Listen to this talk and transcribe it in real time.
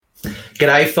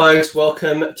G'day folks,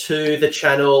 welcome to the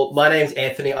channel. My name's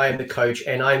Anthony, I am the coach,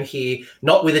 and I'm here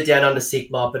not with a Down Under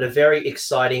Sigma, but a very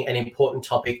exciting and important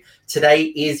topic. Today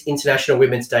is International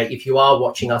Women's Day, if you are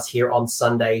watching us here on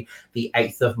Sunday, the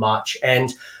 8th of March.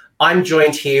 And I'm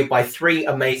joined here by three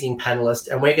amazing panelists,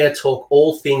 and we're going to talk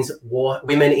all things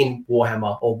women in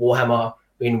Warhammer, or Warhammer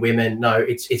in women. No,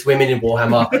 it's women in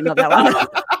Warhammer. Not that one.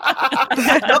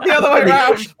 Not the other way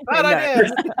around. Bad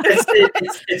idea.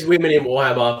 It's women in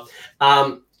Warhammer.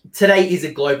 Today is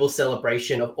a global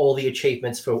celebration of all the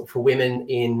achievements for women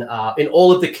in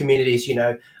all of the communities.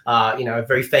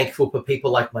 Very thankful for people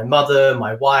like my mother,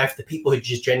 my wife, the people who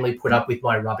just generally put up with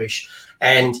my rubbish.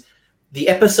 And the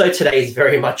episode today is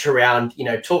very much around,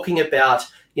 talking about,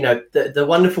 the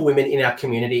wonderful women in our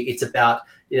community. It's about,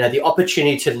 the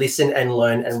opportunity to listen and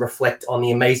learn and reflect on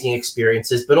the amazing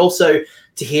experiences, but also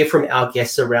to hear from our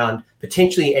guests around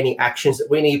potentially any actions that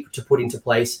we need to put into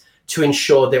place to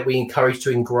ensure that we encourage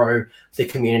to and grow the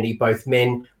community, both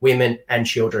men, women, and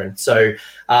children. So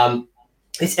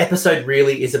this episode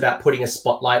really is about putting a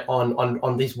spotlight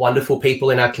on these wonderful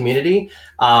people in our community.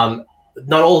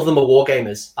 Not all of them are war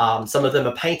gamers. Some of them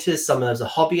are painters, some of them are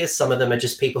hobbyists, some of them are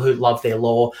just people who love their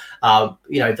lore.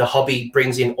 The hobby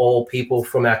brings in all people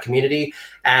from our community.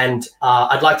 And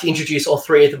I'd like to introduce all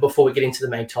three of them before we get into the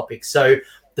main topic. So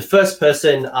the first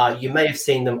person, you may have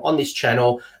seen them on this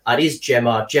channel, it is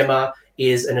Gemma. Gemma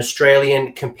is an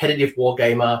Australian competitive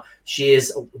wargamer. She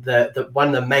is the one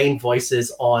of the main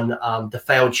voices on the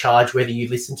Failed Charge, whether you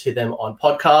listen to them on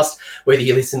podcast, whether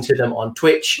you listen to them on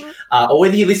Twitch, or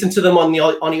whether you listen to them on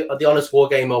the Honest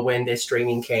Wargamer when they're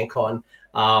streaming CanCon.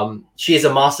 She is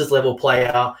a Masters level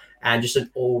player and just an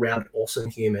all-round awesome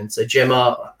human. So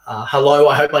Gemma, hello.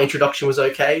 I hope my introduction was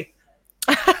okay.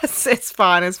 It's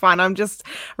fine. I'm just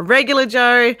a regular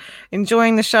Joe,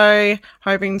 enjoying the show,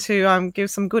 hoping to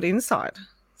give some good insight.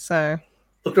 So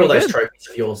look at all those trophies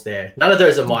of yours there. None of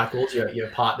those are Michael's, your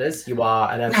partners. You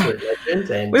are an absolute legend.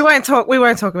 And we won't talk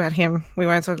about him.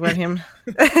 It's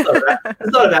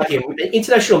not about him.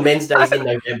 International Men's Day is in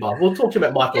November. We'll talk to him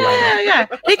about Michael later. Yeah.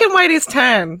 He can wait his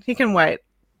turn. He can wait.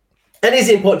 And it's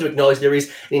important to acknowledge there is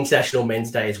an International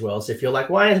Men's Day as well. So if you're like,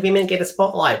 why do women get a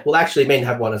spotlight? Well, actually, men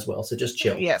have one as well. So just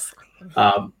chill. Yes.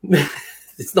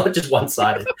 It's not just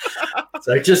one-sided.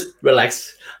 So just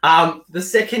relax. The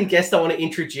second guest I want to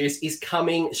introduce is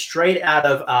coming straight out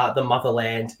of the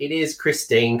motherland. It is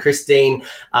Christine. Christine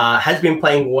has been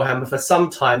playing Warhammer for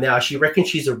some time now. She reckons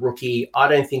she's a rookie. I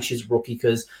don't think she's a rookie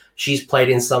because she's played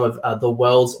in some of the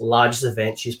world's largest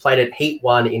events. She's played at Heat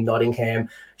 1 in Nottingham.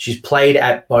 She's played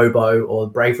at Bobo or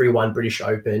Bravery 1 British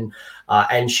Open,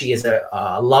 and she is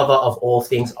a lover of all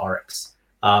things Oryx.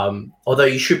 Although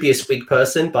you should be a Swig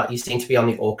person, but you seem to be on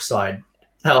the Orc side.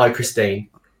 Hello, Christine.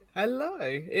 Hello.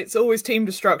 It's always team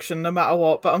destruction no matter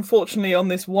what, but unfortunately on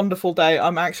this wonderful day,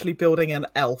 I'm actually building an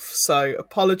elf. So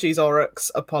apologies, Oryx,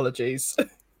 apologies.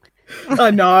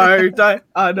 I know.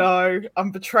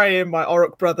 I'm betraying my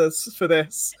Orc brothers for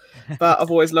this, but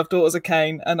I've always loved Daughters of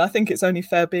Cain, and I think it's only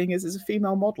fair being as a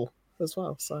female model as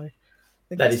well. So I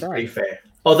think that is pretty fair.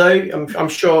 Although I'm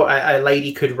sure a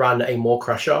lady could run a Maw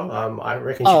Crusher. I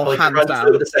reckon she probably could run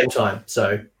two at the same time.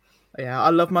 So yeah, I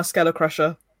love my Skella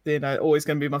Crusher. Always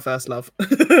going to be my first love.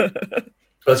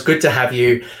 Well, it's good to have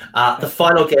you. The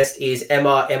final guest is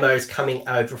Emma. Emma is coming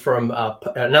over from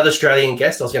another Australian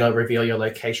guest. I was going to reveal your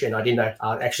location. I didn't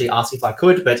actually ask if I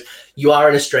could, but you are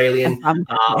an Australian.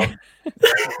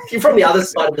 You're from the other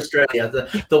side of Australia,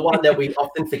 the one that we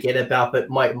often forget about, but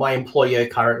my employer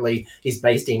currently is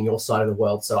based in your side of the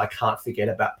world, so I can't forget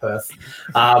about Perth.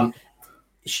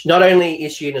 Not only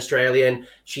is she an Australian,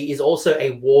 she is also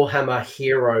a Warhammer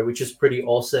hero, which is pretty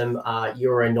awesome. You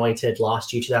were anointed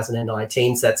last year,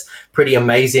 2019, so that's pretty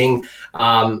amazing.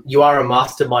 You are a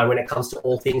mastermind when it comes to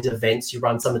all things events. You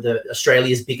run some of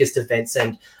Australia's biggest events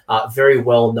and very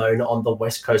well known on the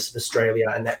west coast of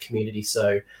Australia and that community.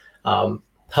 So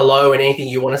hello, and anything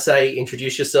you want to say,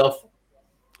 introduce yourself.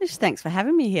 Just thanks for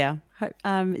having me here.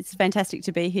 It's fantastic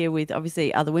to be here with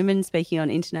obviously other women speaking on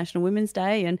International Women's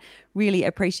Day, and really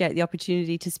appreciate the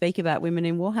opportunity to speak about women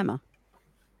in Warhammer.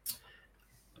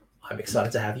 I'm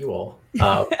excited to have you all.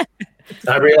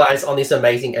 I realize on this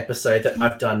amazing episode that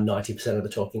I've done 90% of the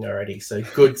talking already. So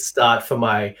good start for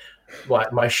my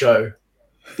show.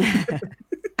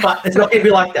 But it's not going to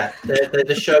be like that.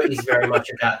 The show is very much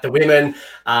about the women.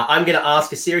 I'm going to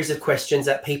ask a series of questions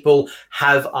that people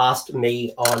have asked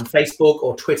me on Facebook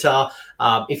or Twitter.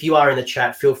 If you are in the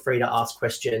chat, feel free to ask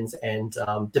questions. And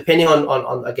depending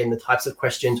on again, the types of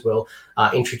questions, we'll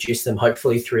introduce them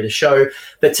hopefully through the show.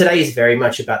 But today is very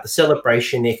much about the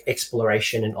celebration, the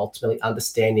exploration, and ultimately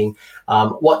understanding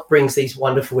what brings these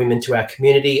wonderful women to our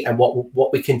community and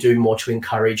what we can do more to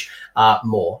encourage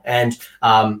more. And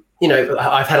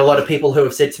I've had a lot of people who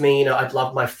have said to me, I'd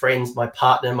love my friends, my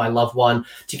partner, my loved one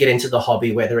to get into the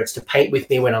hobby, whether it's to paint with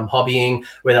me when I'm hobbying,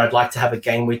 whether I'd like to have a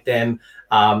game with them,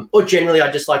 or generally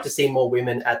I'd just like to see more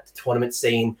women at the tournament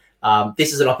scene.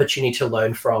 This is an opportunity to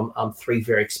learn from three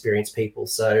very experienced people.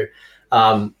 So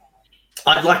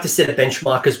I'd like to set a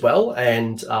benchmark as well.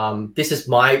 And this is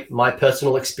my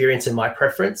personal experience and my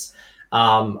preference.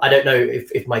 I don't know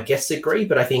if my guests agree,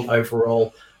 but I think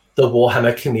overall, the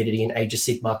Warhammer community and Age of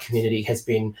Sigmar community has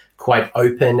been quite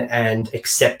open and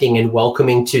accepting and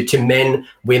welcoming to men,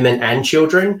 women, and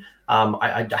children.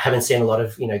 I haven't seen a lot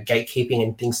of gatekeeping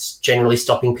and things generally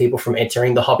stopping people from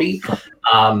entering the hobby.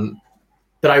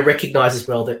 But I recognize as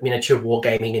well that miniature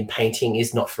wargaming and painting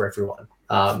is not for everyone.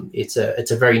 It's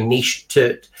a very niche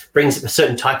brings a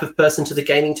certain type of person to the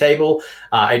gaming table.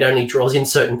 It only draws in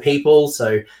certain people,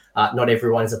 so not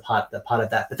everyone is a part of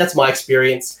that. But that's my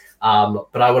experience.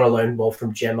 But I want to learn more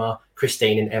from Gemma,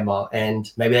 Christine, and Emma,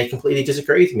 and maybe they completely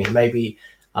disagree with me. Maybe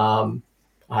I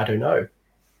don't know.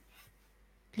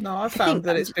 No, I've found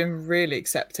that it's been really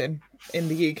accepting in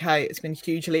the UK. It's been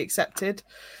hugely accepted.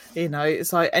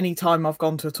 It's like any time I've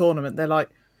gone to a tournament, they're like,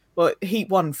 well, Heat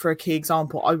 1, for a key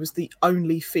example, I was the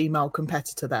only female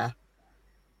competitor there.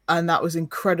 And that was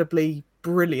incredibly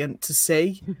brilliant to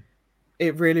see.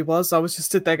 It really was. I was just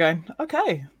stood there going,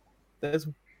 okay, there's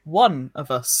one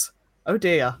of us. Oh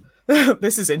dear.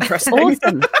 This is interesting.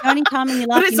 Awesome. Only time in your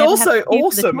life, but it's you never also have to pee for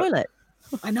awesome. the toilet.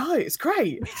 I know, it's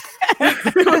great.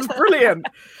 It was brilliant.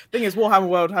 Thing is, Warhammer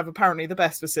World have apparently the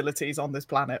best facilities on this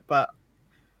planet, but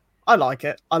I like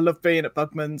it. I love being at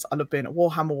Bugman's. I love being at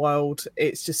Warhammer World.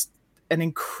 It's just an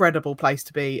incredible place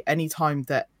to be. Anytime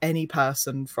that any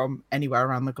person from anywhere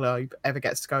around the globe ever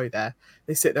gets to go there,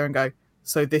 they sit there and go,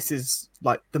 so this is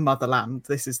like the motherland.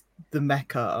 This is the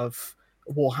Mecca of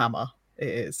Warhammer. It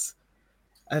is.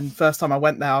 And first time I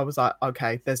went there, I was like,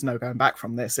 okay, there's no going back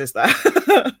from this, is there?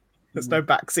 There's no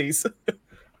backsies.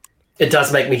 It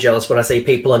does make me jealous when I see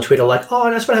people on Twitter like,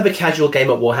 I just want to have a casual game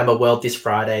at Warhammer World this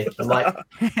Friday. I'm like...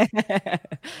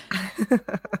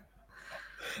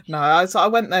 No, so I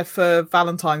went there for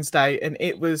Valentine's Day, and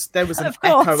there was an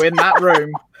echo in that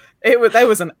room. There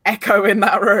was an echo in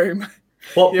that room.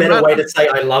 What better way to say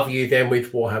I love you than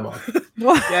with Warhammer?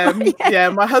 Yeah,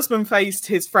 my husband faced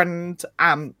his friend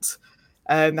Ant,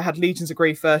 and they had Legions of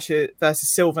Grief versus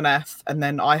Sylvaneth, and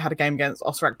then I had a game against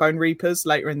Osrak Bone Reapers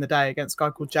later in the day against a guy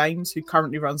called James, who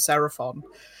currently runs Seraphon.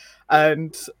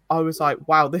 And I was like,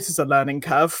 wow, this is a learning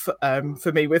curve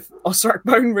for me with Osrak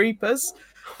Bone Reapers.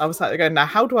 I was like, going, now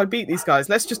how do I beat these guys?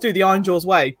 Let's just do the Iron Jaws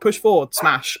way. Push forward,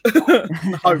 smash.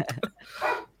 Hope.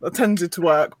 That tended to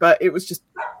work, but it was just...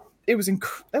 there was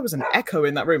an echo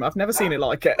in that room. I've never seen it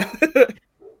like it.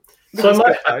 So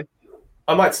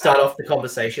I might start off the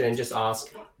conversation and just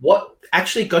ask, what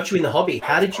actually got you in the hobby?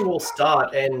 How did you all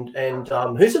start? And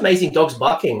whose amazing dog's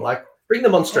barking? Like, bring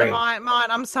them on stream. Mine.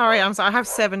 I'm sorry. I have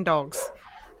 7 dogs.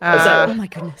 Oh my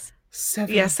goodness.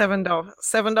 7. Yeah, 7 dogs.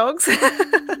 7 dogs.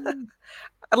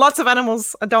 Lots of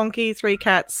animals. A donkey, 3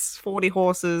 cats, 40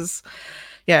 horses.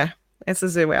 Yeah, it's a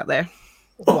zoo out there.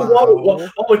 Wow. While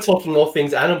we're talking all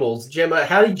things animals, Gemma,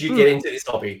 how did you get into this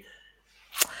hobby?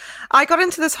 I got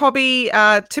into this hobby,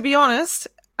 to be honest,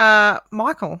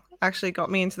 Michael actually got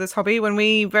me into this hobby when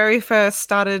we very first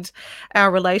started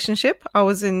our relationship. I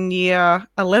was in year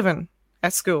 11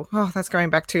 at school. Oh, that's going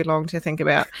back too long to think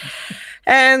about.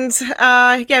 And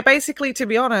basically, to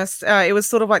be honest, it was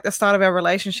sort of like the start of our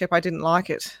relationship. I didn't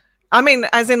like it. I mean,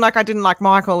 as in, like, I didn't like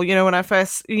Michael. When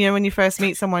you first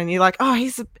meet someone, and you're like, oh,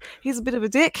 he's a bit of a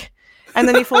dick, and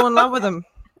then you fall in love with him,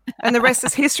 and the rest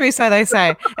is history, so they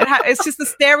say. It's just the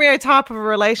stereotype of a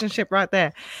relationship right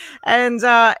there. And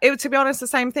to be honest, the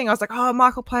same thing. I was like, oh,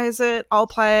 Michael plays it, I'll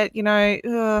play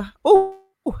it.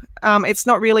 It's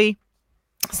not really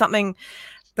something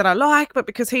that I like, but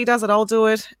because he does it, I'll do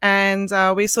it. And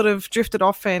we sort of drifted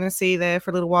off fantasy there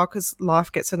for a little while because life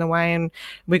gets in the way, and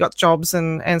we got jobs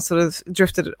and sort of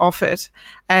drifted off it.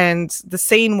 And the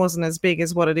scene wasn't as big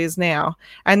as what it is now.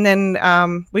 And then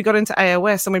we got into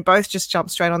AOS, and we both just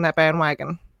jumped straight on that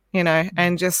bandwagon,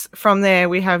 and just from there,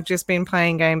 we have just been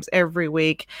playing games every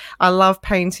week. I love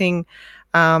painting.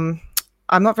 I'm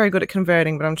not very good at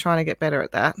converting, but I'm trying to get better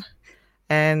at that.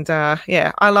 And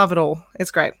yeah, I love it all.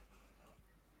 It's great.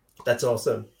 That's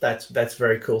awesome. That's a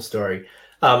very cool story.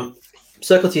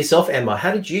 Circle to yourself, Emma.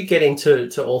 How did you get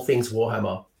into all things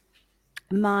Warhammer?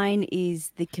 Mine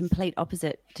is the complete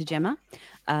opposite to Gemma.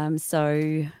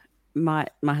 So my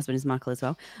husband is Michael as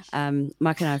well.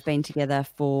 Mike and I have been together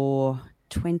for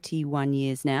 21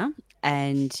 years now,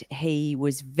 and he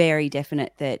was very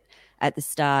definite that at the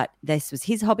start this was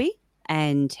his hobby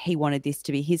and he wanted this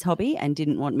to be his hobby and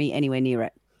didn't want me anywhere near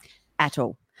it at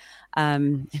all.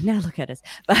 Now look at us.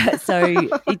 But so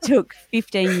it took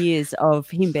 15 years of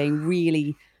him being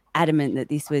really adamant that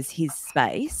this was his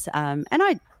space. And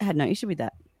I had no issue with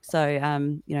that. So,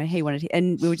 you know, he wanted,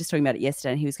 and we were just talking about it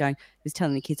yesterday, and he was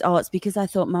telling the kids, oh, it's because I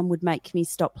thought Mum would make me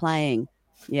stop playing.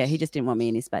 Yeah, he just didn't want me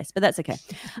in his space, but that's okay.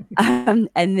 And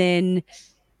then,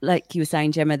 like you were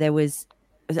saying, Gemma, there was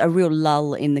a real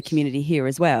lull in the community here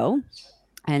as well.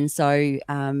 And so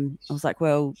I was like,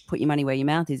 well, put your money where your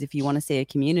mouth is. If you want to see a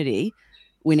community,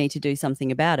 we need to do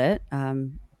something about it.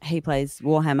 He plays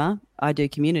Warhammer. I do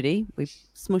community. We've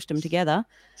smushed them together.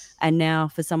 And now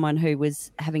for someone who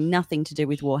was having nothing to do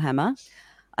with Warhammer,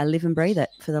 I live and breathe it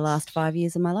for the last 5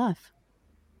 years of my life.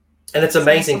 And it's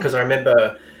amazing because I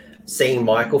remember seeing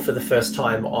Michael for the first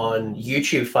time on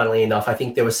YouTube, funnily enough. I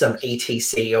think there was some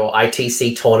ETC or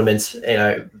ITC tournaments, you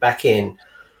know, back in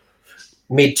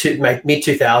mid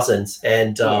 2000s,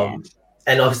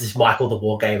 and obviously Michael the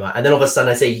Wargamer, and then all of a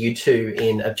sudden I see you two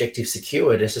in Objective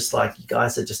Secured. It's just like, you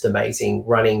guys are just amazing,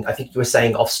 running, I think you were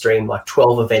saying off stream, like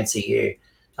 12 events a year,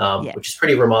 which is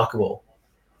pretty remarkable.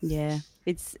 Yeah,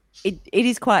 it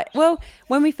is quite, well,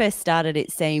 when we first started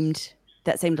it seemed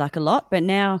like a lot, but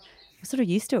now we're sort of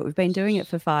used to it. We've been doing it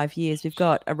for 5 years. We've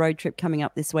got a road trip coming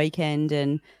up this weekend,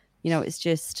 and you know, it's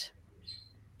just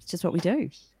what we do.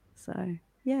 So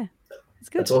yeah, it's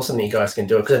good. It's awesome that you guys can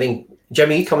do it, because I think,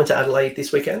 Jamie, you coming to Adelaide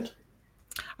this weekend?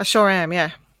 I sure am,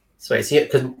 yeah. So it's, yeah,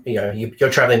 because you know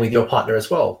you're traveling with your partner as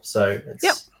well, so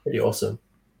it's pretty awesome.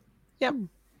 Yep.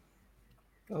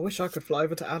 I wish I could fly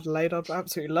over to Adelaide. I'd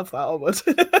absolutely love that. I would.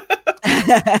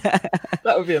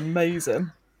 That would be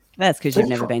amazing. That's because you've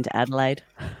never been to Adelaide.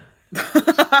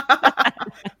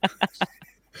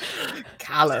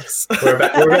 Callous. We're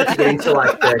about to get into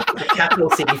like the capital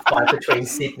city fight between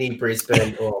Sydney,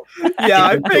 Brisbane, or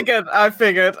I figured.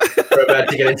 We're about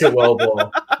to get into World War.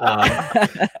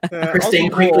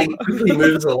 Christine quickly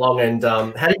moves along. And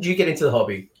how did you get into the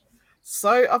hobby?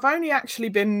 So I've only actually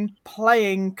been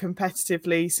playing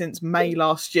competitively since May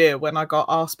last year, when I got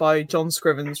asked by John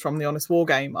Scrivens from The Honest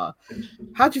Wargamer,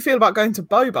 how do you feel about going to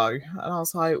Bobo? And I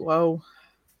was like, well,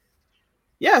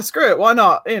 yeah, screw it, why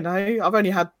not? You know, I've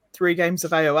only had 3 games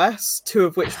of AOS, 2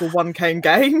 of which were 1K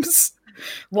games,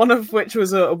 one of which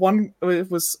was a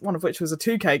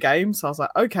 2K game. So I was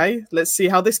like, okay, let's see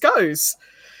how this goes.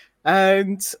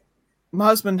 And my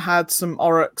husband had some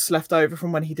Oryx left over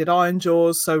from when he did Iron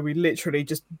Jaws, so we literally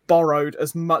just borrowed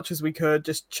as much as we could,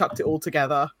 just chucked it all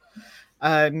together.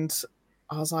 And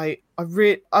I was like,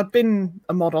 I'd been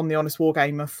a mod on The Honest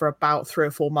Wargamer for about 3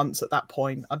 or 4 months at that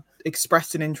point. I'd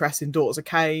expressed an interest in Daughters of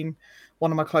Cain.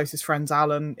 One of my closest friends,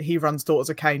 Alan, he runs Daughters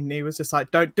of Cain, and he was just like,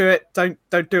 don't do it, don't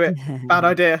do it, bad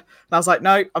idea. And I was like,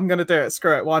 no, I'm going to do it,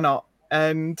 screw it, why not?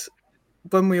 And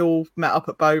when we all met up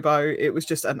at Bobo, it was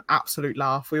just an absolute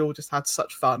laugh. We all just had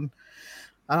such fun.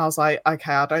 And I was like,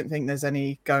 okay, I don't think there's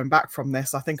any going back from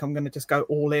this. I think I'm going to just go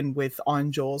all in with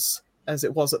Iron Jaws, as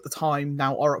it was at the time,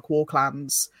 now Orruk War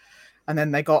Clans. And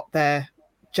then they got their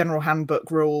general handbook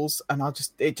rules, and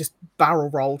it just barrel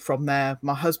rolled from there.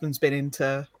 My husband's been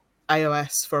into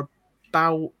AOS for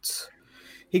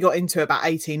he got into it about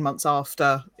 18 months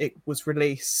after it was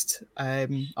released.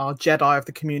 Our Jedi of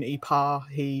the community, Pa,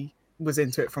 he was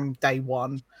into it from day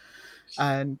one,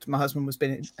 and my husband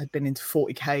had been into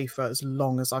 40k for as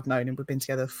long as I've known him. We've been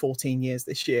together 14 years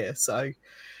this year. So,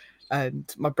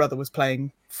 and my brother was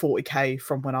playing 40k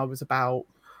from when I was about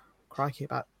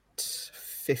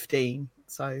 15.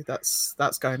 So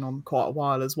that's going on quite a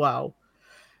while as well.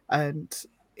 And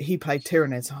he played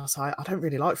Tyranids. I was like, I don't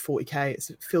really like 40k. It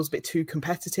feels a bit too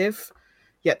competitive.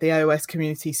 Yet the AOS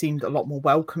community seemed a lot more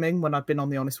welcoming when I'd been on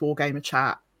the Honest Wargamer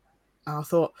chat. And I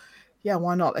thought, yeah,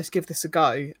 why not? Let's give this a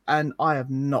go. And I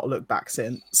have not looked back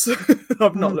since.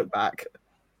 I've not looked back.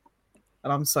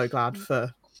 And I'm so glad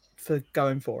for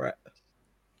going for it.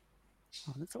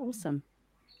 Oh, that's awesome.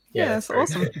 Yeah, that's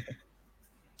awesome.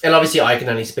 And obviously I can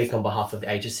only speak on behalf of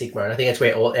Age of Sigmar, and I think that's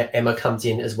where Emma comes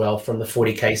in as well from the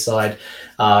 40k side.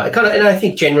 And I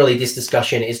think generally this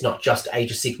discussion is not just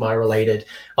Age of Sigmar related.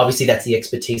 Obviously that's the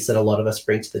expertise that a lot of us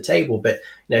bring to the table, but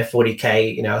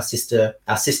 40k, our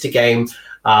sister game.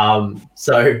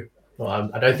 So Well,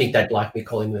 I don't think they'd like me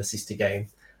calling them a sister game.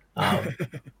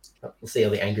 We'll see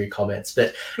all the angry comments,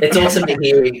 but it's awesome to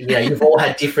hear, you've all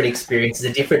had different experiences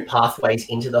and different pathways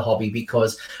into the hobby,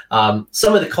 because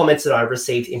some of the comments that I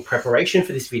received in preparation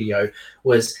for this video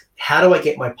was, how do I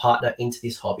get my partner into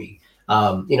this hobby?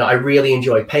 I really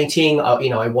enjoy painting.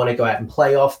 I want to go out and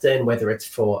play often, whether it's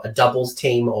for a doubles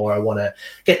team or I want to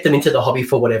get them into the hobby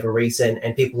for whatever reason.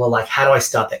 And people are like, how do I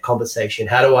start that conversation?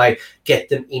 How do I get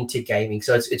them into gaming?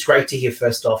 So it's great to hear,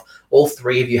 first off, all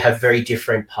three of you have very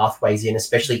different pathways in,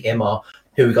 especially Emma,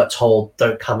 who we got told,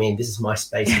 don't come in, this is my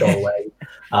space, go away,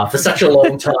 for such a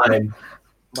long time.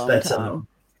 Yeah.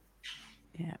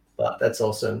 But that's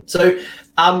awesome. So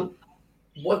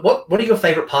what are your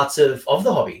favorite parts of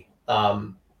the hobby?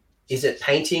 Is it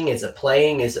painting? Is it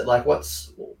playing? Is it like, what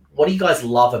do you guys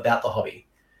love about the hobby?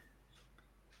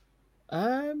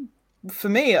 For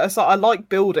me, it's like I like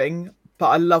building, but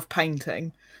I love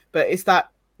painting. But it's that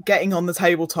getting on the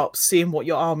tabletop, seeing what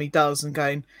your army does, and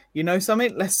going,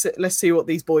 something. Let's see what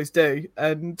these boys do,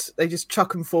 and they just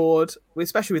chuck them forward.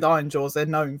 Especially with Iron Jaws, they're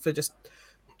known for just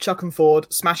chucking forward,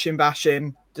 smashing,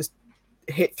 bashing, just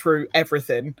hit through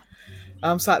everything.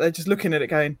 I'm sat there just looking at it,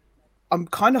 going, I'm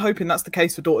kind of hoping that's the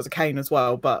case for Daughters of Cain as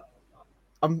well, but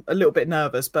I'm a little bit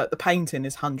nervous. But the painting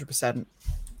is 100%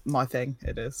 my thing.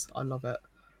 It is. I love it.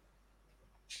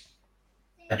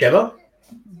 Gemma?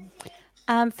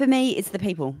 For me, it's the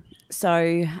people.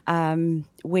 So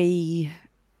really,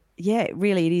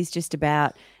 it is just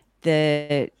about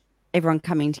everyone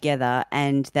coming together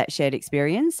and that shared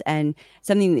experience. And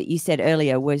something that you said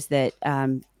earlier was that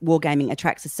wargaming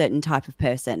attracts a certain type of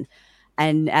person.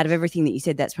 And out of everything that you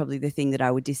said, that's probably the thing that I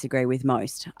would disagree with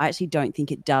most. I actually don't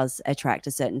think it does attract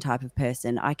a certain type of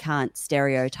person. I can't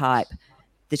stereotype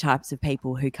the types of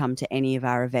people who come to any of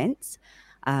our events.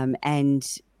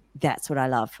 And that's what I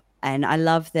love. And I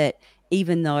love that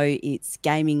even though it's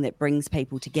gaming that brings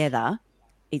people together,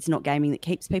 it's not gaming that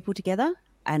keeps people together.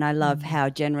 And I love how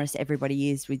generous everybody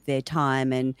is with their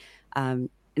time and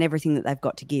everything that they've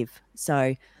got to give.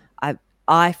 So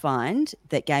I find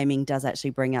that gaming does actually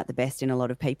bring out the best in a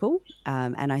lot of people.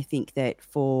 And I think that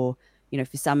for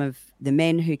some of the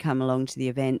men who come along to the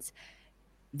events,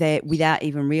 they're, without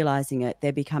even realizing it,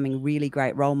 they're becoming really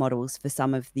great role models for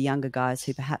some of the younger guys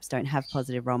who perhaps don't have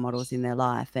positive role models in their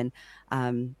life. And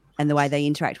the way they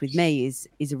interact with me is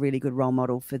a really good role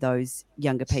model for those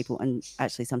younger people, and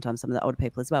actually sometimes some of the older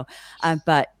people as well.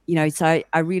 So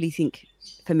I really think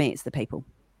for me, it's the people.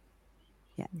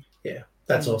 Yeah. Yeah,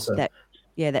 that's awesome.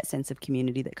 That sense of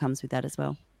community that comes with that as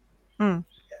well.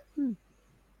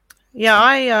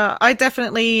 Yeah, I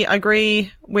definitely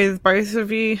agree with both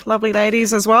of you lovely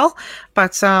ladies as well,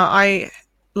 but I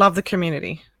love the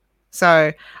community.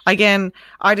 So again,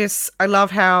 I love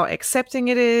how accepting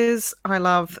it is. I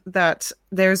love that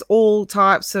there's all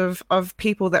types of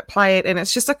people that play it, and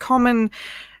it's just a common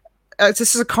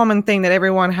thing that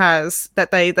everyone has,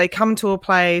 that they come to a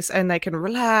place and they can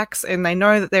relax and they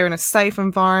know that they're in a safe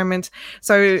environment.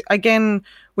 So again,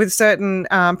 with certain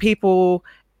people,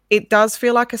 it does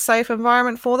feel like a safe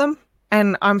environment for them.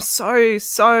 And I'm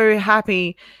so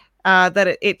happy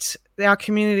that our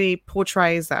community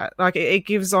portrays that. Like it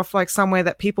gives off like somewhere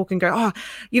that people can go,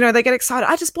 they get excited.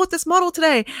 I just bought this model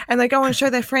today, and they go and show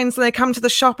their friends, and they come to the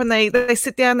shop and they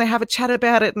sit down, they have a chat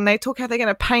about it, and they talk how they're going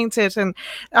to paint it, and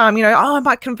I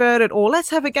might convert it, or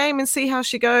let's have a game and see how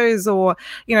she goes, or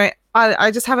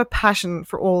I just have a passion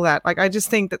for all that. Like I just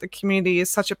think that the community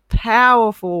is such a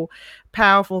powerful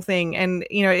thing, and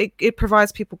it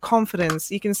provides people confidence.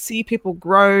 You can see people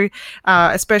grow,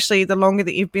 especially the longer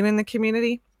that you've been in the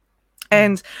community.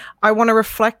 And I want to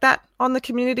reflect that on the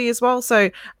community as well. So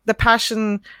the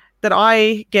passion that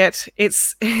I get,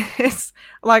 it's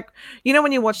like,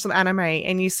 when you watch some anime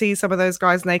and you see some of those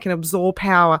guys and they can absorb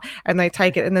power and they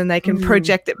take it and then they can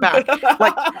project it back.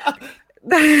 Like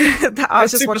I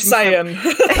was just watching Saiyan.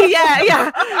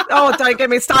 Yeah. Oh, don't get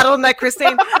me started on that,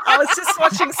 Christine. I was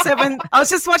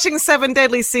just watching Seven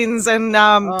Deadly Sins, and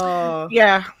we'll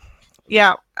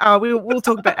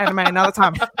talk about anime another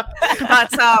time.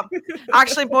 But I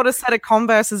actually bought a set of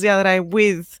Converses the other day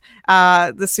with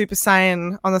the Super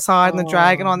Saiyan on the side and the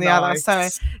dragon on the other. So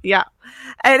yeah.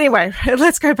 Anyway,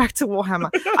 let's go back to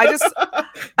Warhammer.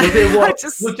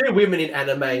 We'll do women in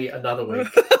anime another week.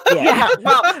 Yeah.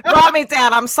 Well, write me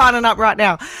down. I'm signing up right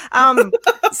now.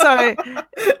 So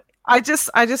I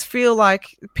just feel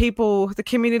like the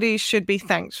community should be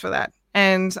thanked for that.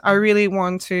 And I really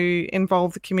want to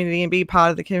involve the community and be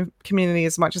part of the community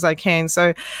as much as I can.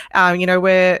 So,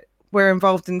 we're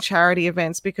involved in charity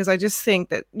events, because I just think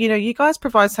that, you know, you guys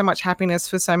provide so much happiness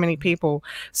for so many people.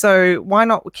 So why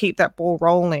not keep that ball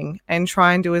rolling and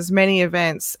try and do as many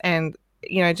events and,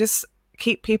 you know, just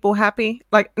keep people happy?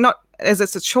 Like, not as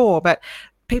it's a chore, but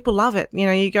people love it. You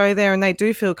know, you go there and they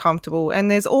do feel comfortable,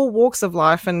 and there's all walks of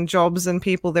life and jobs and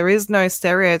people. There is no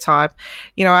stereotype.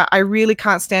 You know, I really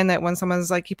can't stand that when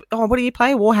someone's like, oh, what do you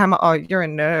play? Warhammer. Oh, you're a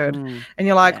nerd. And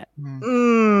you're like,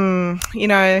 you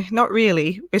know, not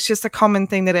really. It's just a common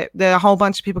thing that a whole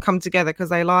bunch of people come together because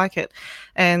they like it.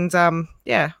 And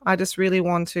yeah, I just really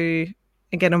want to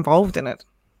get involved in it.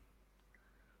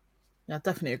 Yeah, I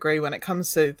definitely agree. When it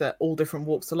comes to all different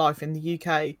walks of life in the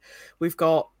UK, we've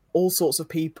got all sorts of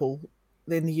people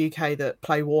in the UK that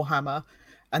play Warhammer,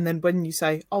 and then when you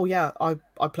say, oh yeah, I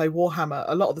play Warhammer,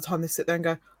 a lot of the time they sit there and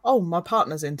go, oh, my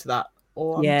partner's into that,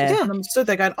 or I'm stood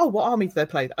there going, oh, what army do they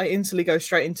play? I instantly go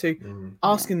straight into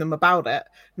asking them about it,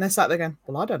 and they're sat there going,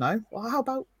 well, I don't know. Well, how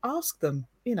about ask them,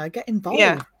 you know, get involved.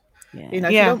 You know,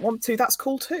 if you don't want to, that's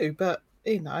cool too, but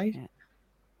you know.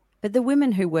 But the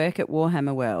women who work at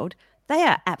Warhammer World, they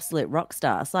are absolute rock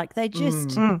stars. Like, they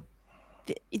just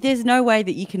there's no way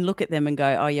that you can look at them and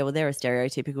go, oh, yeah, well, they're a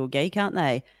stereotypical geek, aren't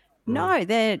they? No,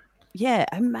 they're,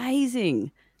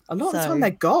 amazing. A lot of the time they're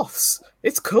goths.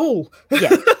 It's cool.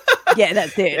 Yeah,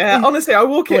 that's it. Yeah, honestly, I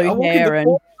walk in the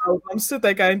and I'm stood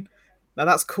there going, no,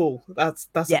 that's cool. That's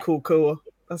a cool.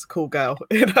 That's a cool girl,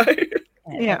 you know?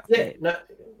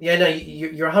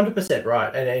 You're 100%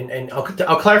 right, and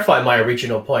I'll clarify my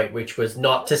original point, which was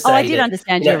not to say. Oh, I did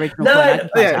understand your original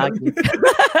point.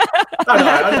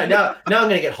 I know. Now I'm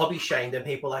going to get hobby shamed, and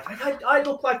people are like, I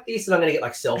look like this, and I'm going to get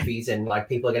like selfies, and like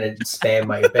people are going to spam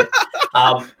me. But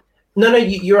no,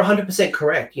 you're 100%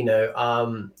 correct. You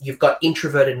know, you've got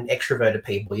introverted and extroverted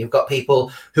people. You've got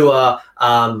people who are,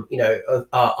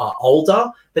 are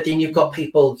older, but then you've got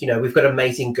people. You know, we've got an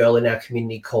amazing girl in our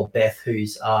community called Beth,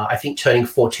 who's I think turning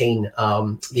 14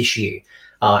 this year,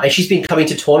 and she's been coming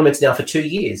to tournaments now for 2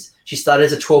 years. She started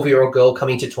as a 12-year-old girl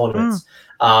coming to tournaments.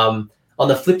 On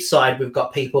the flip side, we've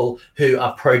got people who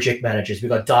are project managers.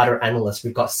 We've got data analysts.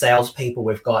 We've got salespeople.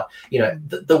 We've got, you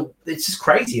know, it's just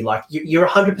crazy. Like, you're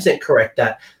 100% correct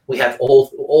that we have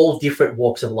all different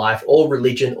walks of life, all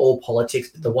religion, all politics.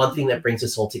 But the one thing that brings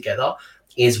us all together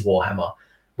is Warhammer.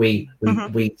 We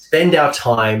spend our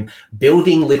time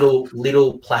building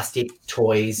little plastic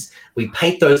toys. We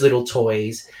paint those little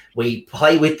toys. We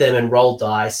play with them and roll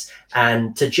dice.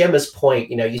 And to Gemma's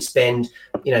point, you know, you spend,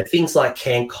 you know, things like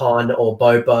CanCon or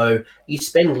Bobo, you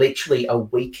spend literally a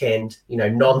weekend, you know,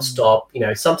 nonstop. You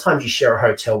know, sometimes you share a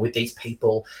hotel with these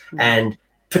people, and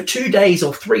for 2 days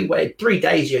or 3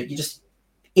 days, you're just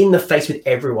in the face with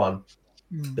everyone.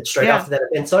 But straight after that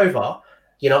event's over,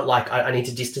 you're not like, I need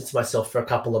to distance myself for a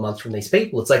couple of months from these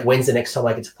people. It's like, when's the next time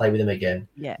I get to play with them again?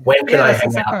 Yeah. When can I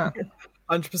hang out?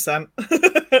 100%.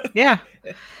 Yeah.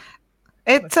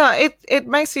 It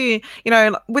makes you, you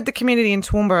know, with the community in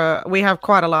Toowoomba, we have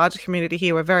quite a large community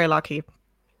here. We're very lucky.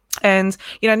 And,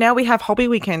 you know, now we have hobby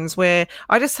weekends where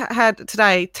I just had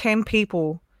today 10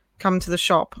 people come to the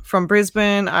shop from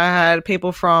Brisbane. I had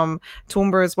people from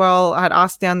Toowoomba as well. I had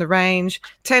us down the range.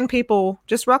 10 people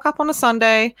just rock up on a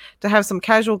Sunday to have some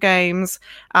casual games.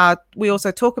 We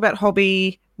also talk about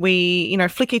hobby. We, you know,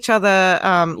 flick each other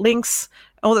links,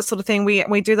 all that sort of thing.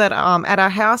 We do that at our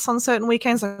house on certain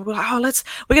weekends. Like, we're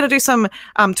going to do some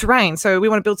terrain. So we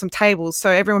want to build some tables. So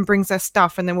everyone brings their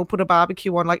stuff, and then we'll put a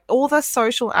barbecue on. Like, all the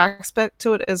social aspect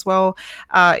to it as well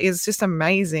is just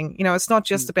amazing. You know, it's not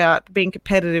just about being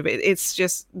competitive. It's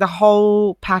just the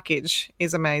whole package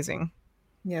is amazing.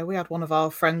 Yeah, we had one of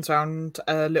our friends around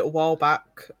a little while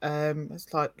back.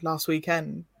 It's like last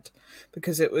weekend,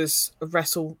 because it was a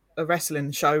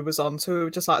wrestling show was on, so we were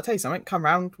just like, I'll tell you something, come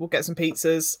round, we'll get some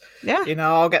pizzas, you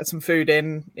know, I'll get some food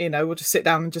in, you know, we'll just sit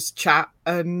down and just chat.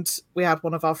 And we had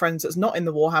one of our friends that's not in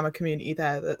the Warhammer community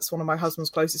there, that's one of my husband's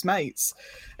closest mates,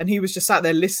 and he was just sat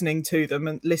there listening to them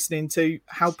and listening to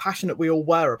how passionate we all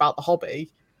were about the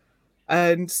hobby.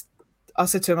 And I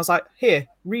said to him, I was like, here,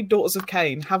 read Daughters of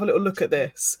Cain, have a little look at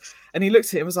this. And he looked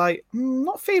at it and was like,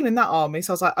 not feeling that army.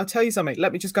 So I was like, I'll tell you something,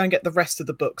 let me just go and get the rest of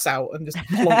the books out, and just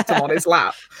plonked them on his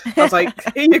lap. I was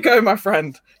like, here you go, my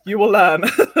friend, you will learn.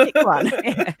 Pick one.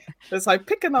 It's like,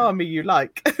 pick an army you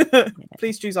like.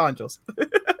 Please choose angels.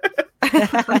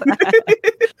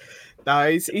 No,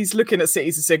 he's looking at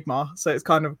Cities of Sigmar, so it's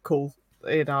kind of cool.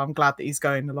 You know, I'm glad that he's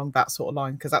going along that sort of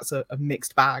line, because that's a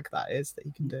mixed bag that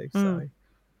he can do. So.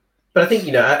 But I think,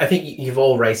 you know, I think you've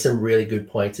all raised some really good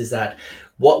points, is that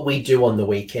what we do on the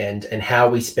weekend and how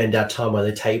we spend our time on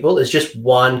the table is just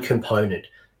one component.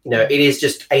 it is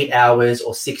just 8 hours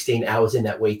or 16 hours in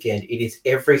that weekend. It is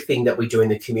everything that we do in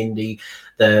the community,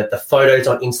 the photos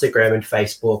on Instagram and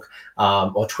Facebook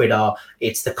or Twitter.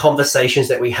 It's the conversations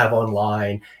that we have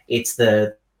online. It's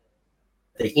the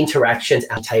interactions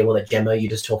at the table that Gemma, you're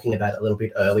just talking about a little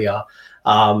bit earlier.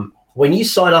 When you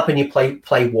sign up and you play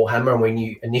Warhammer, and when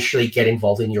you initially get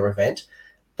involved in your event,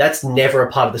 that's never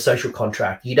a part of the social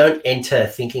contract. You don't enter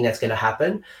thinking that's going to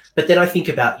happen. But then I think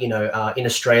about, in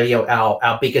Australia,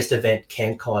 our biggest event,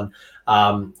 CanCon,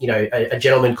 a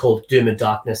gentleman called Doom and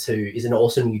Darkness, who is an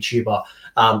awesome YouTuber,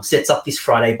 sets up this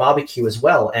Friday barbecue as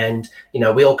well. And,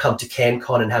 we all come to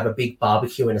CanCon and have a big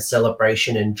barbecue and a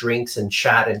celebration and drinks and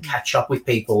chat and catch up with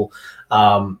people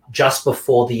just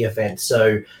before the event.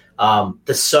 So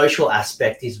the social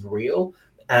aspect is real.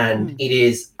 And it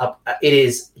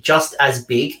is just as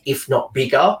big, if not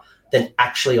bigger, than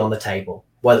actually on the table.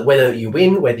 Whether you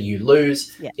win, whether you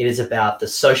lose, it is about the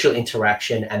social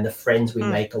interaction and the friends we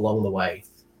make along the way.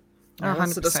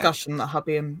 That's a discussion that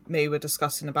hubby and me were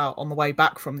discussing about on the way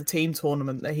back from the team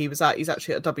tournament that he was at. He's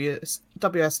actually at a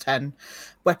WS10,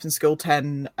 Weapon Skill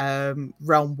 10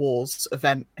 Realm Wars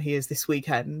event. He is this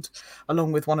weekend,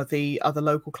 along with one of the other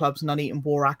local clubs, Nuneaton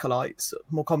War Acolytes,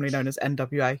 more commonly known as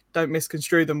NWA. Don't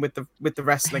misconstrue them with the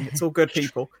wrestling. It's all good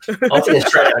people. I was thinking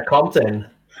straight out of Compton.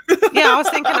 Yeah, I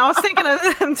was thinking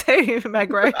of them too,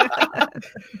 Magro.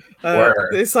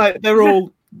 It's like they're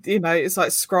all, it's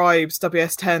like Scribes,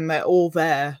 WS10, they're all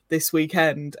there this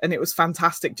weekend, and it was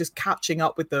fantastic just catching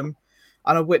up with them.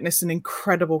 And I witnessed an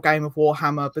incredible game of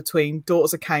Warhammer between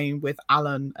Daughters of Cain with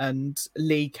Alan and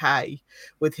Lee Kay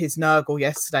with his Nurgle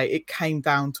yesterday. It came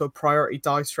down to a priority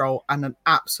dice roll and an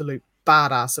absolute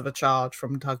badass of a charge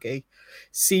from Dougie.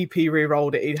 CP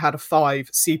re-rolled it. He had a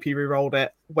 5. CP re-rolled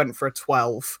it, went for a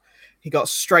 12. He got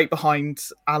straight behind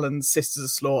Alan's Sisters of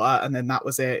Slaughter, and then that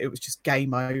was it. It was just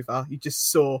game over. You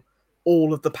just saw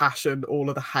all of the passion, all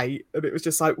of the hate, and it was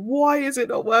just like, why is it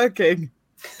not working?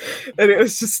 And it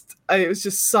was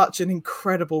just such an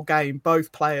incredible game.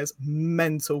 Both players,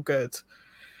 mental good.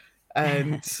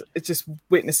 And it's just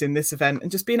witnessing this event and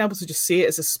just being able to just see it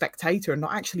as a spectator and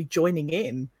not actually joining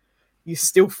in. You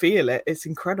still feel it. It's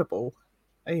incredible,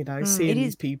 seeing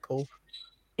these people.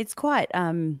 It's quite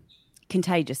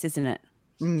contagious, isn't it?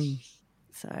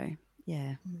 So,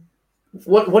 yeah.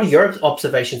 What are your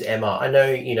observations, Emma? I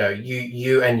know,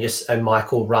 you and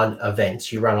Michael run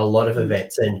events. You run a lot of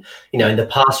events, and in the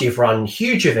past you've run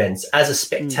huge events as a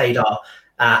spectator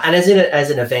and as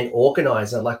an event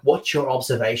organizer. Like, what's your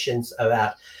observations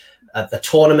about the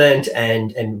tournament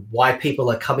and why people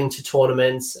are coming to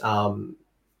tournaments?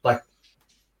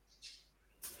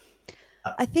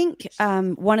 I think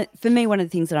one of the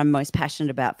things that I'm most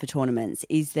passionate about for tournaments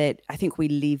is that I think we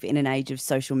live in an age of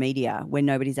social media where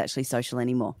nobody's actually social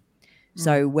anymore.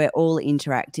 So we're all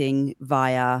interacting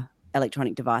via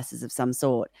electronic devices of some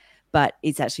sort, but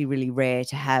it's actually really rare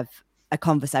to have a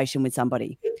conversation with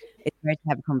somebody. It's rare to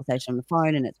have a conversation on the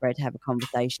phone, and it's rare to have a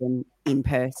conversation in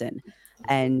person.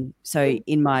 And so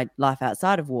in my life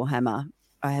outside of Warhammer,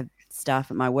 I have staff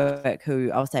at my work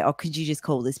who I'll say, could you just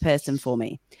call this person for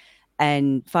me?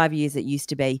 And 5 years ago, it used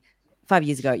to be,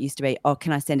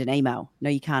 can I send an email?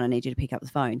 No, you can't. I need you to pick up the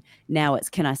phone. Now it's,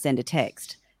 can I send a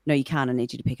text? No, you can't. I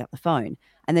need you to pick up the phone.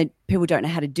 And then people don't know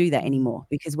how to do that anymore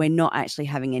because we're not actually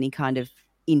having any kind of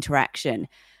interaction.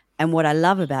 And what I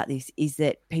love about this is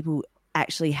that people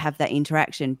actually have that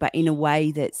interaction, but in a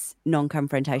way that's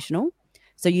non-confrontational.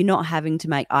 So you're not having to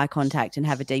make eye contact and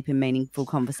have a deep and meaningful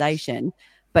conversation,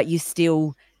 but you're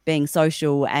still being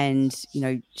social and,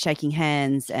 shaking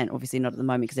hands, and obviously not at the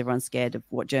moment because everyone's scared of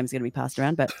what germs are going to be passed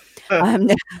around. But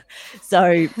so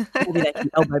maybe they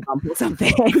can elbow bump or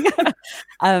something.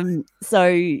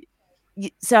 So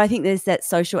I think there's that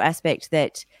social aspect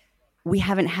that we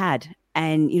haven't had.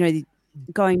 And,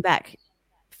 going back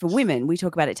for women, we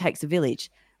talk about it takes a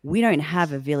village. We don't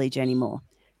have a village anymore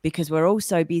because we're all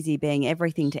so busy being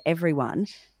everything to everyone.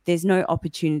 There's no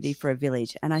opportunity for a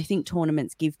village. And I think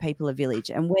tournaments give people a village.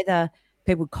 And whether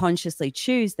people consciously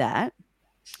choose that,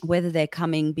 whether they're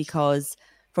coming because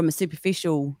from a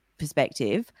superficial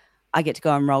perspective, I get to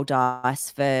go and roll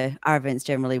dice for our events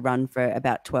generally run for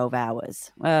about 12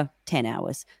 hours, 10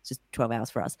 hours, it's just 12 hours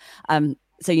for us.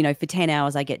 So, for 10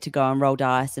 hours, I get to go and roll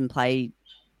dice and play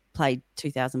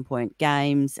 2,000 point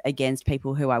games against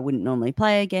people who I wouldn't normally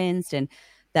play against and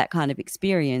that kind of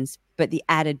experience. But the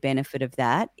added benefit of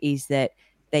that is that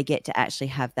they get to actually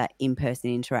have that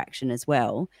in-person interaction as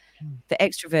well. For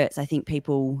extroverts, I think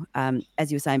people,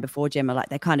 as you were saying before, Gemma, like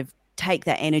they kind of take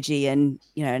that energy and,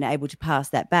 and able to pass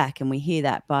that back. And we hear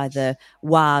that by the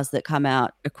wahs that come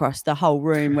out across the whole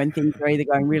room when things are either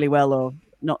going really well or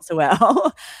not so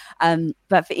well.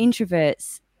 But for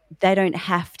introverts, they don't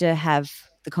have to have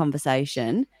the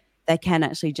conversation. They can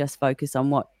actually just focus on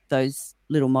what those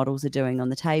little models are doing on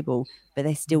the table, but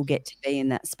they still get to be in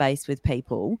that space with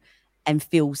people and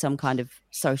feel some kind of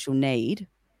social need,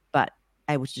 but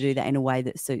able to do that in a way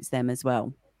that suits them as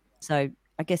well. So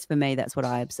I guess for me, that's what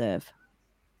I observe.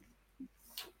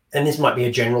 And this might be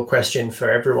a general question for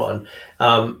everyone.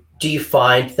 Do you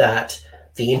find that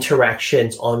the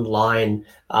interactions online,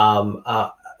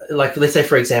 like let's say,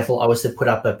 for example, I was to put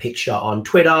up a picture on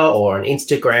Twitter or on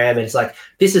Instagram, and it's like,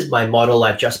 this is my model,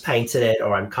 I've just painted it,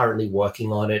 or I'm currently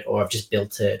working on it, or I've just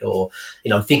built it, or,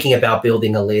 I'm thinking about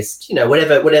building a list,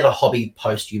 whatever hobby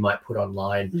post you might put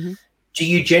online. Mm-hmm. Do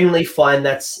you generally find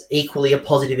that's equally a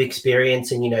positive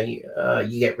experience, and you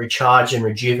get recharged and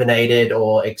rejuvenated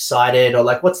or excited, or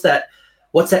like what's that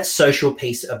social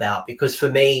piece about? Because for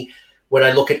me, when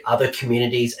I look at other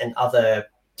communities and other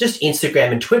just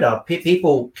Instagram and Twitter,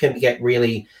 people can get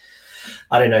really,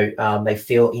 I don't know, they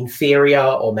feel inferior,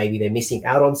 or maybe they're missing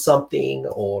out on something,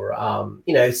 or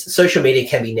social media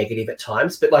can be negative at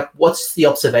times. But like, what's the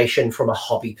observation from a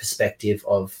hobby perspective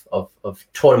of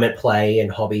tournament play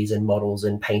and hobbies and models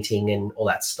and painting and all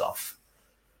that stuff?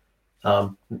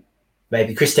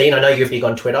 Maybe Christine, I know you're big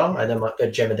on Twitter, and then might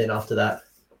go Gemma then after that.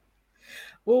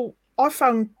 Well, I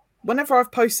found whenever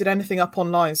I've posted anything up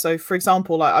online, so for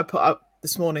example, like I put up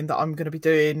this morning that I'm going to be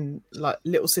doing like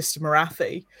Little Sister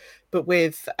Marathi, but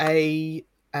with a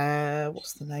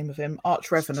what's the name of him,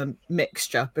 Arch Revenant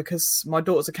mixture, because my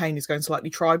daughter's Arcane is going slightly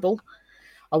tribal.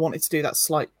 I wanted to do that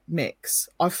slight mix.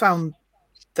 I found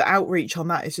the outreach on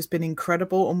that has just been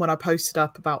incredible, and when I posted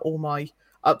up about all my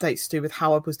updates to do with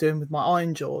how I was doing with my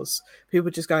Iron Jaws, people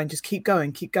were just going, just keep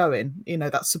going.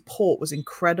 That support was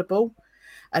incredible,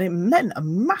 and it meant a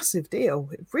massive deal.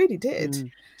 It really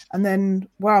did. And then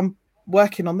where I'm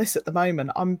working on this at the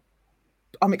moment, I'm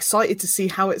excited to see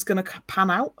how it's going to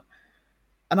pan out,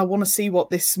 and I want to see what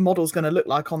this model is going to look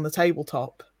like on the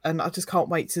tabletop, and I just can't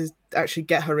wait to actually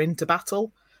get her into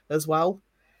battle as well.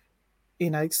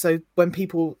 So when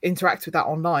people interact with that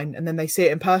online and then they see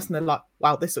it in person, they're like,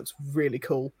 wow, this looks really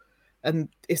cool. And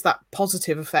it's that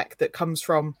positive effect that comes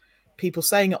from people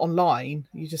saying it online.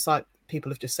 You just like,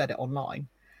 people have just said it online,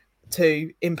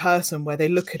 to in person, where they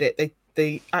look at it,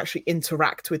 they actually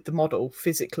interact with the model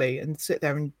physically and sit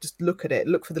there and just look at it,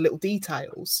 look for the little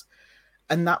details.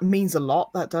 And that means a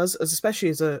lot. That does, especially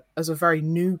as a very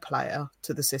new player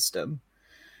to the system.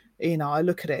 I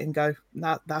look at it and go,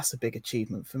 that's a big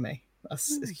achievement for me.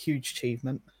 That's a huge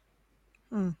achievement.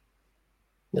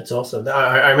 That's awesome.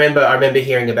 I remember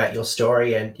hearing about your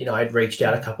story, and I'd reached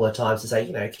out a couple of times to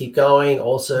say, keep going,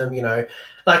 awesome.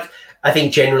 Like, I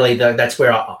think generally that's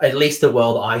where at least the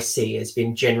world I see has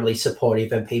been generally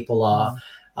supportive, and people are,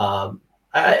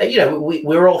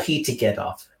 we're all here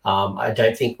together. I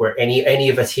don't think we're any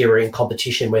of us here are in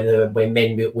competition, whether we're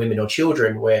men, women, or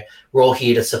children. We're all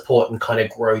here to support and kind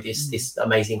of grow this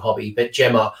amazing hobby. But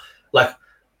Gemma, like,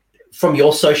 from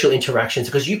your social interactions,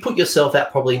 because you put yourself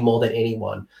out probably more than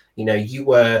anyone.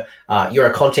 You're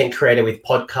a content creator with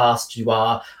podcasts. You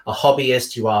are a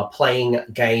hobbyist. You are playing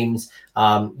games.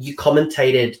 You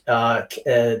commentated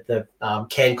the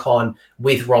CanCon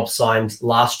with Rob Symes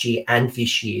last year and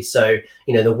this year. So,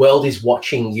 the world is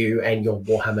watching you and your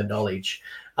Warhammer knowledge.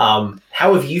 How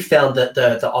have you found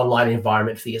the online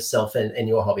environment for yourself and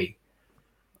your hobby?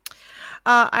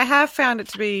 I have found it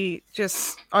to be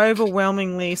just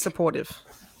overwhelmingly supportive.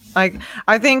 Like,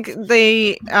 I think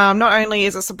not only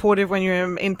is it supportive when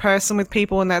you're in person with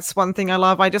people, and that's one thing I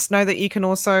love, I just know that you can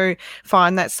also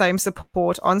find that same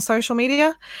support on social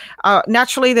media.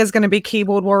 Naturally, there's going to be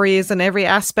keyboard warriors in every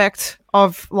aspect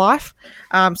of life.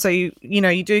 So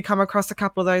you do come across a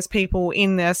couple of those people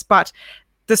in this, but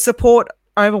the support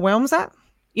overwhelms that.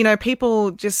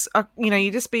 People just, you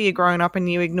just be a grown up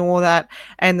and you ignore that.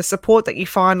 And the support that you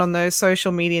find on those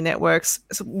social media networks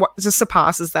just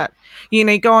surpasses that.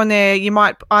 You go on there, you're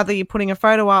putting a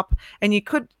photo up, and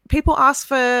people ask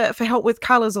for help with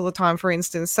colors all the time, for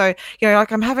instance. So,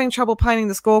 like, I'm having trouble painting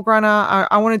the Scoregrunner.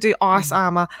 I want to do ice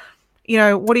armor.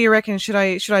 What do you reckon? Should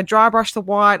I dry brush the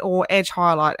white or edge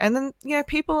highlight? And then,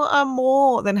 people are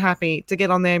more than happy to get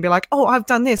on there and be like, oh, I've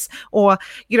done this, or,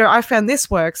 I found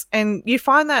this works. And you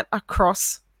find that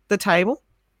across the table.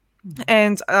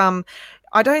 And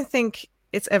I don't think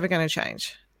it's ever going to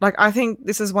change. Like, I think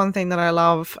this is one thing that I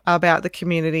love about the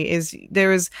community is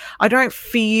I don't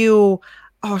feel,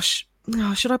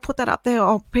 should I put that up there?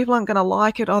 Oh, people aren't going to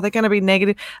like it. Oh, they're going to be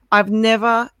negative. I've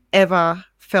never, ever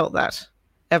felt that.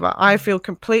 Ever. I feel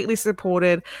completely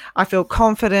supported. I feel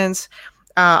confident.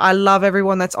 I love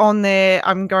everyone that's on there.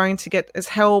 I'm going to get as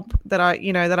help that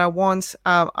I want.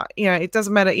 It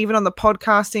doesn't matter. Even on the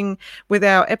podcasting with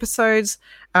our episodes,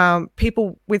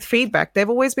 people with feedback, they've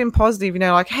always been positive.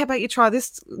 Like, how about you try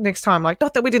this next time? Like,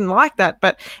 not that we didn't like that,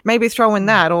 but maybe throw in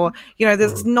that. Or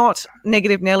there's not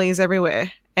negative Nellies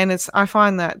everywhere. And I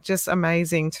find that just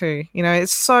amazing too.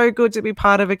 It's so good to be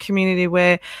part of a community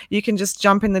where you can just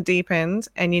jump in the deep end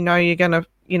and you're not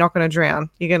going to drown.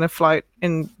 You're going to float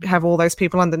and have all those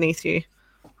people underneath you.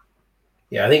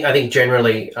 Yeah, I think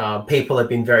generally people have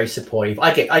been very supportive.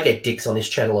 I get dicks on this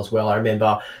channel as well. I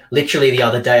remember literally the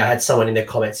other day I had someone in the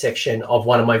comment section of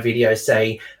one of my videos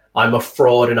say I'm a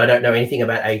fraud and I don't know anything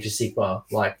about Age of Sigmar.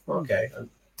 Like, okay,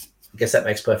 I guess that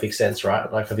makes perfect sense, right?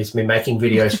 Like, I've just been making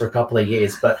videos for a couple of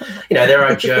years, but there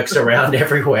are jerks around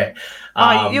everywhere.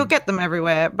 You'll get them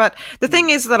everywhere. But the thing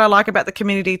is that I like about the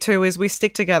community too is we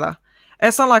stick together.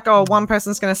 It's not like, one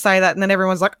person's going to say that and then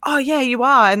everyone's like, oh yeah, you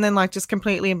are, and then like just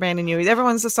completely abandon you.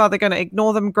 Everyone's just either going to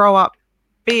ignore them, grow up,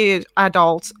 be an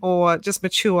adult, or just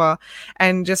mature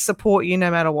and just support you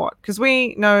no matter what. Because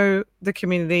we know the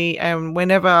community and we're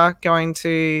never going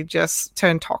to just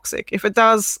turn toxic. If it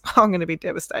does, I'm going to be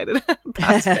devastated.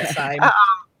 But,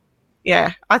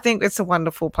 yeah, I think it's a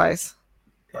wonderful place.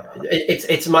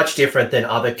 It's much different than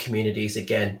other communities.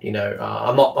 Again,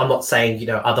 I'm not saying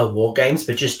other war games,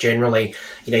 but just generally,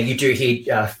 you do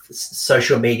hear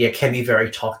social media can be very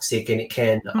toxic, and it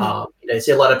can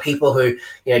see a lot of people who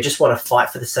just want to fight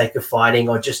for the sake of fighting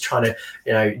or just trying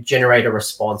to generate a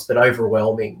response. But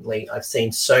overwhelmingly, I've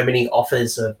seen so many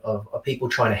offers of people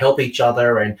trying to help each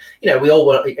other, and we all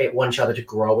want each other to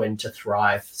grow and to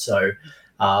thrive. So.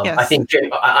 Yes. I think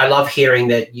I love hearing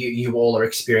that you all are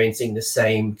experiencing the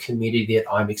same community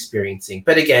that I'm experiencing.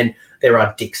 But again, there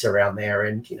are dicks around there,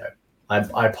 and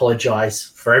I apologize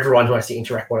for everyone who has to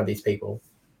interact with one of these people.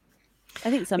 I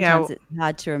think sometimes it's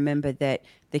hard to remember that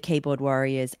the keyboard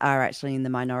warriors are actually in the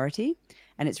minority,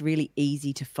 and it's really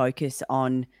easy to focus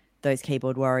on those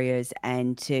keyboard warriors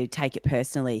and to take it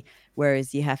personally.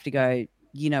 Whereas you have to go,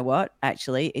 you know what?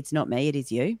 Actually, it's not me; it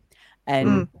is you,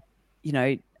 and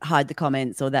hide the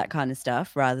comments or that kind of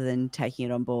stuff rather than taking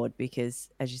it on board, because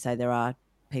as you say, there are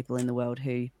people in the world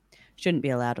who shouldn't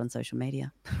be allowed on social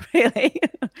media. Really.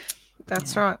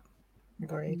 That's right.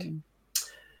 Agreed.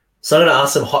 So I'm going to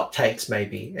ask some hot takes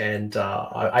maybe, and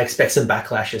I expect some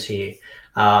backlashes here.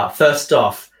 First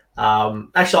off,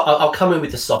 actually I'll come in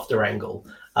with the softer angle.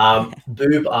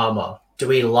 Boob armor. Do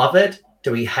we love it?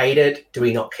 Do we hate it? Do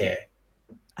we not care?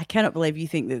 I cannot believe you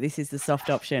think that this is the soft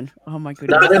option. Oh my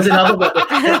goodness! No,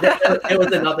 there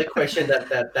was another question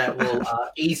that will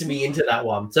ease me into that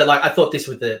one. So, I thought this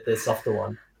was the softer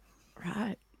one.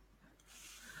 Right.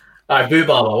 All right,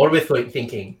 boob armor. What are we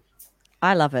thinking?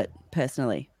 I love it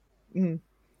personally.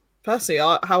 Personally,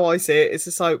 how I see it is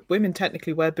just like women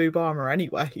technically wear boob armor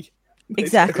anyway.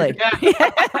 Exactly.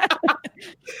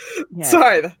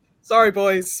 Yeah. Sorry,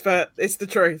 boys, but it's the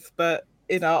truth. But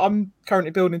I'm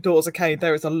currently building Daughters of Cain.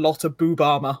 There is a lot of boob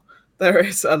armor. There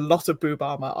is a lot of boob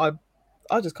armor.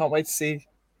 I just can't wait to see.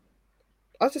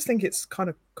 I just think it's kind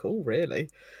of cool, really,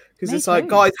 because it's like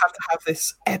guys have to have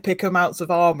this epic amounts of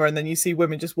armor, and then you see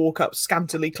women just walk up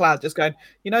scantily clad, just going,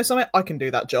 something, I can do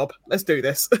that job. Let's do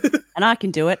this. And I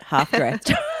can do it half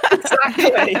dressed.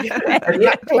 Exactly.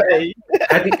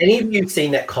 Have any of you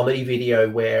seen that comedy video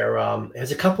where it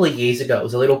was a couple of years ago? It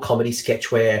was a little comedy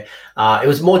sketch where it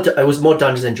was more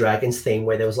Dungeons and Dragons theme,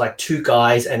 where there was like two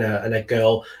guys and a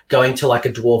girl going to like a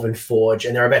dwarven forge,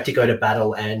 and they're about to go to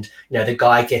battle, and the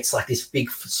guy gets like this big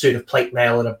suit of plate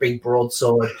mail and a big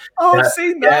broadsword. Oh, I've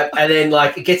seen that. And then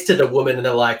it gets to the woman, and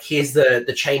they're like, "Here's the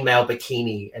chainmail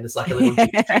bikini," and it's like a little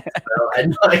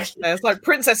and it's like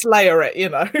Princess Leia it,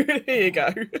 here you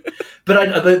go.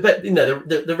 But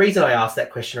the reason I asked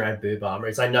that question around boob armor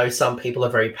is I know some people are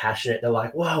very passionate. They're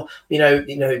like, well, I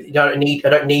don't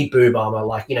need boob armor.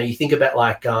 Like, you think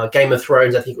about Game of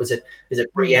Thrones. I think is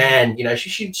it Brienne?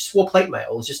 She just wore plate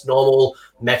mail. It was just normal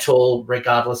metal,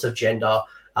 regardless of gender.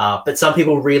 But some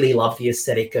people really love the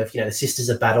aesthetic of the Sisters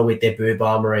of Battle with their boob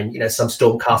armor, and some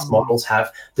Stormcast models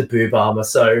have the boob armor.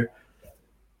 So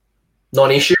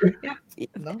non-issue. Yeah.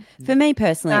 No. For me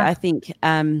personally, I think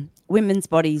women's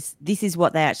bodies, this is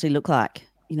what they actually look like.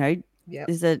 Yep.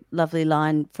 There's a lovely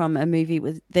line from a movie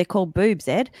they're called boobs,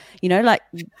 Ed.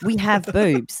 We have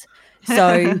boobs.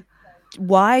 So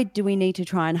why do we need to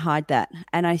try and hide that?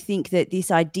 And I think that this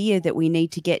idea that we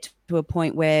need to get to a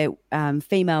point where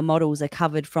female models are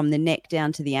covered from the neck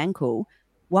down to the ankle,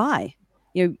 why?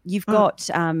 You've got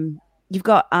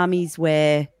armies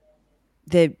where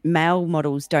the male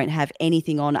models don't have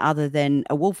anything on other than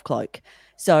a wolf cloak.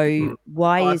 So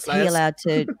why is he allowed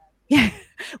to Yeah.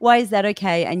 Why is that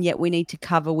okay? And yet we need to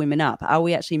cover women up. Are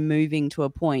we actually moving to a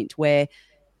point where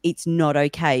it's not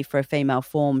okay for a female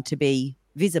form to be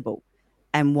visible?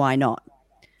 And why not?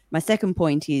 My second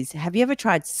point is, have you ever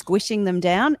tried squishing them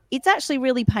down? It's actually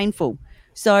really painful.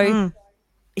 So,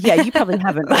 yeah, you probably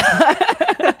haven't.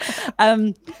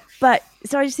 But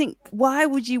so I just think, why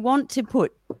would you want to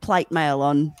put plate mail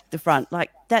on the front? Like,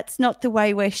 that's not the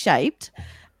way we're shaped.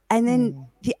 And then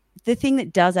the thing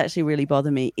that does actually really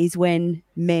bother me is when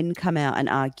men come out and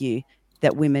argue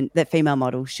that female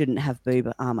models shouldn't have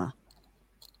boob armor.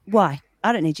 Why?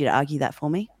 I don't need you to argue that for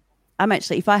me.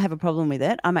 If I have a problem with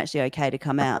it, I'm actually okay to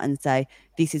come out and say,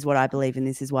 this is what I believe and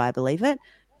this is why I believe it.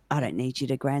 I don't need you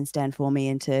to grandstand for me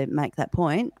and to make that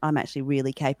point. I'm actually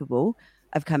really capable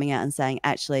of coming out and saying,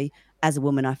 actually, as a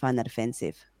woman, I find that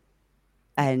offensive.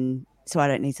 And so I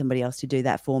don't need somebody else to do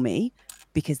that for me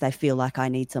because they feel like I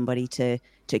need somebody to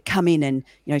come in and,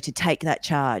 to take that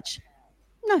charge.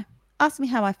 No, ask me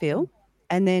how I feel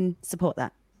and then support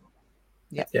that.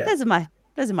 Yeah. Those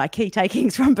are my key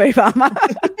takings from boob armor.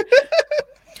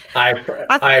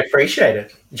 I appreciate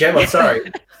it. Gemma, sorry.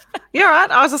 You're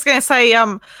right. I was just going to say,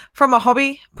 from a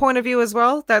hobby point of view as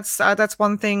well, that's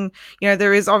one thing.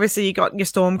 There is obviously you got your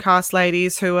Stormcast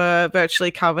ladies who are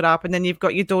virtually covered up, and then you've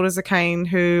got your Daughters of Cain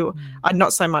who are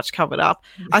not so much covered up.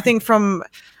 I think from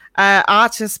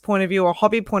artist point of view or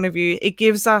hobby point of view, it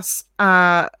gives us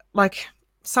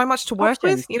so much to work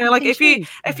with. If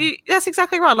you that's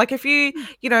exactly right. Like if you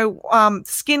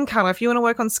skin color, if you want to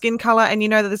work on skin color and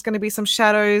that there's going to be some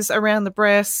shadows around the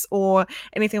breasts or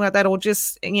anything like that, or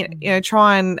just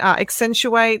try and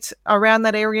accentuate around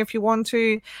that area if you want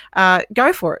to,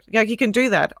 go for it. You can do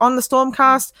that on the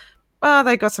Stormcast.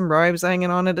 They got some robes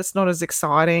hanging on it. It's not as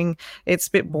exciting. It's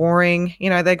a bit boring.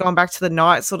 They're going back to the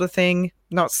night sort of thing,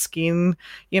 not skin.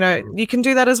 You can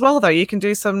do that as well, though. You can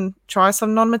try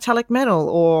some non-metallic metal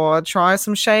or try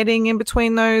some shading in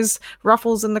between those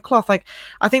ruffles in the cloth. Like,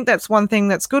 I think that's one thing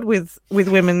that's good with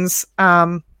women's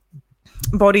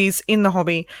bodies in the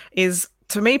hobby is,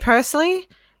 to me personally,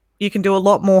 you can do a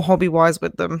lot more hobby-wise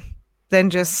with them than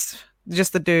just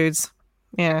the dudes.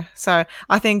 Yeah. So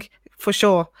I think, for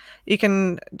sure, you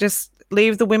can just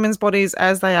leave the women's bodies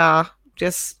as they are.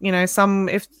 Just,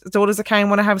 if Daughters of Cain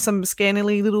want to have some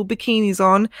scantily little bikinis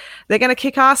on, they're going to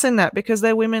kick ass in that because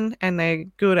they're women and they're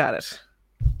good at it.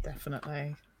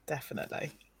 Definitely.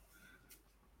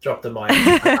 Drop the mic.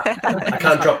 I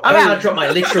can't drop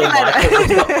my literal mic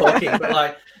when I'm talking,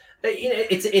 but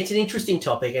it's an interesting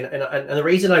topic, and the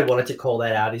reason I wanted to call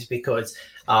that out is because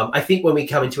I think when we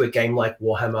come into a game like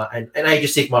Warhammer and Age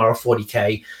of Sigmar or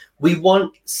 40k, we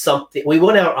want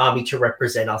our army to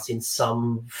represent us in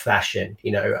some fashion,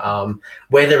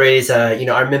 whether it is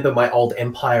I remember my old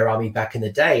Empire army back in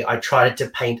the day. I tried to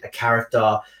paint a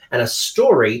character and a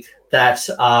story that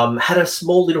had a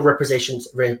small little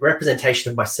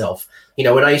representation of myself.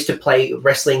 When I used to play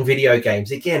wrestling video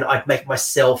games, again, I'd make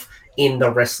myself in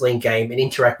the wrestling game and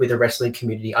interact with the wrestling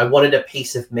community. I wanted a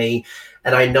piece of me.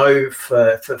 And I know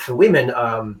for women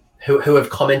who have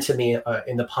commented to me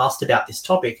in the past about this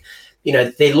topic,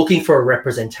 they're looking for a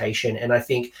representation. And I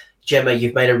think, Gemma,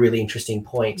 you've made a really interesting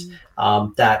point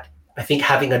that I think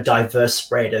having a diverse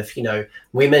spread of,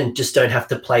 women just don't have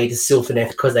to play the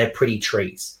Sylvaneth because they're pretty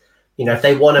trees. If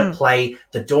they want to play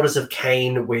the Daughters of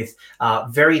Cain with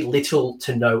very little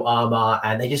to no armor,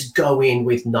 and they just go in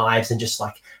with knives and just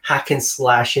hack and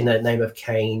slash in the name of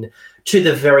Cain, to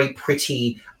the very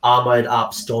pretty armored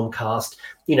up Stormcast,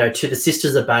 to the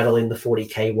Sisters of Battle in the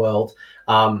 40k world,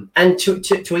 and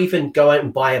to even go out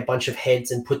and buy a bunch of heads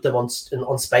and put them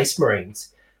on Space Marines.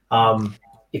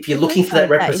 If you're looking for that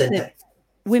representation,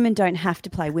 women don't have to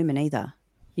play women either.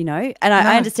 And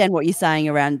I understand what you're saying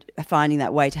around finding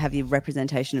that way to have your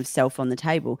representation of self on the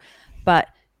table, but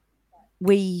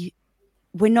we're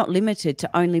not limited to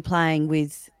only playing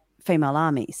with female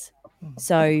armies.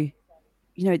 So,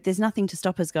 there's nothing to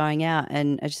stop us going out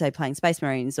and, as you say, playing Space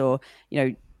Marines, or,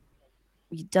 it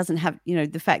doesn't have,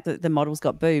 the fact that the model's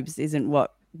got boobs isn't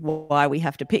why we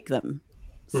have to pick them.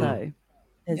 So,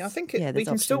 I think we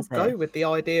can still go with the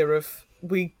idea of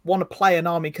we want to play an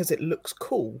army because it looks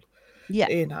cool. Yeah.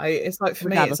 It's like, for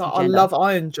me, it's like I love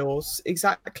Iron Jaws,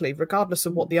 exactly, regardless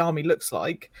of what the army looks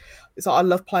like. It's like I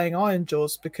love playing Iron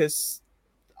Jaws because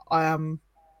I am,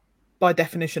 by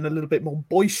definition, a little bit more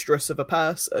boisterous of a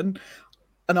person.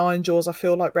 And Iron Jaws, I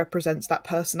feel like, represents that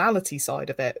personality side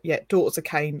of it. Yet Daughters of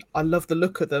Cain, I love the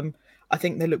look of them. I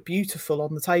think they look beautiful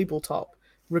on the tabletop,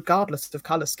 regardless of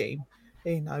colour scheme.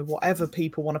 Whatever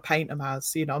people want to paint them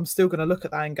as, I'm still going to look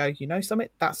at that and go, something,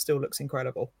 that still looks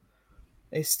incredible.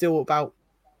 It's still about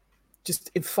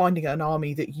just in finding an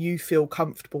army that you feel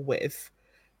comfortable with,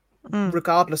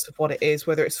 regardless of what it is,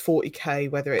 whether it's 40k,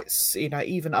 whether it's, you know,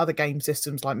 even other game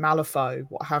systems like Malifaux,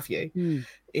 what have you,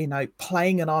 you know,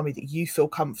 playing an army that you feel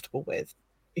comfortable with.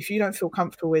 If you don't feel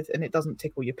comfortable with and it doesn't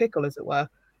tickle your pickle, as it were,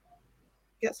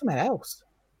 get something else.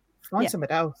 Find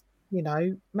something else. You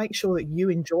know, make sure that you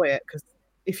enjoy it, because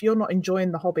if you're not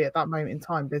enjoying the hobby at that moment in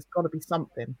time, there's got to be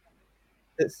something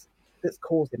that's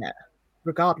causing it,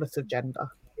 regardless of gender,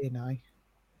 you know.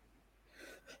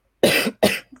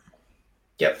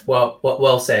 Yep,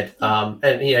 well said.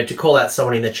 And, you know, to call out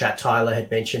someone in the chat, Tyler had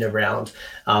mentioned around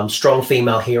strong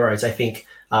female heroes. I think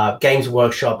Games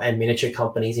Workshop and miniature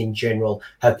companies in general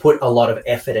have put a lot of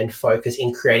effort and focus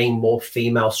in creating more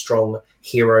female strong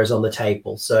heroes on the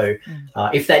table. So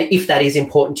if that is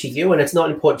important to you, and it's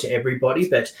not important to everybody,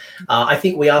 but I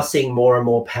think we are seeing more and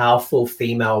more powerful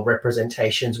female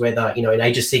representations, whether, you know, in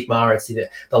Age of Sigmar, it's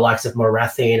the likes of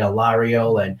Morathian,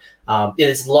 Alariel, and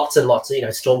there's lots and lots of, you know,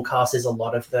 Stormcasters, a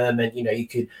lot of them, and, you know, you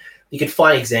could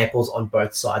find examples on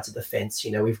both sides of the fence.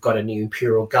 You know, we've got a new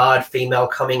Imperial Guard female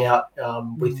coming out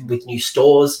with new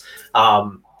stores.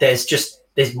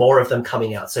 There's more of them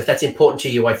coming out. So if that's important to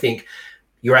you, I think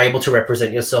you're able to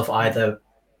represent yourself either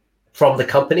from the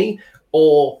company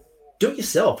or do it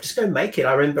yourself. Just go make it.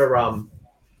 I remember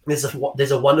there's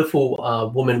a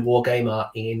wonderful woman wargamer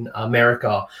in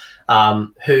America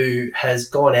who has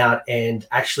gone out and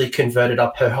actually converted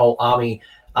up her whole army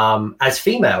as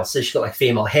female. So she's got like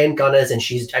female handgunners, and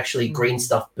she's actually green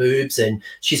stuff boobs, and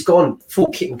she's gone full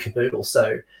kit and caboodle.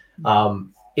 So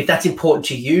if that's important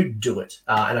to you, do it.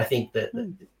 And I think that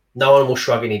no one will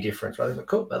shrug any difference. Right? Like,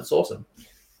 cool, that's awesome.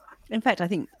 In fact, I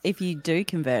think if you do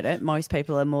convert it, most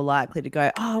people are more likely to go,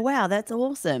 oh, wow, that's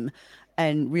awesome,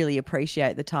 and really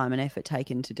appreciate the time and effort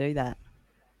taken to do that.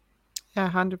 Yeah,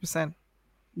 100%.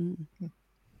 All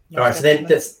right, so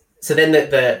then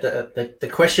the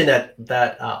question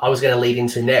that I was going to lead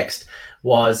into next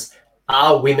was,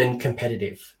 are women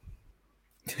competitive?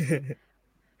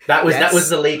 That was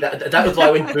the lead. That was why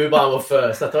I went Boobarmer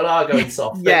first. I thought, I'll go in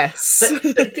soft.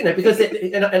 But, you know, because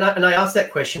I asked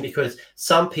that question because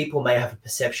some people may have a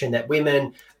perception that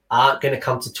women aren't going to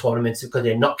come to tournaments because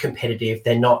they're not competitive.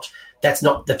 They're not. That's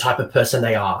not the type of person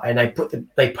they are, and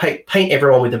they paint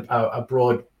everyone with a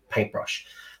broad paintbrush.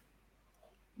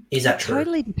 Is that true?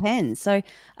 Totally depends. So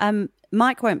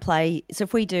Mike won't play. So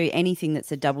if we do anything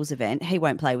that's a doubles event, he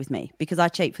won't play with me because I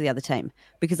cheat for the other team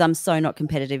because I'm so not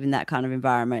competitive in that kind of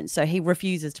environment. So he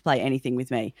refuses to play anything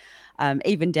with me,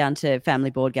 even down to family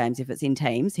board games. If it's in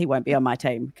teams, he won't be on my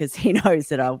team because he knows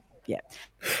that I'll,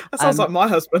 That sounds like my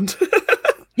husband.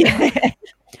 Yeah.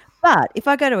 But if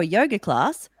I go to a yoga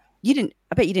class, I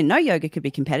bet you didn't know yoga could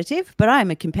be competitive, but I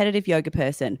am a competitive yoga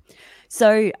person.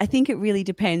 So I think it really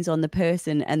depends on the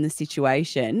person and the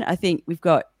situation. I think we've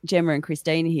got Gemma and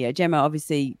Christina here. Gemma,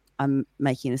 obviously, I'm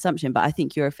making an assumption, but I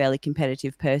think you're a fairly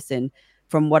competitive person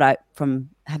from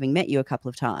having met you a couple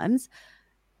of times.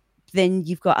 Then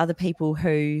you've got other people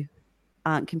who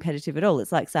aren't competitive at all.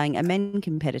 It's like saying, are men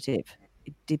competitive?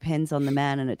 It depends on the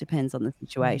man and it depends on the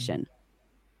situation.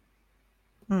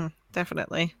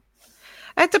 Definitely.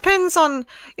 It depends on,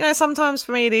 you know, sometimes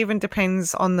for me it even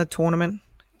depends on the tournament.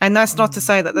 And that's not to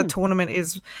say that the tournament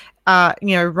is,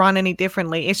 you know, run any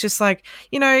differently. It's just like,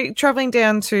 you know, traveling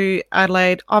down to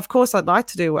Adelaide, of course I'd like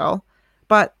to do well,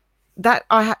 but there's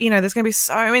going to be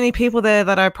so many people there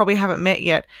that I probably haven't met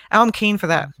yet. And I'm keen for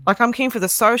that. Like, I'm keen for the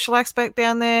social aspect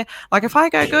down there. Like, if I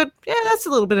go good, yeah, that's a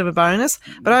little bit of a bonus.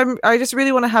 But I just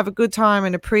really want to have a good time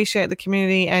and appreciate the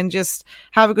community and just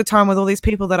have a good time with all these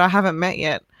people that I haven't met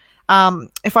yet.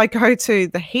 If I go to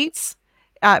the heats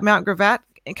at Mount Gravatt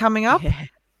coming up,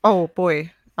 oh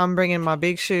boy, I'm bringing my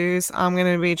big shoes. I'm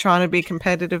going to be trying to be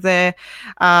competitive there,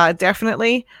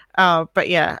 definitely. But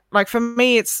yeah, like for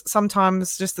me, it's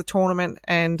sometimes just the tournament.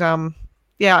 And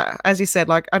yeah, as you said,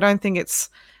 like I don't think it's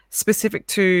specific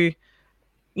to,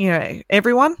 you know,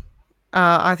 everyone.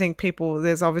 I think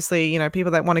there's obviously, you know,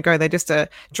 people that want to go there just to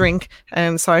drink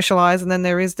and socialize. And then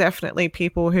there is definitely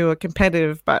people who are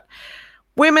competitive. But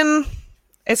women,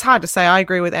 it's hard to say. I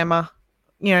agree with Emma.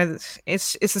 You know,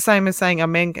 it's the same as saying are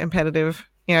men competitive.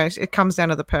 You know, it comes down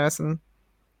to the person.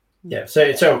 Yeah.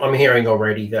 So I'm hearing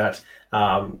already that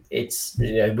it's,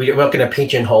 you know, we're not going to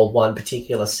pigeonhole one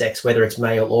particular sex, whether it's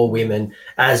male or women,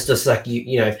 as just like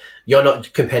you know, you're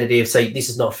not competitive, so this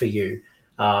is not for you.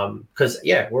 Because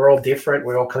yeah, we're all different.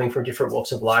 We're all coming from different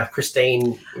walks of life.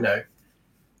 Christine, you know.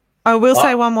 I will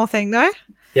say one more thing though.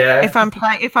 Yeah. If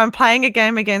I'm playing a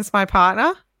game against my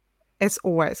partner, it's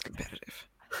always competitive.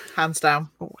 Hands down.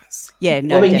 Always. Yeah,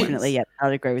 no, Well, I mean, definitely. Yeah,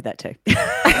 I'd agree with that too.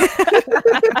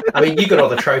 I mean, you got all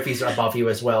the trophies above you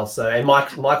as well. So, and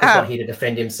Michael's not here to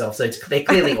defend himself, so they're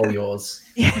clearly all yours.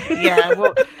 Yeah,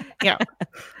 well, yeah.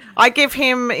 I give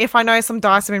him, if I know some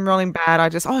dice have been rolling bad, I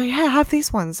just, oh yeah, have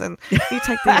these ones, and you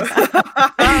take these.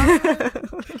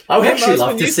 I would actually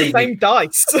love to see the same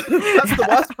dice. That's the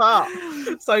worst part.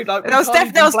 So like, There was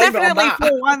definitely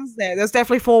 4 ones there. There's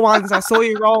definitely 4 ones. I saw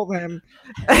you roll them.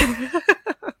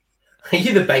 Are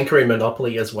you the banker in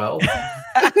Monopoly as well?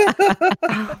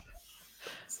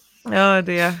 Oh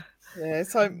dear. Yeah,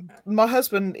 so my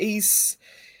husband, he's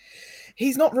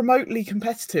not remotely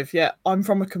competitive yet. I'm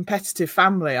from a competitive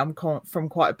family. I'm from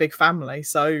quite a big family,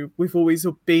 so we've always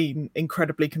been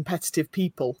incredibly competitive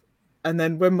people. And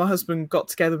then when my husband got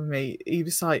together with me, he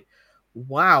was like,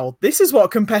 wow, this is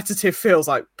what competitive feels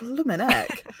like. Bloomin'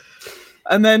 heck.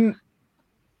 And then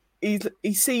and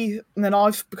then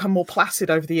I've become more placid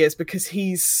over the years because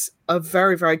he's a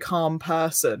very, very calm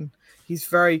person. He's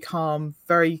very calm,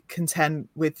 very content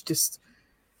with just,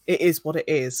 it is what it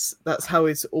is. That's how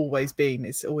it's always been.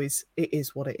 It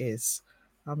is what it is.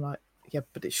 I'm like, yeah,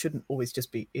 but it shouldn't always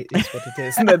just be, it is what it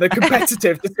is. And then the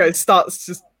competitive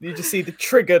you just see the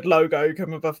triggered logo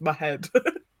come above my head.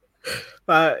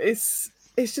 But it's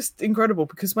just incredible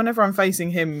because whenever I'm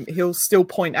facing him, he'll still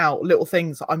point out little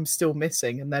things that I'm still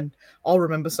missing, and then I'll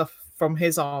remember stuff from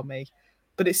his army.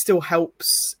 But it still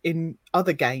helps in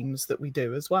other games that we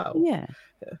do as well. Yeah.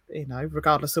 You know,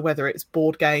 regardless of whether it's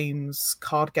board games,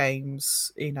 card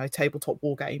games, you know, tabletop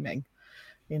wargaming.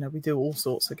 You know, we do all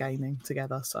sorts of gaming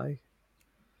together. So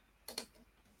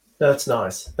That's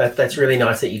nice. That's really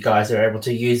nice that you guys are able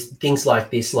to use things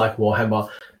like this, like Warhammer,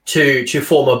 to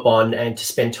form a bond and to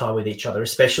spend time with each other.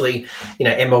 Especially, you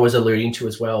know, Emma was alluding to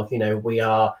as well. You know, we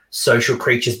are social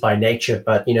creatures by nature,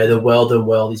 but you know, the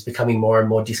world is becoming more and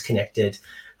more disconnected.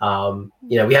 You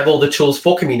know, we have all the tools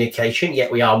for communication,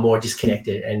 yet we are more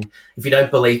disconnected. And if you don't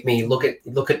believe me, look at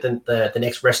the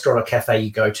next restaurant or cafe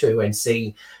you go to and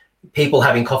see people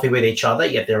having coffee with each other,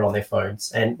 yet they're on their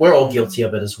phones. And we're all guilty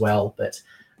of it as well. But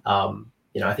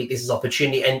you know, I think this is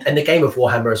opportunity, and the game of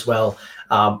Warhammer as well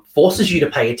forces you to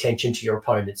pay attention to your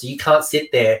opponent. So you can't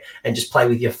sit there and just play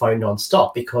with your phone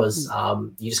nonstop because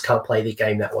you just can't play the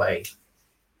game that way.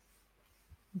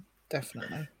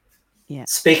 definitely. Yeah.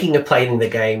 Speaking of playing the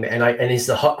game, and it's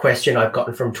the hot question I've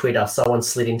gotten from Twitter. Someone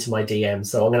slid into my DM,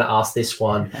 so I'm going to ask this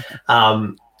one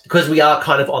because we are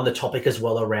kind of on the topic as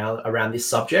well around this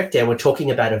subject, and we're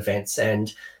talking about events.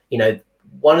 And you know,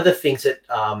 one of the things that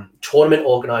tournament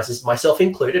organizers, myself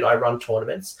included, I run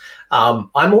tournaments. I'm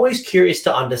always curious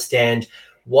to understand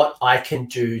what I can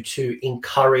do to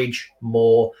encourage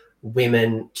more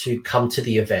women to come to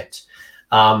the event.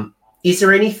 Is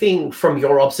there anything from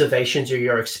your observations or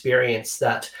your experience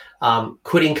that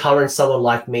could encourage someone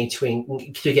like me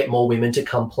to get more women to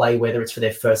come play, whether it's for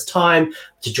their first time,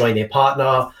 to join their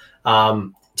partner,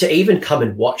 to even come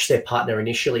and watch their partner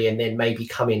initially and then maybe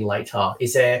come in later?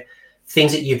 Is there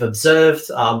things that you've observed?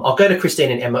 I'll go to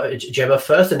Christine and Gemma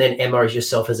first, and then Emma, as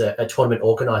yourself as a tournament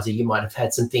organizer, you might have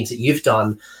had some things that you've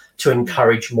done to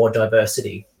encourage more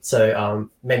diversity. So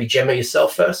maybe Gemma,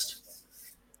 yourself first.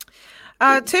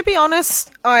 To be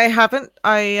honest, I haven't.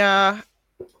 I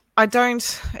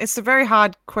don't. It's a very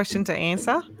hard question to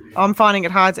answer. I'm finding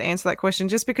it hard to answer that question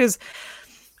just because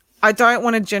I don't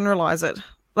want to generalize it.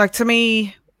 Like, to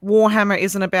me, Warhammer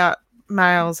isn't about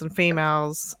males and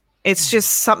females. It's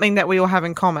just something that we all have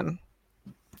in common.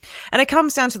 And it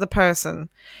comes down to the person.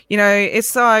 You know,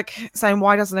 it's like saying,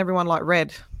 why doesn't everyone like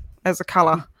red as a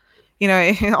color? You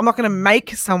know, I'm not going to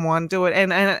make someone do it.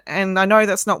 And I know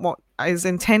that's not what is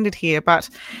intended here, but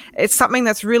it's something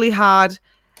that's really hard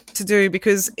to do,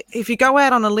 because if you go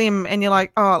out on a limb and you're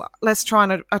like, oh, let's try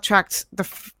and attract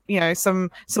some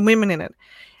women in it,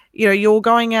 you know, you're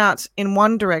going out in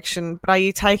one direction, but are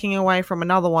you taking away from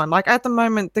another one? Like, at the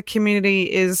moment, the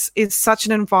community is such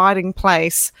an inviting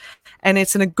place, and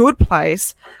it's in a good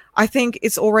place. I think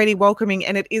it's already welcoming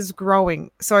and it is growing.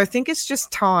 So I think it's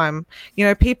just time. You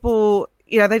know, people,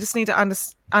 you know, they just need to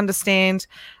understand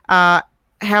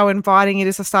how inviting it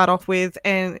is to start off with.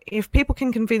 And if people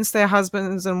can convince their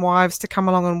husbands and wives to come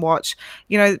along and watch,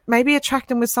 you know, maybe attract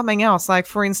them with something else. Like,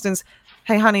 for instance,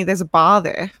 hey, honey, there's a bar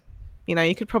there. You know,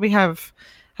 you could probably have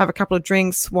a couple of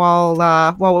drinks while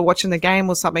we're watching the game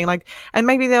or something. Like, and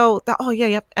maybe they'll oh yeah,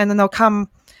 yep, and then they'll come.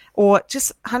 Or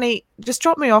just, honey, just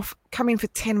drop me off, come in for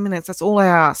 10 minutes. That's all I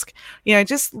ask. You know,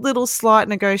 just little slight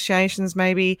negotiations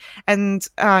maybe. And,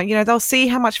 you know, they'll see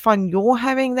how much fun you're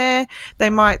having there. They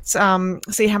might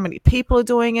see how many people are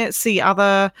doing it, see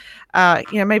other,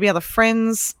 you know, maybe other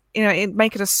friends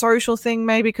make it a social thing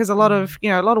maybe, because a lot of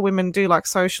women do like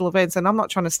social events, and I'm not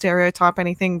trying to stereotype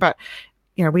anything, but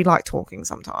we like talking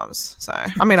sometimes. So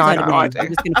I mean, I do. I'm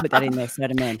just going to put that in there. So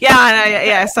do men. Yeah, I know.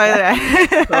 Yeah. So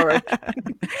Sorry.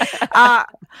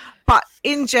 but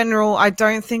in general, I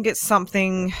don't think it's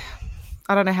something.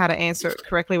 I don't know how to answer it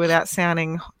correctly without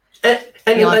sounding. Without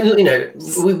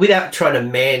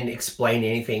trying to explain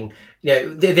anything,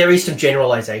 there is some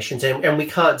generalizations, and we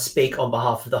can't speak on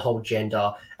behalf of the whole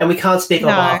gender, and we can't speak on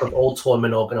behalf of all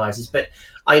tournament organizers. But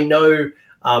I know,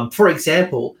 for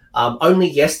example, only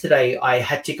yesterday I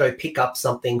had to go pick up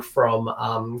something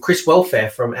from Chris Welfare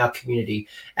from our community,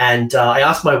 and I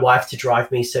asked my wife to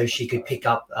drive me so she could pick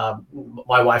up. I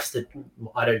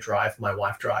don't drive, my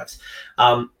wife drives.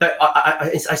 But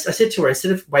I said to her,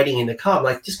 instead of waiting in the car, I'm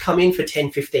like, just come in for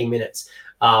 10, 15 minutes,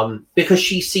 because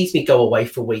she sees me go away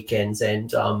for weekends,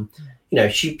 and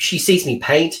she sees me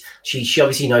paint. She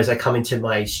obviously knows I come into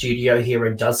my studio here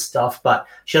and does stuff, but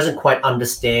she doesn't quite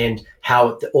understand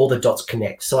how all the dots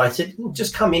connect. So I said,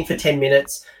 just come in for 10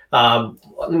 minutes.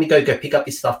 Let me go pick up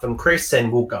this stuff from Chris,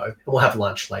 and we'll go and we'll have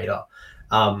lunch later.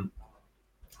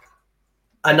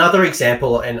 Another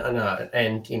example, and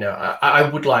I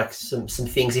would like some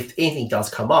things, if anything does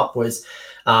come up, was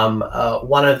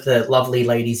one of the lovely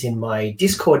ladies in my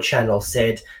Discord channel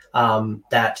said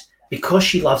that because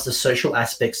she loves the social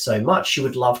aspect so much, she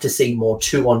would love to see more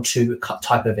 2-on-2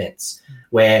 type events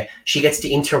where she gets to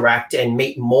interact and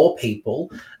meet more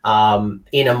people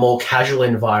in a more casual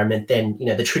environment than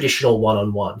the traditional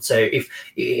one-on-one. So if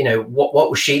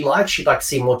what was she like? She'd like to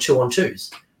see more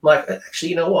 2-on-2s. I'm like, actually,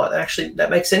 you know what? Actually, that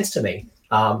makes sense to me,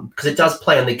 because it does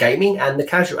play on the gaming and the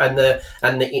casual and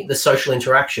the social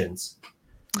interactions.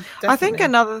 Definitely. I think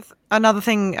another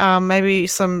thing maybe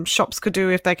some shops could do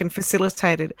if they can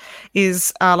facilitate it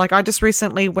is like I just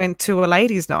recently went to a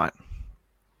ladies' night.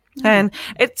 And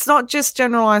it's not just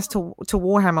generalized to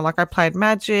Warhammer. Like I played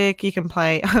Magic, you can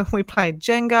play, we played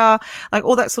Jenga, like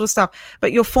all that sort of stuff.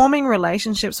 But you're forming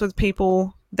relationships with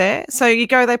people there. So you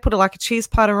go, they put like a cheese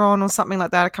platter on or something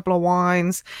like that, a couple of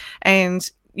wines, and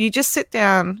you just sit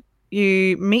down,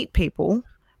 you meet people,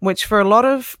 which for a lot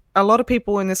of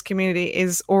people in this community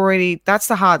is already, that's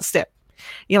the hard step.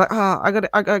 You're like,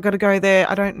 I got to go there.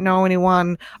 I don't know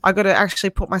anyone. I got to actually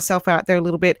put myself out there a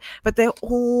little bit. But they're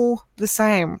all the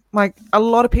same. Like a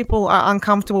lot of people are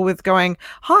uncomfortable with going,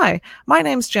 hi, my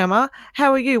name's Gemma.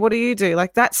 How are you? What do you do?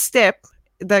 Like that step,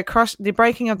 the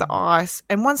breaking of the ice.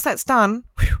 And once that's done,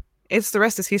 the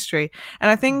rest is history.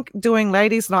 And I think doing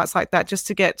ladies' nights like that just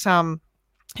to get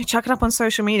you chuck it up on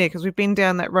social media, because we've been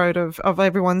down that road of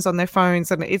everyone's on their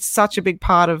phones, and it's such a big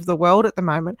part of the world at the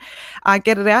moment.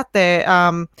 Get it out there.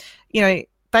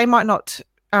 They might not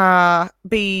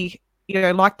be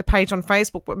like the page on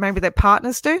Facebook, but maybe their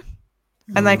partners do,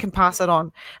 and they can pass it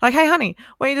on. Like, hey, honey,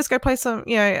 why don't you just go play some?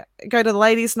 Go to the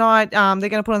ladies' night. They're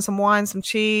going to put on some wine, some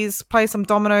cheese, play some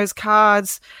dominoes,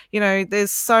 cards.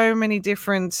 There's so many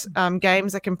different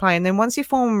games that can play, and then once you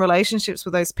form relationships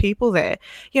with those people there,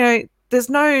 there's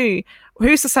no,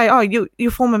 who's to say, you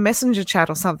form a messenger chat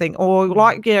or something, or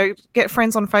get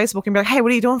friends on Facebook and be like, hey,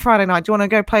 what are you doing Friday night? Do you want to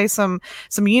go play some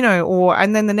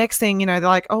and then the next thing, they're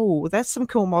like, oh, that's some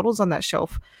cool models on that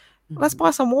shelf. Let's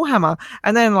buy some Warhammer.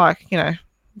 And then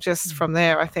just from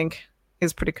there, I think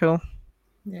is pretty cool.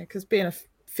 Yeah, because being a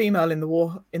female in the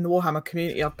Warhammer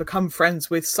community, I've become friends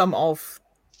with some of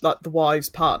like the wives,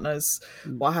 partners,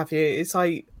 what have you. It's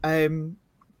like,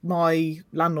 my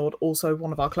landlord, also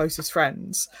one of our closest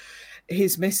friends,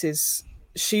 his missus,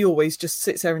 she always just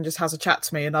sits there and just has a chat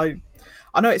to me, and I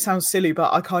know it sounds silly,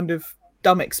 but I kind of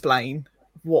dumb explain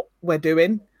what we're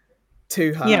doing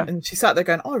to her, and she sat there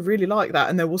going, I really like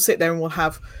that, and then we'll sit there and we'll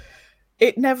have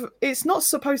it's not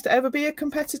supposed to ever be a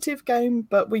competitive game,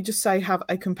 but we just say have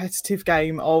a competitive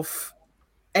game of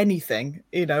anything,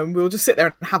 and we'll just sit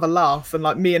there and have a laugh, and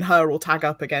like me and her will tag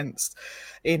up against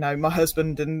my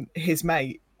husband and his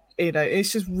mate.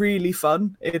 It's just really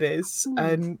fun. It is.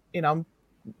 And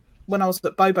when I was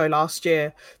at Bobo last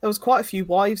year, there was quite a few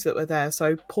wives that were there.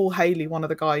 So Paul Haley, one of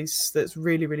the guys that's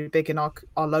really, really big in our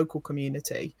local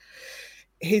community,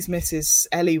 his missus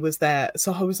Ellie was there.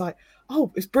 So I was like,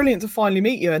 oh, it's brilliant to finally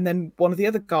meet you. And then one of the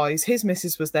other guys, his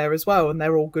missus was there as well, and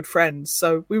they're all good friends.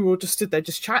 So we were all just stood there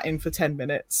just chatting for 10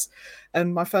 minutes.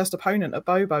 And my first opponent at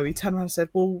Bobo, he turned around and said,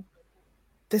 well,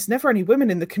 there's never any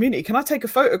women in the community. Can I take a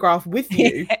photograph with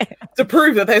you to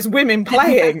prove that there's women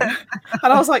playing? And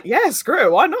I was like, yeah, screw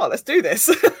it. Why not? Let's do this.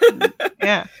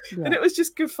 Yeah. And it was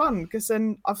just good fun, because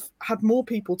then I've had more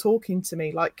people talking to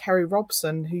me, like Kerry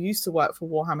Robson, who used to work for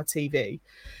Warhammer TV.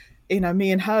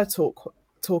 Me and her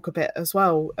talk a bit as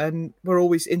well. And we're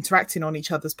always interacting on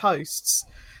each other's posts.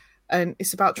 and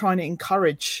it's about trying to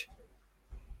encourage,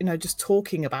 just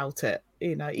talking about it,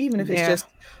 even if it's just,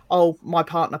 oh, my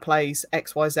partner plays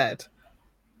XYZ,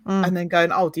 and then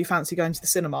going, oh, do you fancy going to the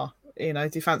cinema? Do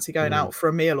you fancy going out for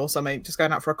a meal or something? Just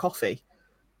going out for a coffee,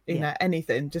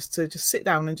 anything, just to just sit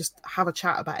down and just have a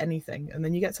chat about anything. And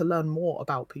then you get to learn more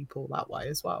about people that way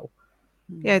as well.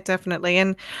 Yeah, definitely.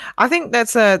 And I think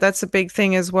that's a big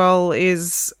thing as well,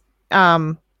 is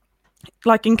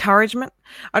like encouragement.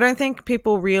 I don't think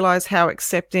people realize how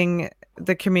accepting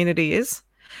the community is.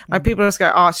 Like, people just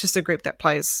go, oh, it's just a group that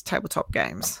plays tabletop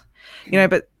games,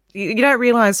 but you don't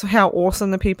realize how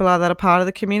awesome the people are that are part of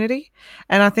the community.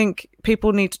 And I think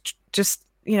people need to just,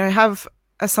 have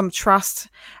some trust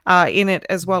in it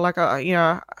as well. Like, I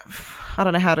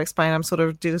don't know how to explain. I'm sort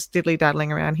of just diddly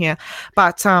daddling around here.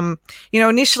 But,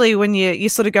 initially when you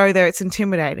sort of go there, it's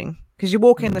intimidating. Because you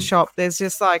walk in the shop, there's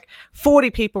just like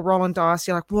 40 people rolling dice.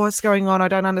 You're like, what's going on? I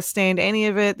don't understand any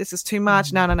of it. This is too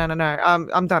much. No.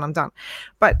 I'm done.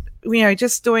 But,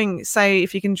 just doing, say,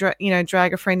 if you can,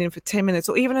 drag a friend in for 10 minutes,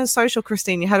 or even in social,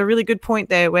 Christine, you had a really good point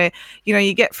there where,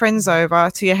 you get friends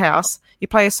over to your house, you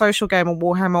play a social game of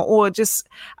Warhammer, or just,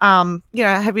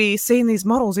 have you seen these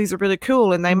models? These are really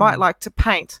cool. And they might like to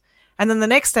paint. And then the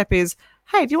next step is,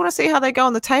 hey, do you want to see how they go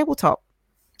on the tabletop?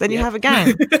 Then you have a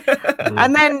game.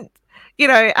 And then,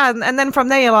 and then from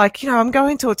there, you're like, I'm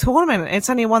going to a tournament. It's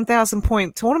only a 1,000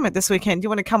 point tournament this weekend. Do you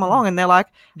want to come along? And they're like,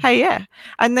 hey, yeah.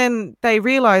 And then they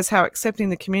realize how accepting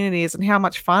the community is and how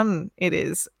much fun it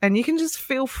is. And you can just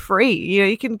feel free.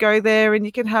 You can go there and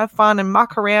you can have fun and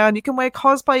muck around. You can wear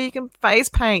cosplay. You can face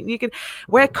paint. You can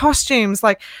wear costumes.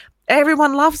 Like,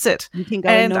 everyone loves it. You can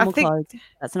go in normal clothes.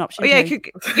 That's an option.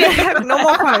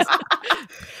 Normal clothes.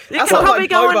 That sounds like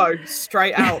Bobo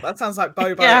straight out. That sounds like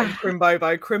Bobo and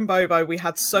Crimbobo. Crimbobo, we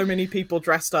had so many people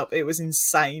dressed up. It was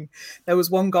insane. There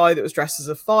was one guy that was dressed as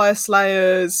a Fire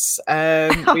Slayers.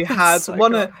 We had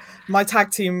of my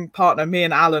tag team partner, me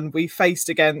and Alan, we faced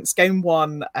against game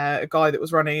one, two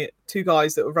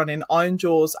guys that were running Iron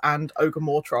Jaws and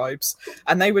Ogre Tribes.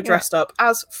 And they were dressed up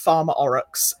as Farmer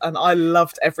Oryx. And I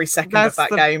loved every second of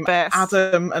that game. Best.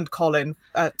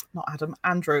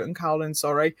 Andrew and Colin,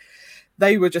 sorry.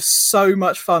 They were just so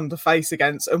much fun to face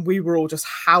against, and we were all just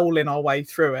howling our way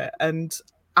through it. And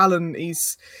Alan,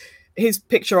 his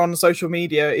picture on social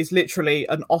media is literally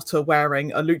an otter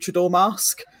wearing a luchador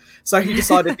mask. So he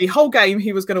decided the whole game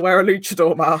he was going to wear a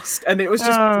luchador mask, and it was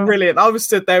just brilliant. I was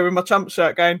stood there in my chump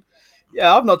shirt going,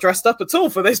 yeah, I'm not dressed up at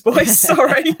all for this, boys.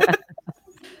 Sorry.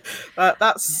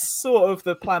 That's sort of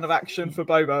the plan of action for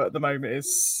Bobo at the moment,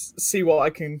 is see what I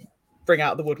can bring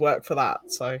out the woodwork for that.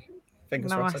 So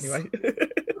fingers crossed anyway.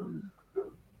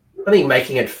 I think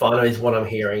making it fun is what I'm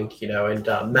hearing,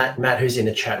 and Matt, who's in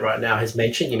the chat right now, has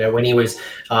mentioned, when he was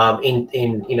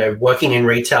in working in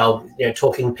retail,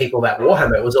 talking to people about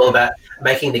Warhammer, it was all about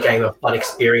making the game a fun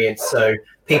experience so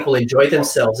people enjoy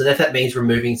themselves. And if that means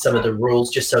removing some of the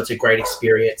rules just so it's a great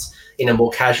experience in a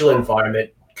more casual environment,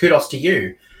 kudos to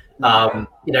you.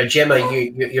 Gemma,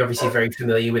 you're obviously very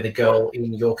familiar with a girl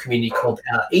in your community called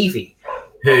Evie,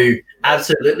 who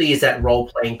absolutely is that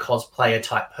role-playing cosplayer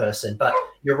type person. But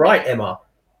you're right, Emma.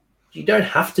 You don't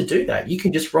have to do that. You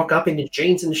can just rock up in your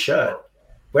jeans and shirt.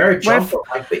 Wear a jumper.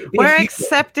 We're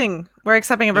accepting. We're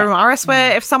accepting of everyone. I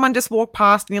swear, if someone just walked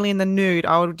past nearly in the nude,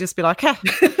 I would just be like, hey,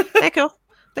 they're cool.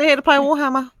 They're here to play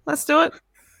Warhammer. Let's do it.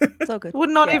 It's all good.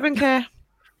 Would not even care.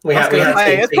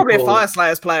 It's probably a Fire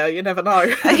Slayers player. You never know.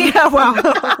 Yeah, well.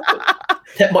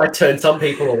 That might turn some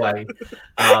people away.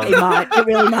 It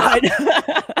really might.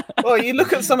 Well, you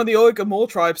look at some of the Oyga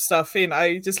tribe stuff,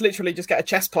 you just literally just get a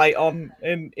chest plate on,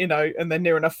 and they're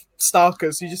near enough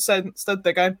Starkers. You just stood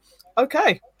there going,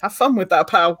 okay, have fun with that,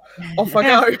 pal. Off I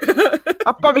go.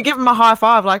 I'll probably give him a high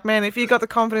five. Like, man, if you got the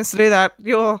confidence to do that,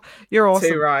 you're awesome.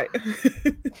 Too right.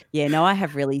 Yeah, no, I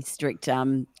have really strict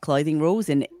clothing rules,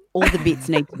 and all the bits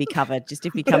need to be covered. Just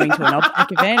if you're coming to an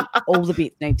object event, all the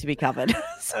bits need to be covered.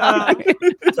 So I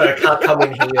can't come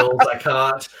in heels. I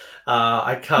can't.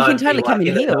 You can totally come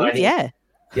in heels. Yeah.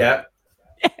 Yeah.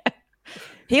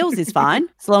 Heels is fine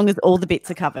as long as all the bits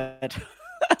are covered.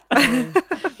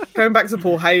 Going back to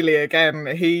Paul Haley again,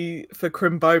 for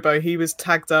Crimbobo, he was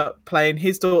tagged up playing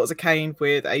his Daughters of Cain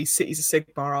with a Cities of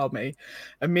Sigmar army,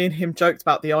 and me and him joked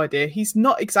about the idea. He's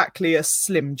not exactly a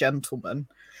slim gentleman.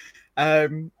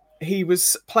 He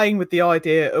was playing with the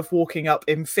idea of walking up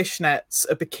in fishnets,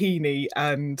 a bikini,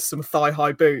 and some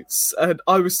thigh-high boots. And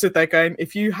I was stood there going,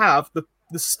 if you have the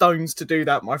stones to do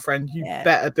that, my friend, you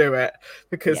better do it,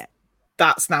 because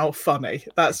that's now funny.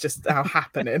 That's just now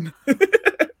happening.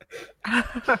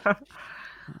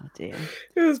 Oh dear.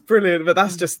 It was brilliant, but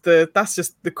that's just the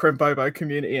Crimbobo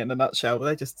community in a nutshell.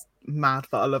 They're just mad,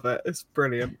 but I love it. It's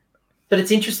brilliant. But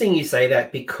it's interesting you say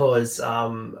that because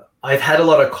I've had a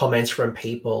lot of comments from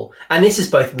people, and this is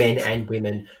both men and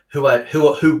women who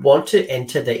want to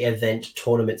enter the event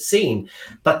tournament scene,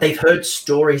 but they've heard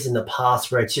stories in the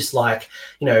past where it's just like,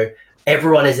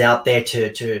 everyone is out there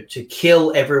to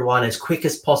kill everyone as quick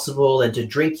as possible and to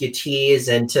drink your tears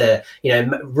and to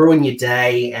ruin your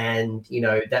day, and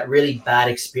that really bad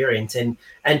experience, and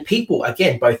people,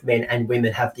 again, both men and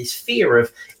women, have this fear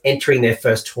of entering their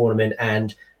first tournament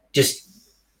and just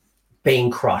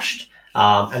being crushed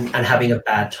and having a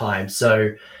bad time.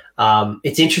 So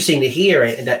it's interesting to hear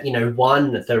that, the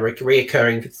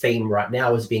reoccurring theme right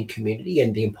now has been community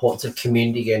and the importance of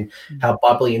community and how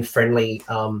bubbly and friendly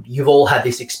you've all had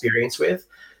this experience with.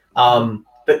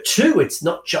 But two, it's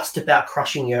not just about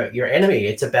crushing your enemy.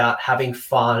 It's about having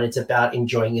fun. It's about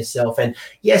enjoying yourself. And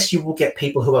yes, you will get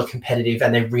people who are competitive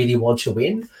and they really want to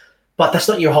win, but that's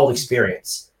not your whole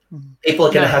experience. People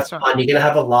are going to have fun. Right. You're going to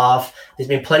have a laugh. There's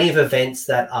been plenty of events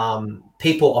that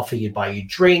people buy you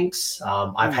drinks.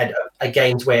 I've had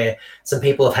games where some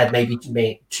people have had maybe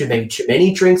too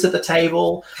many drinks at the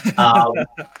table. But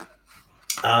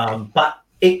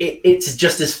it's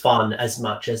just as fun as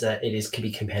much as can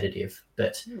be competitive.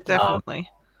 But definitely.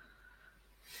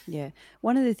 Yeah.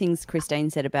 One of the things Christine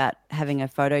said about having a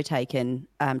photo taken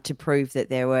to prove that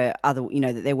there were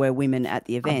that there were women at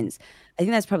the events, I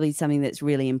think that's probably something that's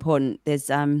really important. There's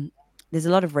a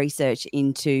lot of research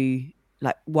into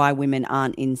like why women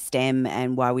aren't in STEM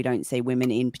and why we don't see women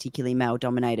in particularly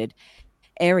male-dominated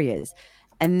areas.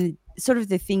 And sort of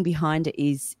the thing behind it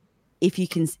is if you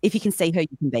can see her,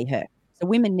 you can be her. So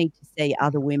women need to see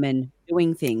other women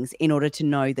doing things in order to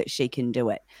know that she can do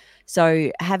it.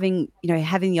 So having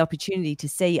the opportunity to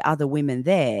see other women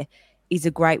there is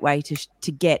a great way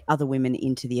to get other women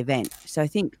into the event. So I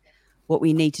think what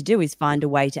we need to do is find a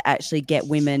way to actually get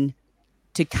women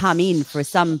to come in for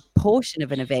some portion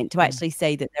of an event to actually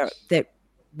see that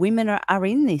women are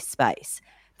in this space.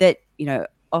 That,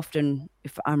 often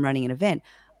if I'm running an event,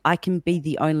 I can be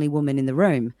the only woman in the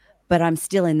room, but I'm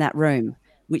still in that room,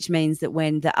 which means that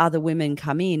when the other women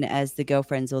come in as the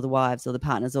girlfriends or the wives or the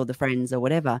partners or the friends or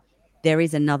whatever, there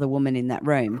is another woman in that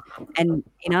room. And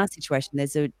in our situation,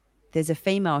 there's a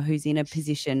female who's in a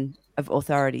position of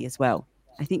authority as well.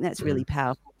 I think that's really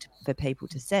powerful for people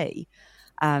to see.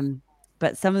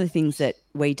 But some of the things that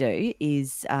we do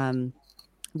is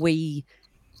we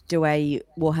do a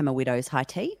Warhammer Widows high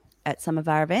tea at some of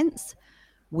our events,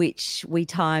 which we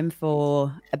time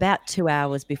for about 2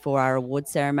 hours before our award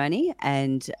ceremony.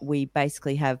 And we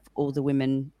basically have all the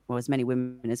women, or as many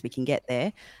women as we can get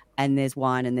there. And there's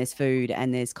wine and there's food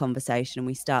and there's conversation. And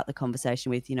we start the conversation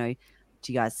with, do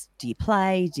you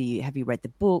play? Have you read the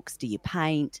books? Do you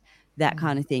paint? That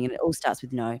kind of thing. And it all starts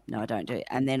with, no, I don't do it.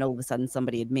 And then all of a sudden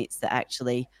somebody admits that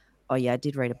actually, oh yeah, I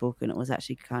did read a book and it was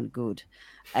actually kind of good.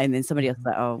 And then somebody else is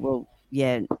like, oh, well,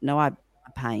 yeah, no, I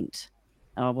paint.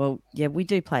 Oh, well, yeah, we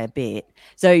do play a bit.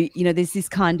 So, there's this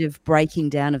kind of breaking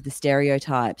down of the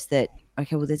stereotypes that,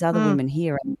 okay, well, there's other women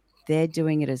here and they're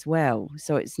doing it as well.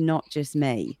 So it's not just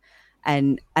me.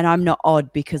 And I'm not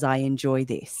odd because I enjoy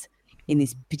this in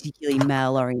this particularly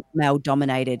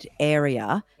male-dominated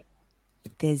area.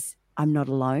 I'm not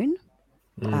alone.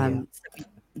 So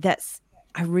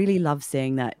I really love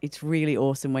seeing that. It's really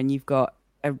awesome when you've got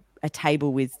a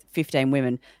table with 15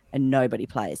 women and nobody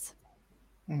plays.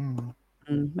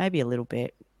 Maybe a little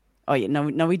bit. Oh yeah,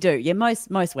 no, we do. Yeah,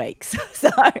 most weeks. So,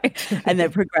 and the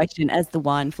progression as the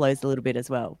wine flows a little bit as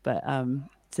well. But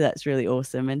so that's really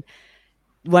awesome. And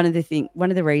one of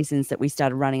the reasons that we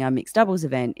started running our mixed doubles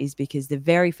event is because the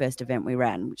very first event we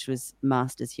ran, which was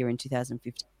Masters here in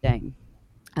 2015,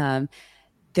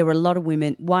 there were a lot of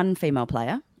women, one female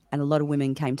player, and a lot of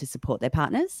women came to support their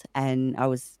partners. And I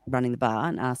was running the bar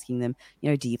and asking them,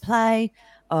 do you play?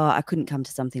 Oh, I couldn't come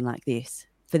to something like this,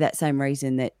 for that same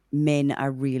reason that men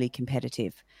are really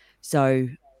competitive. So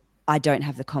I don't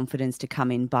have the confidence to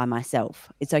come in by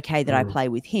myself. It's okay that I play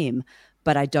with him,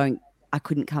 but I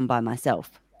couldn't come by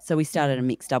myself. So we started a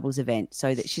mixed doubles event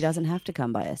so that she doesn't have to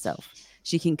come by herself.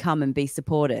 She can come and be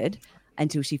supported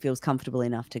until she feels comfortable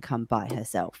enough to come by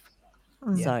herself.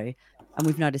 So, and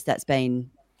we've noticed it's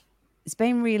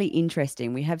been really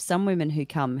interesting. We have some women who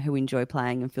come who enjoy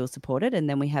playing and feel supported, and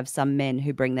then we have some men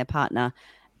who bring their partner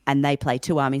and they play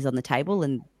two armies on the table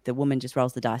and the woman just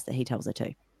rolls the dice that he tells her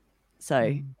to.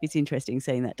 So it's interesting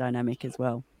seeing that dynamic as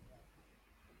well.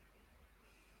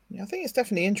 Yeah, I think it's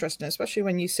definitely interesting, especially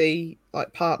when you see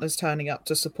like partners turning up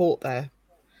to support their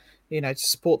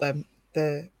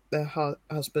their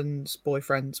husbands,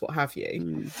 boyfriends, what have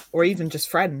you, or even just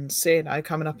friends,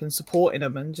 coming up and supporting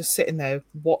them and just sitting there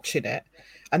watching it,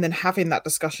 and then having that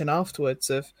discussion afterwards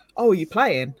of, oh, are you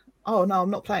playing? Oh no,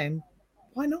 I'm not playing.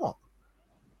 Why not?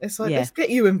 It's like, let's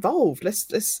get you involved.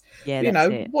 Let's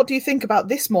what do you think about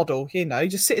this model?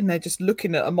 Just sitting there, just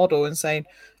looking at a model and saying,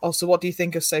 oh, so what do you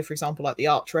think of, say, for example, like the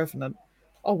Arch Revenant?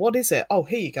 Oh, what is it? Oh,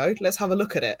 here you go. Let's have a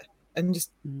look at it. And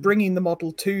just bringing the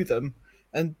model to them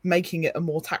and making it a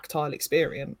more tactile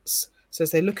experience. So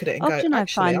as they look at it and often go,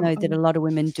 actually, I find though that a lot of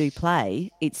women do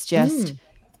play. It's just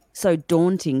so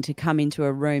daunting to come into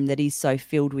a room that is so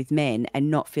filled with men and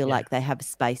not feel like they have a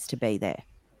space to be there.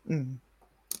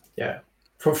 Yeah.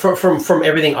 From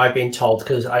everything I've been told,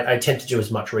 because I tend to do as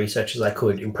much research as I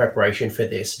could in preparation for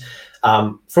this,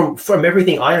 from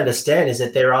everything I understand is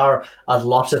that there are a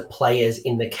lot of players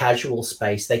in the casual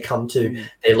space. They come to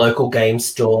their local game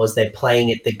stores, they're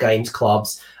playing at the games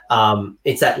clubs.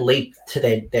 It's that leap to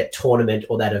that tournament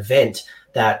or that event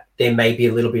that there may be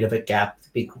a little bit of a gap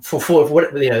for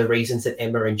what the reasons that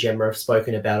Emma and Gemma have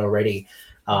spoken about already,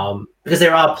 because they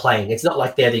are playing. It's not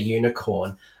like they're the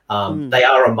unicorn. They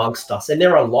are amongst us, and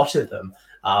there are a lot of them.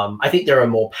 I think there are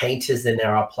more painters than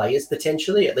there are players,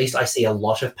 potentially. At least I see a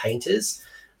lot of painters.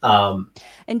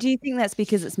 And do you think that's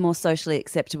because it's more socially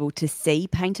acceptable to see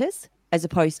painters as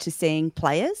opposed to seeing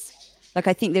players? Like,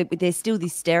 I think that there's still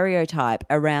this stereotype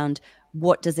around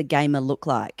what does a gamer look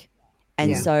like.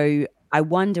 And so I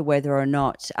wonder whether or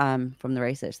not, from the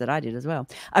research that I did as well,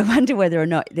 I wonder whether or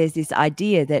not there's this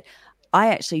idea that I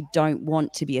actually don't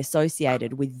want to be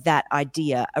associated with that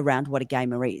idea around what a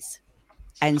gamer is.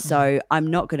 And so I'm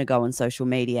not going to go on social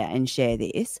media and share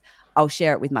this. I'll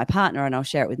share it with my partner and I'll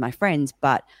share it with my friends,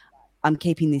 but I'm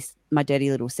keeping this my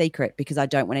dirty little secret because I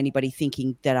don't want anybody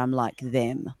thinking that I'm like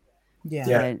them.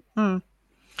 I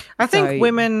think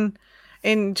women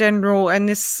in general, and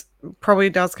this probably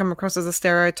does come across as a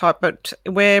stereotype, but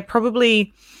we're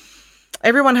probably...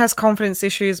 Everyone has confidence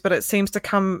issues, but it seems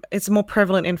to it's more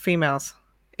prevalent in females,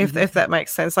 if that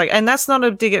makes sense. Like, and that's not a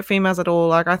dig at females at all.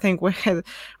 Like, I think we're the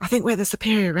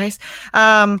superior race.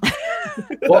 Superior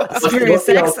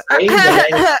sex.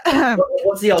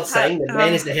 What's the old saying? The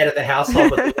man is the head of the household,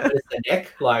 but the woman is the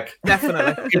neck. Like,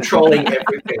 definitely controlling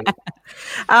everything.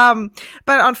 But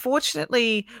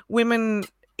unfortunately, women,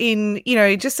 in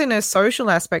just in a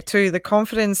social aspect too, the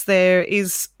confidence there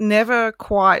is never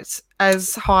quite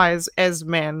as high as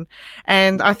men,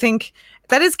 and I think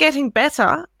that is getting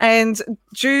better, and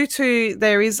due to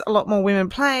there is a lot more women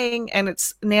playing and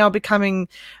it's now becoming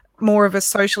more of a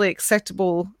socially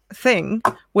acceptable thing,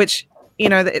 which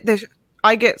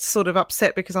I get sort of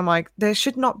upset because I'm like, there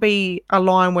should not be a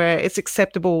line where it's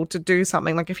acceptable to do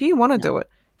something. Like, if you want to do it,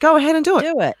 go ahead and do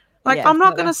it. Like, I'm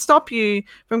not going to stop you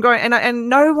from going, and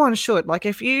no one should. Like,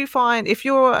 if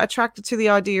you're attracted to the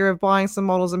idea of buying some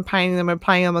models and painting them and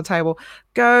playing on the table,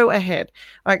 go ahead.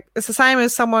 Like, it's the same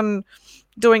as someone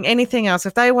doing anything else.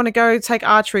 If they want to go take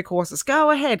archery courses, go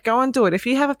ahead, go and do it. If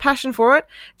you have a passion for it,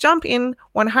 jump in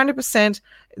 100%.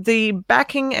 The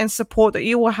backing and support that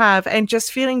you will have, and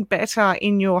just feeling better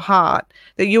in your heart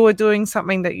that you are doing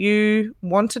something that you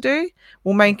want to do,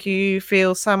 will make you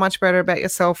feel so much better about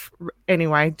yourself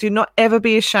anyway. Do not ever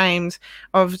be ashamed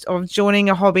of joining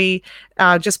a hobby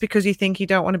just because you think you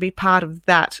don't want to be part of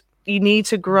that. You need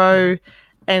to grow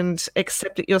and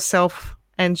accept it yourself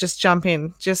and just jump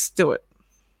in. Just do it.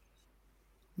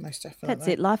 Most definitely. That's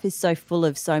it. Life is so full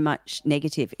of so much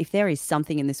negative. If there is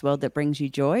something in this world that brings you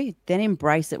joy, then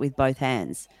embrace it with both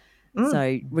hands.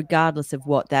 So regardless of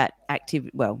what that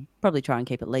probably try and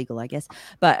keep it legal, I guess,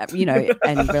 but,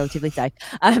 and relatively safe.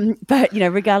 But,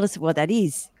 regardless of what that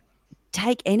is,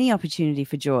 take any opportunity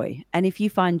for joy. And if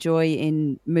you find joy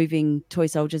in moving toy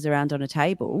soldiers around on a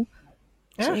table,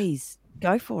 geez,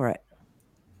 go for it.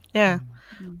 Yeah.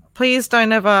 Please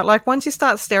don't ever, once you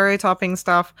start stereotyping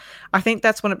stuff, I think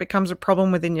that's when it becomes a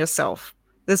problem within yourself.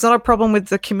 There's not a problem with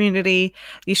the community.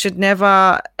 You should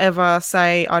never, ever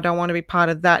say, I don't want to be part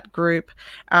of that group.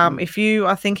 If you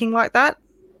are thinking like that,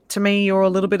 to me, you're a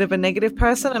little bit of a negative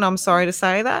person, and I'm sorry to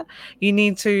say that. You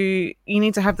need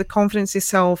to have the confidence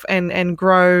yourself and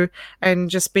grow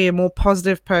and just be a more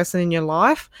positive person in your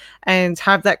life, and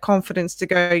have that confidence to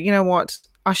go, you know what,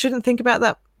 I shouldn't think about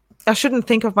that. I shouldn't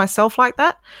think of myself like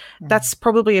that. That's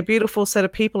probably a beautiful set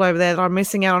of people over there that I'm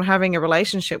missing out on having a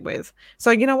relationship with. So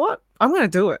you know what? I'm going to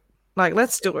do it. Like,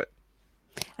 let's do it.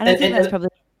 And I think that's probably...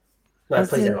 I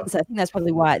think that's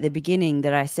probably why at the beginning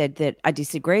that I said that I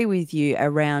disagree with you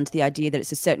around the idea that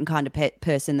it's a certain kind of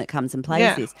person that comes and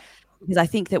plays this. Because I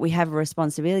think that we have a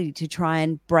responsibility to try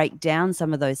and break down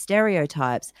some of those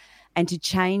stereotypes and to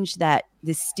change that,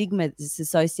 the stigma that's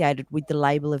associated with the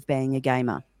label of being a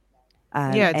gamer.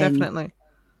 Yeah, definitely.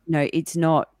 And, it's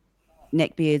not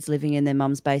neckbeards living in their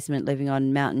mum's basement, living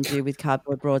on Mountain Dew with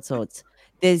cardboard broadswords.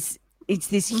 It's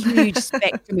this huge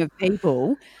spectrum of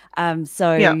people. It's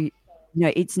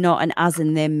not an us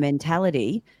and them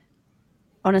mentality.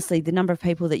 Honestly, the number of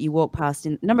people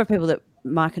that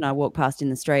Mike and I walk past in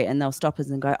the street, and they'll stop us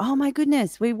and go, "Oh my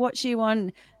goodness, we watch you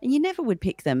on," and you never would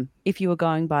pick them if you were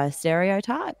going by a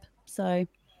stereotype. So, I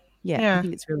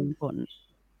think it's really important.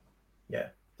 Yeah.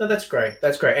 No, that's great.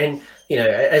 That's great. And,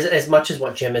 as much as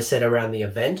what Gemma said around the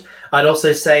event, I'd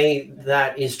also say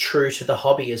that is true to the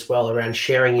hobby as well, around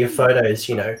sharing your photos.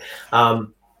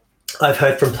 I've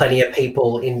heard from plenty of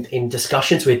people in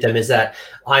discussions with them is that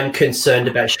I'm concerned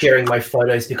about sharing my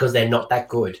photos because they're not that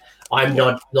good. I'm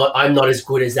not as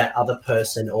good as that other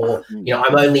person, or,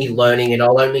 I'm only learning and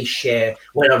I'll only share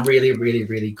when I'm really, really,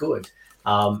 really good.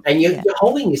 And you're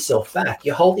holding yourself back.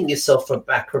 You're holding yourself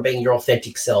back from being your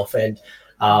authentic self. And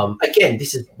again,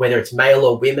 this is whether it's male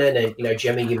or women. And,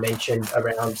 Gemma, you mentioned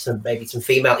around some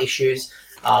female issues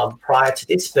prior to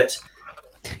this, but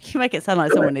you make it sound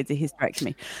like someone needs a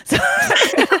hysterectomy. So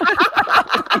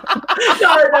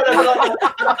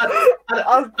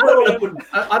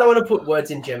I don't want to put words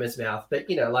in Gemma's mouth, but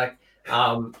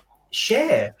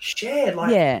share yourself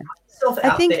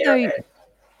out there.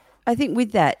 I think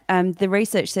with that, the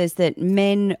research says that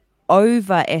men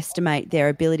overestimate their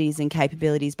abilities and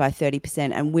capabilities by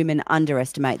 30%, and women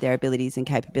underestimate their abilities and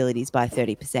capabilities by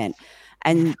 30%.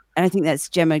 And I think that's,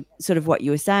 Gemma, sort of what you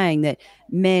were saying, that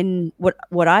men,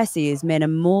 what I see is men are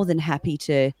more than happy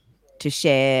to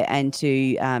share and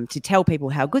to tell people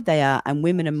how good they are, and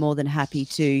women are more than happy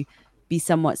to be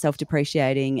somewhat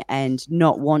self-depreciating and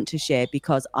not want to share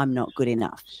because I'm not good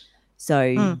enough.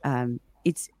 So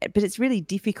it's really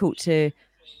difficult to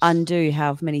undo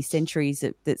how many centuries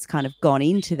that's kind of gone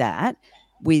into that,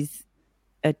 with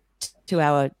a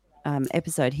 2-hour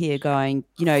episode here going,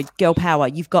 girl power,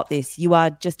 you've got this, you are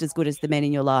just as good as the men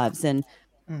in your lives. And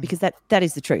because that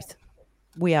is the truth.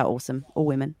 We are awesome, all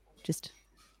women.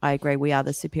 I agree, we are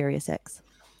the superior sex.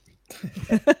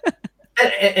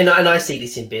 And I see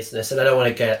this in business, and I don't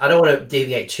want to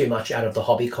deviate too much out of the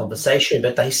hobby conversation,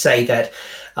 but they say that,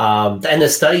 and the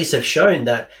studies have shown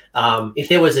that if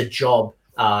there was a job,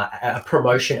 a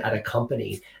promotion at a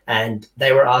company, and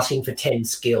they were asking for 10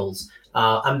 skills,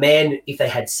 a man, if they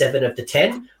had 7 of the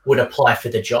 10, would apply for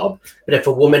the job. But if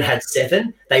a woman had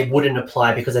 7, they wouldn't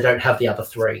apply because they don't have the other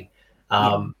 3.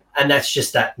 And that's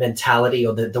just that mentality,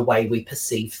 or the way we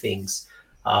perceive things.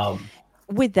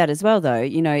 With that as well, though,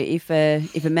 if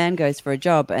a man goes for a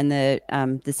job and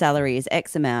the salary is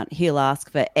X amount, he'll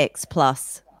ask for X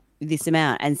plus this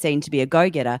amount and seem to be a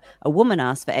go-getter. A woman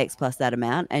asks for X plus that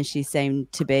amount and she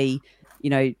seemed to be,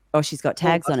 she's got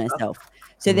tags on herself.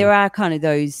 So there are kind of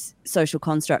those social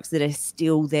constructs that are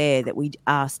still there that we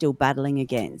are still battling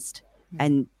against.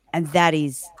 And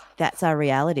that's our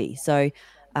reality. So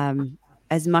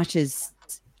as much as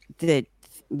I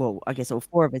guess all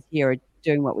 4 of us here are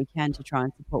doing what we can to try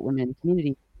and support women in the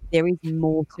community, there is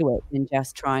more to it than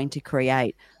just trying to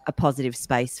create a positive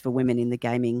space for women in the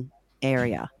gaming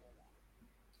area.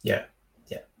 Yeah.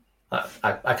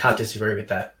 I can't disagree with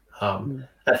that.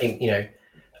 I think,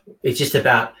 it's just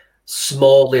about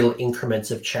small little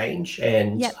increments of change,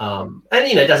 and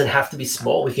it doesn't have to be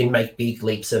small. We can make big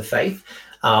leaps of faith,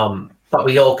 but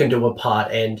we all can do a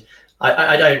part. And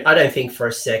I don't think for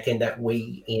a second that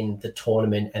we in the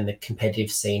tournament and the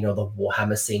competitive scene, or the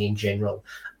Warhammer scene in general,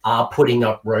 are putting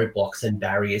up roadblocks and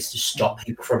barriers to stop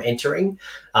people from entering.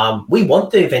 We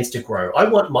want the events to grow. I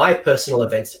want my personal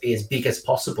events to be as big as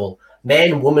possible.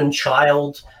 Man, woman,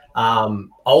 child,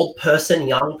 old person,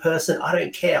 young person, I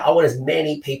don't care. I want as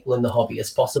many people in the hobby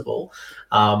as possible.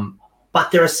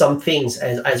 But there are some things,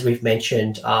 as we've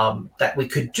mentioned, that we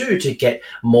could do to get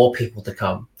more people to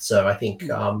come. So I think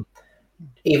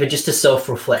even just to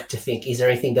self-reflect, to think, is there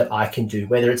anything that I can do,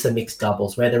 whether it's a mixed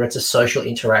doubles, whether it's a social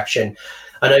interaction.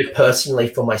 I know personally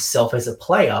for myself as a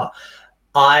player,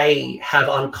 I have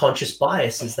unconscious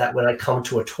biases that when I come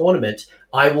to a tournament,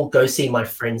 I will go see my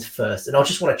friends first, and I'll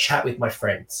just want to chat with my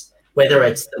friends, whether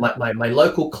it's my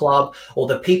local club or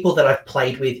the people that I've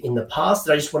played with in the past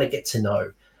that I just want to get to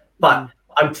know. But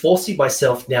I'm forcing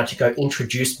myself now to go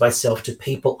introduce myself to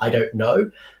people I don't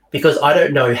know, because I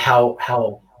don't know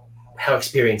how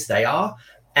experienced they are.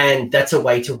 And that's a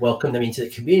way to welcome them into the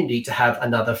community, to have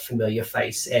another familiar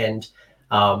face. And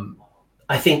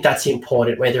I think that's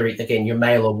important, whether, again, you're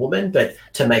male or woman, but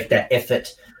to make that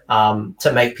effort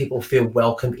to make people feel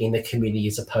welcome in the community,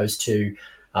 as opposed to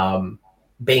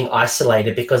being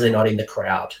isolated because they're not in the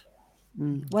crowd.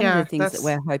 One of the things that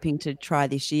we're hoping to try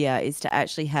this year is to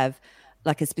actually have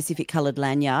like a specific coloured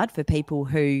lanyard for people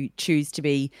who choose to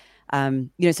be, so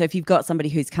if you've got somebody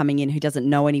who's coming in who doesn't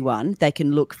know anyone, they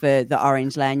can look for the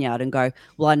orange lanyard and go,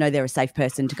 well, I know they're a safe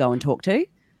person to go and talk to.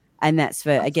 And that's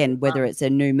for, again, whether it's a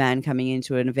new man coming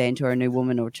into an event or a new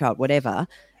woman or a child, whatever,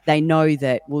 they know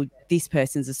that, well, this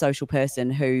person's a social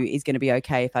person who is going to be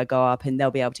okay if I go up, and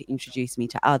they'll be able to introduce me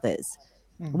to others.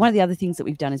 And one of the other things that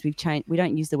we've done is we've changed. We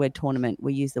don't use the word tournament.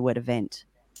 We use the word event.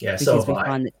 Yeah, because we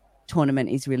find that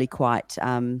tournament is really quite,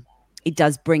 it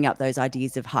does bring up those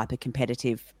ideas of hyper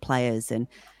competitive players, and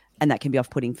that can be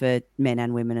off-putting for men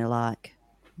and women alike.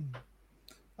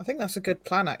 I think that's a good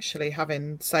plan, actually,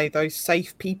 having, say, those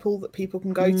safe people that people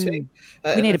can go to.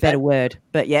 We need a better word,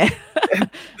 but yeah.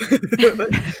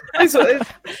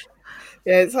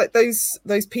 It's like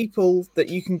those people that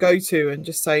you can go to and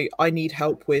just say, I need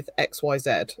help with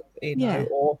XYZ,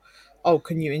 or, oh,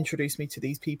 can you introduce me to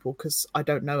these people because I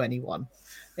don't know anyone,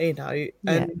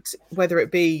 and whether it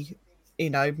be,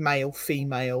 male,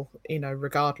 female,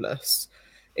 regardless,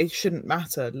 it shouldn't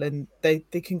matter. Then they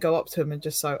can go up to them and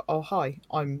just say, oh, hi,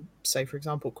 I'm, say, for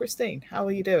example, Christine, how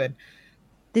are you doing?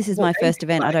 This is my first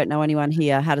event. I don't know anyone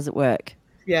here. How does it work?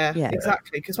 Yeah,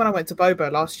 exactly. Because when I went to Bobo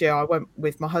last year, I went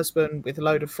with my husband, with a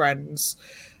load of friends.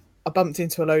 I bumped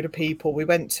into a load of people. We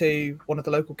went to one of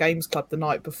the local games club the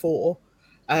night before,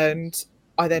 and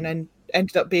I then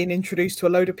ended up being introduced to a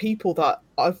load of people that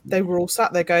they were all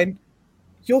sat there going,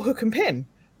 you're Hook and Pin.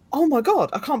 Oh my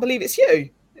God, I can't believe it's you.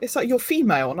 It's like, you're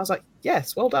female. And I was like,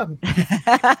 yes, well done.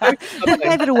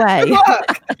 Gave it away.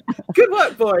 Good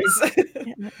work,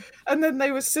 boys. And then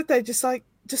they would sit there just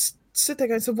sit there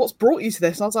going, so what's brought you to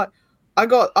this? And I was like, I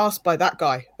got asked by that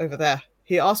guy over there.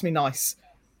 He asked me nice.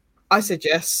 I said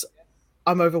yes.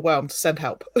 I'm overwhelmed. Send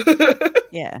help.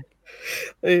 Yeah.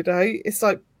 It's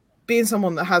like being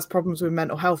someone that has problems with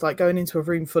mental health, like going into a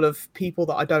room full of people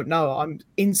that I don't know, I'm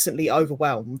instantly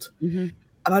overwhelmed. And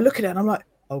I look at it and I'm like,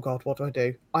 oh God, what do I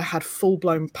do? I had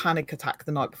full-blown panic attack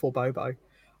the night before Bobo.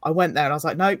 I went there and I was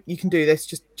like, no, you can do this.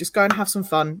 Just go and have some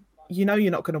fun. You're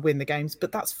not going to win the games,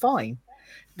 but that's fine.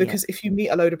 Because if you meet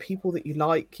a load of people that you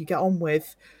like, you get on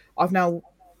with, I've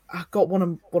got one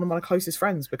of my closest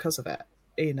friends because of it,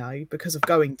 because of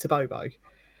going to Bobo,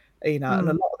 and a lot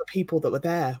of the people that were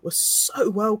there were so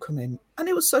welcoming and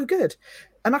it was so good.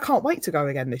 And I can't wait to go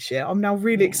again this year. I'm now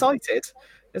really excited.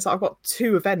 It's like I've got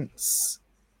 2 events.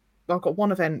 I've got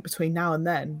one event between now and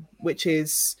then, which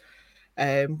is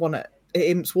one at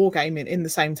Imps Wargaming in the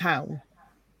same town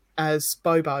as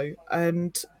Bobo,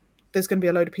 and there's going to be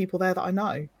a load of people there that I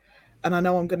know, and I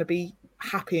know I'm going to be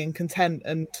happy and content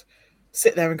and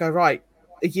sit there and go, right,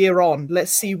 a year on,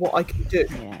 let's see what I can do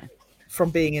from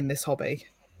being in this hobby.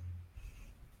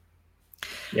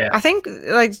 I think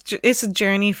like it's a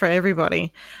journey for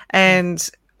everybody, and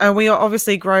we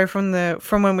obviously grow from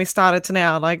when we started to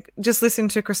now. Like just listening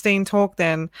to Christine talk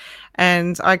then,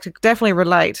 and I could definitely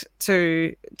relate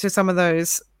to some of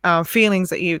those feelings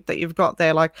that you've got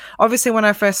there. Like obviously when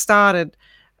I first started,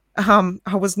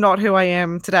 I was not who I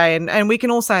am today, and we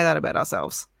can all say that about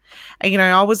ourselves. And,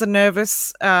 I was a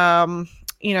nervous. I'm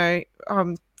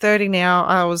 30 now.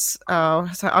 I was so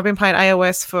I've been playing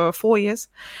AOS for 4 years,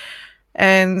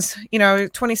 and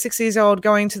 26 years old,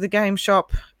 going to the game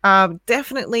shop.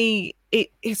 Definitely,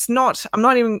 it's not. I'm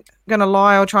not even going to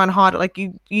lie or try and hide it. Like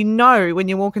when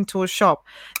you walk into a shop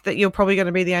that you're probably going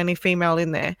to be the only female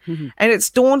in there, and it's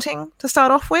daunting to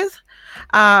start off with.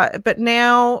 But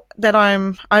now that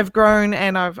I've grown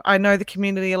and I know the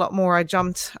community a lot more, I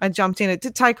jumped in. It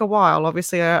did take a while.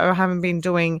 Obviously, I haven't been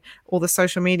doing all the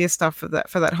social media stuff for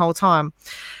that whole time.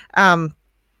 I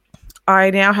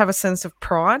now have a sense of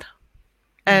pride.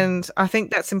 And I think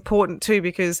that's important too,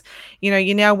 because,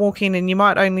 you now walk in and you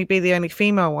might only be the only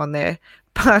female one there,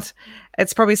 but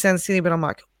it's probably sounds silly, but I'm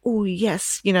like, oh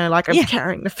yes, like I'm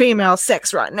carrying the female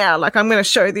sex right now. Like I'm going to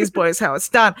show these boys how it's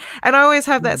done. And I always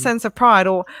have that sense of pride.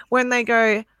 Or when they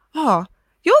go, oh,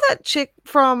 you're that chick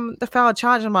from the Foul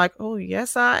Charge. I'm like, oh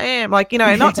yes, I am. Like,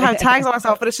 not to have tags on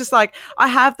myself, but it's just like, I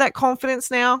have that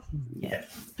confidence now. Yeah.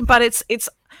 But it's,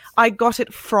 I got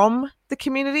it from the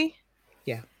community.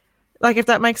 Like, if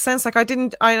that makes sense. Like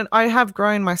I have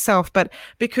grown myself, but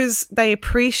because they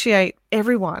appreciate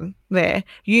everyone there,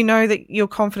 that your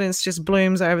confidence just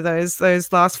blooms over those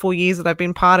last 4 years that I've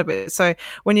been part of it. So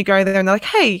when you go there and they're like,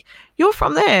 hey, you're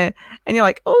from there, and you're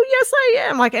like, oh yes, I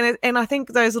am. Like, and I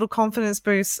think those little confidence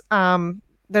boosts,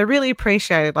 they're really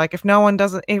appreciated. Like if no one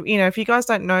doesn't, if you guys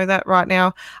don't know that right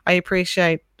now, I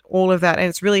appreciate all of that. And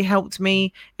it's really helped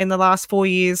me in the last 4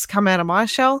 years come out of my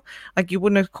shell. Like, you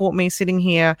wouldn't have caught me sitting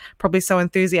here probably so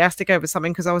enthusiastic over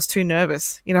something because I was too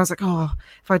nervous. You know, I was like, oh,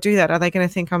 if I do that, are they going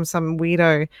to think I'm some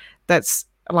weirdo that's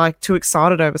like too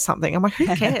excited over something? I'm like, who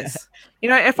cares? You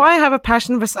know, if I have a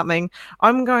passion for something,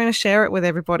 I'm going to share it with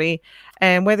everybody.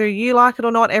 And whether you like it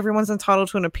or not, everyone's entitled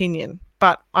to an opinion.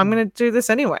 But I'm going to do this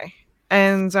anyway.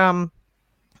 And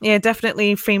yeah,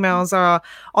 definitely females are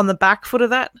on the back foot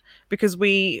of that, because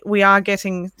it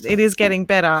is getting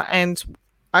better. And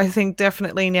I think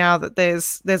definitely now that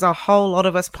there's a whole lot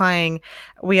of us playing,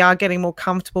 we are getting more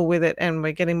comfortable with it and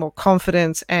we're getting more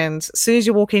confident. And as soon as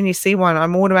you walk in, you see one,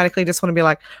 I'm automatically just want to be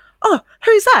like, oh,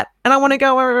 who's that? And I want to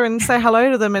go over and say hello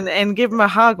to them and give them a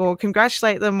hug or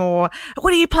congratulate them, or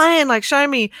what are you playing? Like, show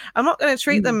me. I'm not going to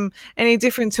treat them any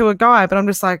different to a guy, but I'm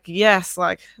just like, yes,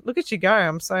 like, look at you go.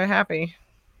 I'm so happy.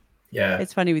 Yeah.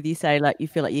 It's funny with you say, like, you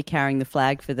feel like you're carrying the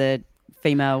flag for the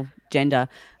female gender.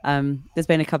 There's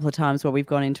been a couple of times where we've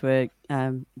gone into a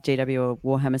GW or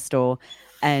Warhammer store,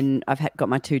 and I've got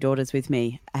my 2 daughters with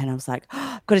me, and I was like,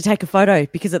 oh, I've got to take a photo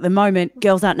because at the moment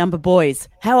girls outnumber boys.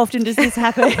 How often does this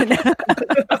happen? That's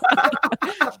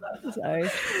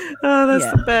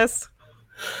the best.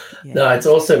 Yeah. No, it's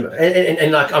awesome.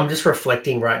 And like, I'm just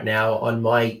reflecting right now on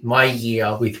my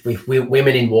year with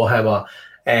women in Warhammer.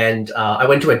 And I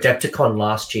went to Adepticon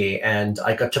last year, and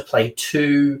I got to play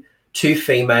two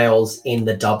females in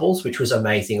the doubles, which was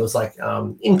amazing. It was like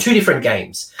in 2 different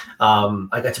games.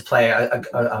 I got to play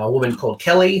a woman called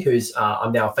Kelly, who's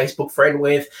I'm now a Facebook friend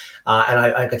with, and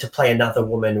I got to play another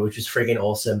woman, which was friggin'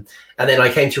 awesome. And then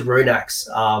I came to Runax,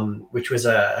 which was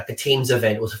a teams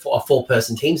event. It was a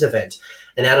 4-person teams event.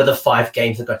 And out of the 5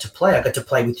 games I got to play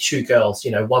with 2 girls.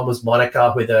 You know, one was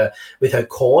Monica with her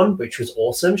corn, which was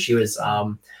awesome. She was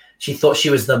she thought she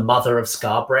was the mother of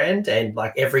Scarbrand, and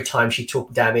like every time she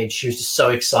took damage, she was just so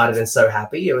excited and so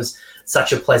happy. It was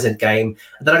such a pleasant game.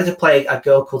 And then I got to play a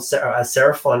girl called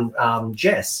Seraphon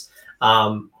Jess.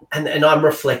 And I'm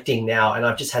reflecting now, and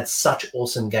I've just had such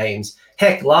awesome games.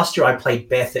 Heck, last year I played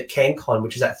Beth at CanCon,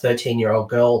 which is that 13-year-old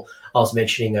girl I was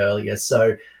mentioning earlier.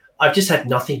 So I've just had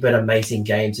nothing but amazing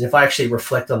games. And if I actually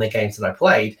reflect on the games that I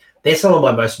played, they're some of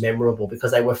my most memorable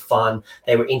because they were fun,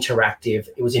 they were interactive,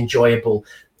 it was enjoyable,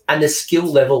 and the skill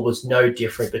level was no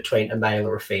different between a male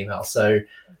or a female. So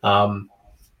I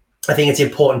think it's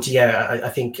important to, I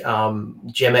think,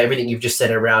 Gemma, everything you've just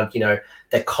said around, you know,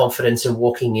 that confidence of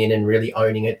walking in and really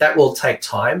owning it, that will take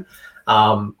time,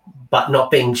 but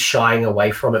not being shying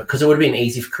away from it, because it would have been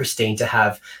easy for Christine to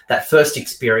have that first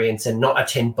experience and not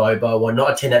attend Bobo or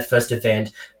not attend that first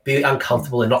event, be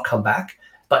uncomfortable and not come back.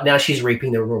 But now she's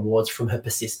reaping the rewards from her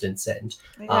persistence. And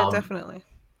definitely.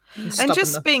 And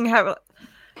just being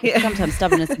sometimes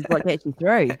stubbornness is what gets you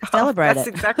through. Celebrate that's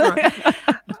it. Exactly right.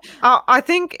 I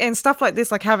think in stuff like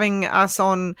this, like having us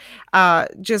on,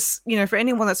 just, you know, for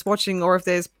anyone that's watching, or if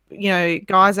there's, you know,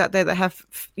 guys out there that have,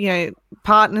 you know,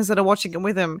 partners that are watching it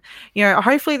with them, you know,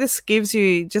 hopefully this gives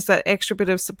you just that extra bit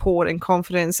of support and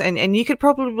confidence, and you could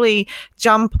probably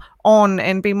jump on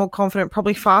and be more confident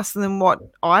probably faster than what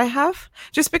I have,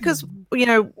 just because, you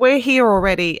know, we're here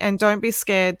already. And don't be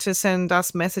scared to send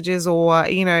us messages, or,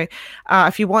 you know,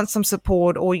 if you want some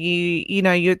support, or you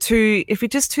know, if you're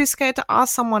just too scared to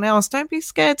ask someone else, don't be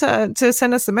scared to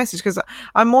send us a message, because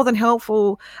I'm more than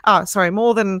happy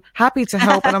to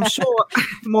help. And I'm sure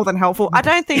more than helpful, I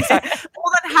don't think so,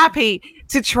 more than happy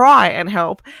to try and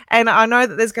help. And I know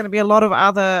that there's going to be a lot of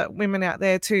other women out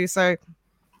there too. So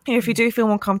if you do feel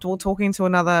more comfortable talking to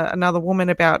another woman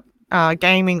about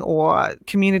gaming or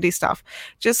community stuff,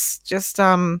 just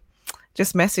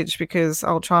message, because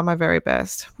I'll try my very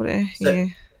best.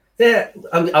 Yeah,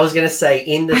 I was going to say,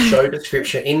 in the show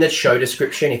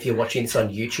description, if you're watching this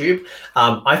on YouTube,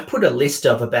 I've put a list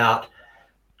of about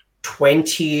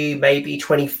 20, maybe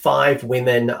 25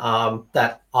 women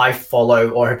that I follow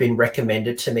or have been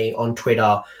recommended to me on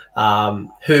Twitter,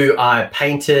 who are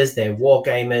painters, they're war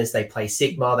gamers, they play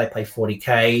Sigma, they play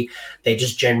 40K, they're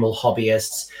just general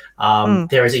hobbyists.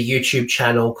 There is a YouTube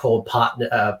channel called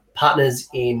Partners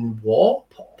in War,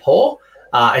 PAW.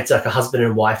 It's like a husband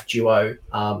and wife duo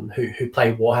who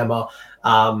play Warhammer.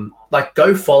 Like,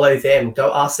 go follow them,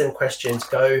 go ask them questions,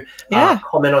 go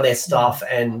comment on their stuff.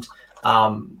 And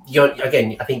I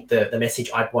think the message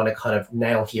I'd want to kind of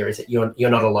nail here is that you're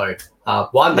not alone.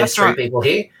 One, there's 3 people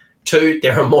here. 2,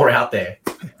 there are more out there.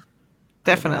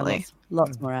 Definitely.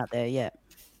 Lots more out there, yeah.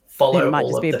 Follow it might all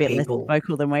just of be the a bit people. less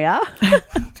vocal than we are.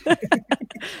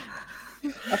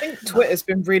 I think Twitter's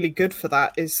been really good for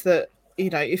that, is that, you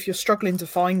know, if you're struggling to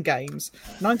find games,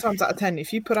 9 times out of 10,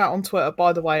 if you put out on Twitter,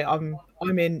 by the way, I'm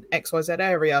in XYZ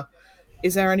area,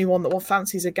 is there anyone that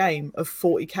fancies a game of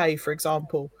 40k, for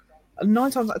example? And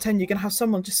 9 times out of 10, you're going to have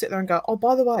someone just sit there and go, oh,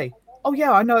 by the way, oh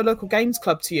yeah, I know a local games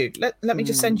club to you. Let me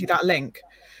just send you that link.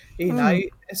 You know,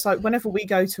 it's like whenever we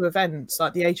go to events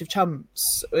like the Age of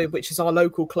Chumps, which is our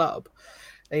local club,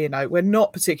 you know, we're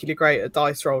not particularly great at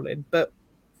dice rolling, but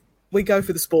we go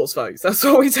for the sports votes. That's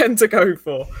what we tend to go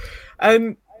for.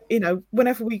 And, you know,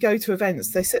 whenever we go to events,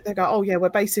 they sit there and go, oh, yeah, we're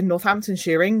based in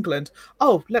Northamptonshire, England.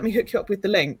 Oh, let me hook you up with the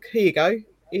link. Here you go.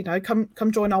 You know, come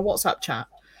join our WhatsApp chat.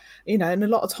 You know, and a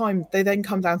lot of time they then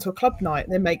come down to a club night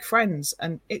and they make friends.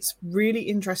 And it's really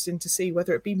interesting to see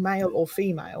whether it be male or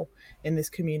female in this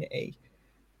community,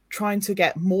 trying to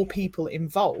get more people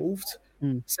involved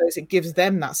so as it gives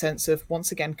them that sense of,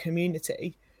 once again,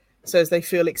 community, so as they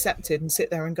feel accepted and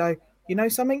sit there and go, you know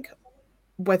something,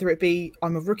 whether it be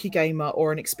I'm a rookie gamer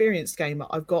or an experienced gamer,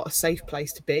 I've got a safe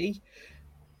place to be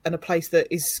and a place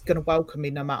that is going to welcome me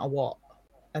no matter what.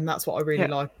 And that's what I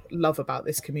really love about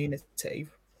this community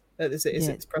as it is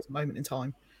at this present moment in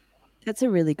time. That's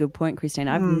a really good point, Christine.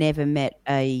 I've never met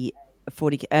a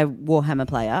Warhammer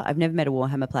player. I've never met a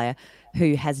Warhammer player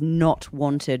who has not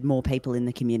wanted more people in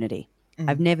the community.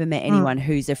 I've never met anyone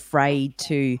who's afraid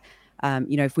to, you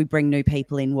know, if we bring new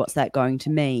people in, what's that going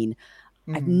to mean?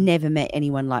 I've never met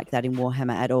anyone like that in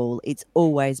Warhammer at all. It's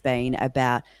always been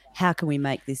about how can we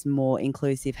make this more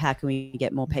inclusive? How can we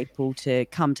get more people to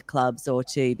come to clubs or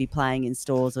to be playing in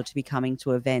stores or to be coming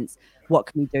to events? What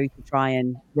can we do to try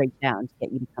and reach out and to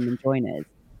get you to come and join us?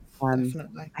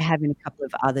 I have in a couple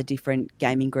of other different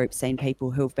gaming groups seen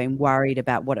people who have been worried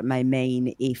about what it may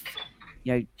mean if,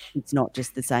 you know, it's not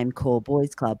just the same core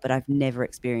boys club, but I've never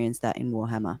experienced that in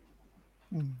Warhammer.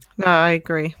 No, I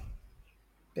agree.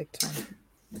 Big time.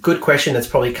 Good question. That's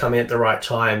probably coming at the right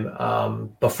time.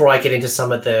 Before I get into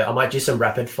some of I might do some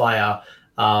rapid fire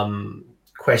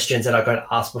questions that I got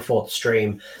asked before the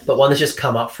stream. But one that's just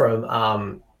come up from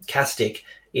Castic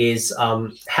is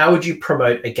how would you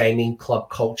promote a gaming club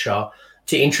culture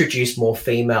to introduce more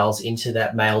females into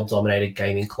that male-dominated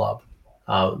gaming club?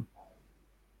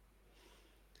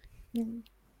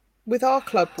 With our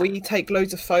club, we take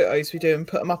loads of photos we do and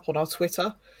put them up on our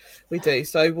Twitter. We do.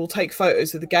 So we'll take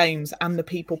photos of the games and the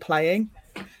people playing,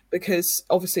 because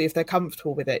obviously if they're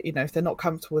comfortable with it, you know, if they're not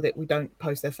comfortable with it, we don't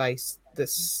post their face.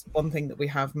 That's one thing that we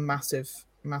have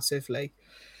massively.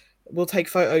 We'll take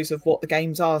photos of what the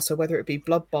games are. So whether it be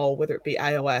Blood Bowl, whether it be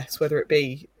AOS, whether it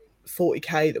be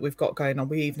 40k that we've got going on,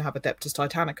 we even have Adeptus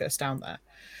Titanicus down there.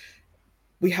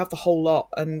 We have the whole lot,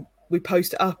 and we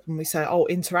post it up and we say, oh,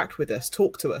 interact with us,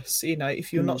 talk to us. You know,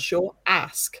 if you're not sure,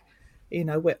 ask. You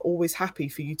know, we're always happy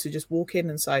for you to just walk in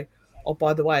and say, oh,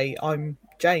 by the way, I'm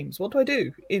James. What do I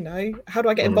do? You know, how do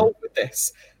I get involved with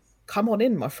this? Come on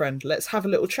in, my friend. Let's have a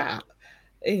little chat.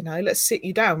 You know, let's sit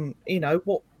you down. You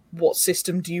know, what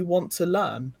system do you want to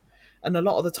learn? And a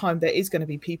lot of the time there is going to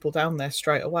be people down there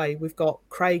straight away. We've got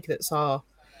Craig that's our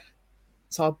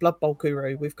Blood Bowl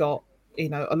guru. We've got, you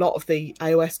know, a lot of the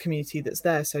AOS community that's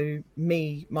there. So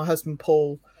me, my husband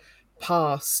Paul,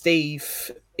 Pa, Steve,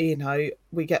 you know,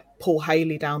 we get Paul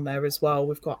Haley down there as well.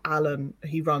 We've got Alan,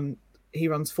 he runs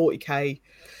 40k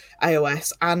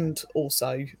AOS and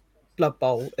also Blood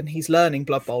Bowl, and he's learning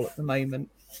Blood Bowl at the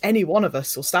moment. Any one of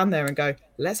us will stand there and go,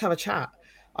 let's have a chat.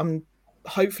 I'm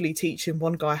hopefully teaching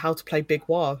one guy how to play Big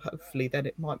War. Hopefully then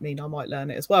it might mean I might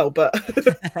learn it as well, but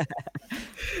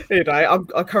you know,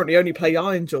 I currently only play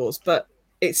Iron Jaws, but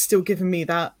it's still giving me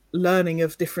that learning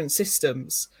of different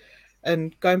systems.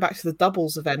 And going back to the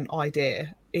doubles event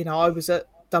idea, you know, I was at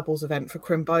doubles event for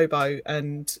Crimbobo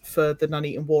and for the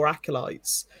Nuneaton War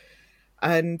Acolytes,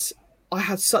 and I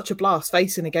had such a blast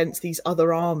facing against these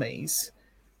other armies.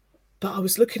 But I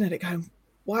was looking at it going,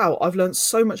 wow, I've learned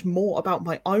so much more about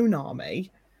my own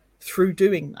army through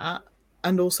doing that,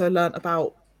 and also learnt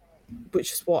about,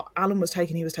 which is what Alan was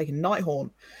taking, he was taking Nighthorn.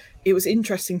 It was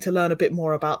interesting to learn a bit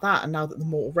more about that, and now that the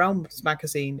Mortal Realms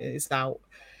magazine is out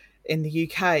in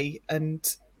the UK,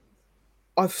 and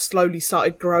I've slowly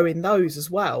started growing those as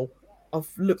well. I've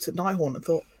looked at Nighthorn and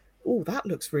thought, oh, that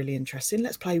looks really interesting.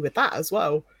 Let's play with that as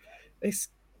well. It's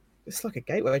like a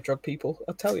gateway drug, people,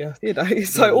 I tell you. You know,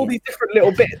 it's like all these different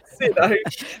little bits, you know,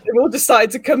 they've all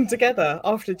decided to come together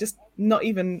after just not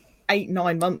even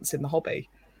 8-9 months in the hobby.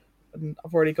 And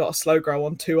I've already got a slow grow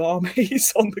on 2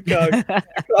 armies on the go.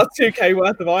 I've got 2k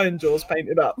worth of Iron Jaws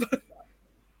painted up.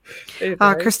 You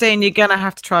know. Christine, you're gonna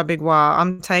have to try Big War.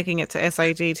 I'm taking it to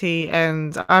SAGT,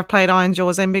 and I've played Iron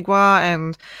Jaws and Big War,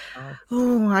 and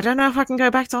I don't know if I can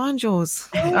go back to Iron Jaws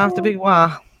after Big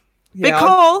War. Big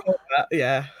call.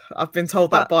 I've been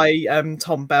told that by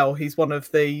Tom Bell. He's one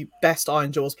of the best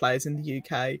Iron Jaws players in the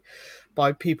UK.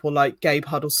 by people like Gabe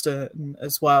Huddleston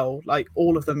as well. Like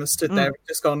all of them have stood there and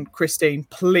just gone, Christine,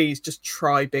 please just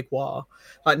try Big War.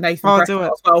 Like Nathan Brecker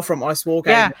as well from Ice War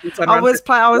Game. Yeah, I was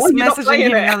messaging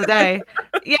him the other day.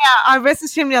 Yeah, I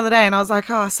messaged him the other day and I was like,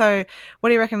 oh, so what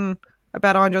do you reckon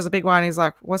about Iron Jaws, a Big War? And he's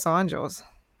like, what's Iron Jaws?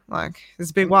 Like,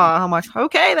 it's a Big War. I'm like,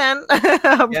 okay then.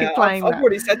 I'll be playing I've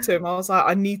already said to him, I was like,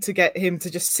 I need to get him to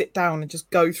just sit down and just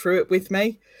go through it with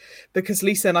me, because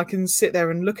Lisa and I can sit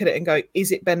there and look at it and go,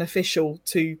 is it beneficial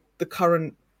to the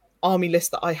current army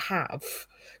list that I have?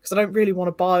 Because I don't really want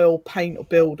to buy or paint or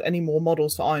build any more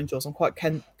models for Iron Jaws. I'm quite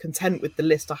content with the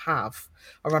list I have.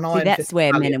 I run Iron Fist Fist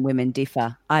where Battalion. men and women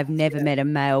differ. I've never met a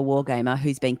male wargamer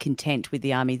who's been content with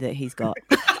the army that he's got.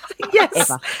 Yes.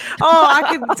 Ever. Oh, I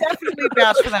can definitely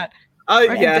vouch for that. Oh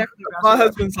yeah, my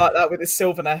husband's like that with his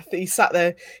Sylvaneth. He sat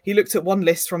there, he looked at one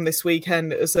list from this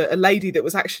weekend. It was a lady that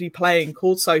was actually playing,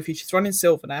 called Sophie. She's running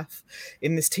Sylvaneth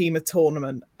in this team of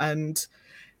tournament, and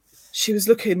she was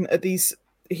looking at these.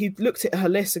 He looked at her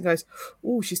list and goes,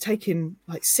 oh, she's taking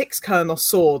like 6 Colonel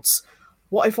swords.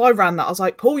 What if I ran that? I was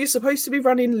like, Paul, you're supposed to be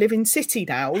running Living City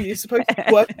now. You're supposed to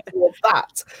be working towards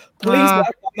that. Please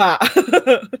work on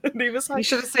that. And he was like, you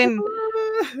should have seen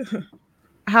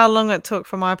how long it took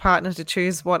for my partner to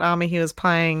choose what army he was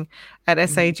playing at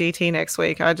SAGT next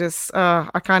week. I just,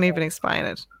 I can't even explain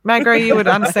it. Magro, you would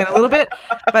understand a little bit,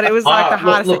 but it was like the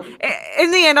hardest thing.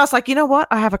 In the end, I was like, you know what?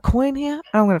 I have a coin here, and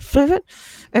I'm going to flip it.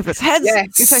 If it's heads,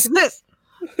 you're taking this.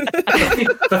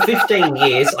 For 15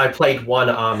 years, I played one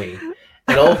army.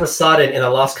 And all of a sudden, in the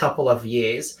last couple of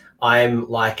years, I'm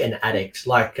like an addict.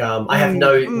 Like I have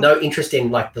no interest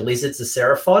in like the lizards, the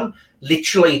Seraphon.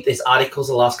 Literally, there's articles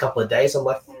the last couple of days. I'm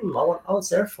like, I want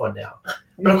Seraphon now.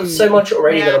 But I've got so much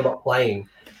already that I'm not playing.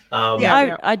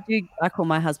 I call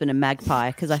my husband a magpie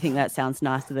because I think that sounds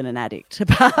nicer than an addict.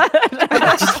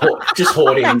 just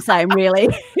hoarding. I'm saying, really.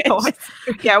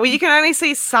 Yeah, well, you can only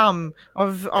see some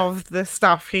of the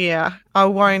stuff here. I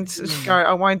won't go.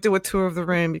 I won't do a tour of the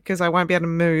room because I won't be able to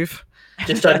move.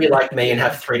 Just don't be like me and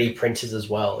have 3D printers as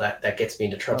well. That gets me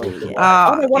into trouble.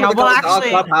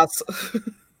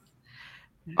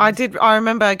 I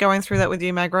remember going through that with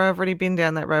you, Magro. I've already been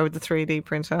down that road with the 3D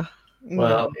printer.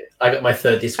 Well, I got my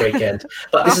 3rd this weekend,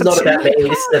 but this is not about me.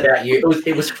 This is about you.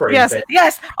 It was free.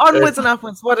 Yes. Onwards and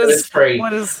upwards. What is free?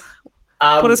 Put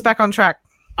us back on track?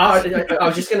 I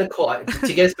was just going to call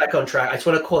to get us back on track. I just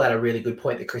want to call out a really good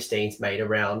point that Christine's made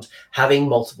around having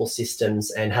multiple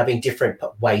systems and having different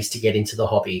ways to get into the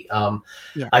hobby.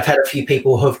 I've had a few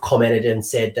people who have commented and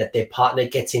said that their partner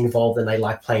gets involved and they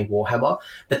like playing Warhammer,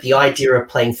 but the idea of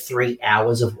playing 3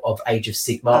 hours of Age of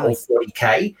Sigmar or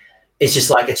 40k is just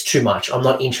like, it's too much. I'm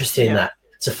not interested in that.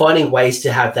 So finding ways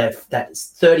to have that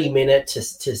 30-minute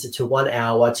to 1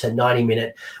 hour to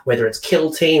 90-minute, whether it's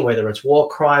Kill Team, whether it's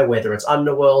Warcry, whether it's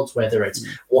Underworlds, whether it's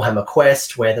Warhammer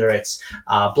Quest, whether it's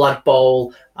Blood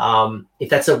Bowl, if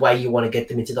that's a way you want to get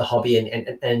them into the hobby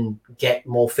and get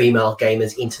more female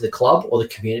gamers into the club or the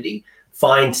community,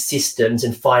 find systems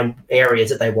and find areas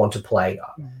that they want to play.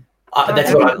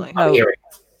 That's what I'm hearing.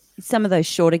 Some of those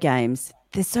shorter games,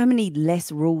 there's so many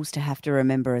less rules to have to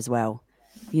remember as well.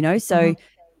 You know, so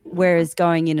whereas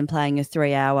going in and playing a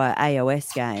 3-hour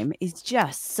AOS game is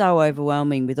just so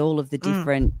overwhelming with all of the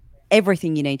different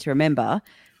everything you need to remember.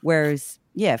 Whereas,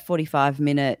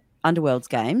 45-minute Underworlds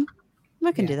game,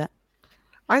 I can do that.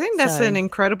 I think that's an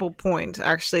incredible point,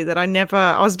 actually, that I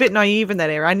was a bit naive in that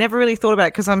area. I never really thought about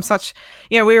it because I'm such,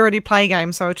 we already play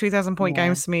games. So a 2,000-point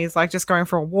games to me is like just going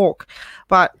for a walk.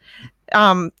 But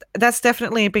that's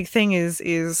definitely a big thing is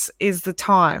the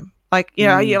time. Like,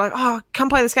 you're like, oh, come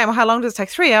play this game. How long does it take?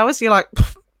 3 hours? You're like,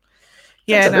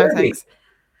 no, thanks.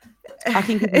 I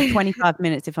think it'd be 25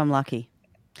 minutes if I'm lucky.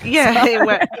 Yeah. It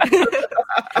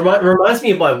reminds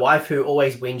me of my wife who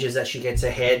always whinges that she gets her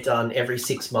hair done every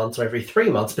 6 months or every 3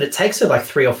 months, but it takes her like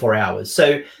 3 or 4 hours.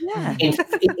 So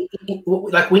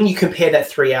like when you compare that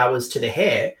 3 hours to the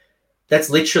hair, that's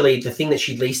literally the thing that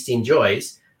she least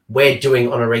enjoys. We're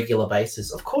doing on a regular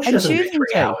basis. Of course, she doesn't do 3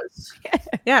 hours.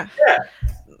 Yeah.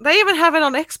 They even have it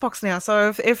on Xbox now.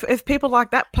 So if people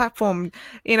like that platform,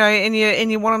 and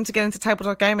you want them to get into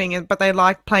tabletop gaming, but they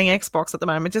like playing Xbox at the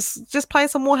moment, just play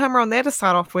some Warhammer on there to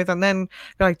start off with, and then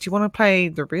go like, do you want to play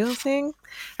the real thing?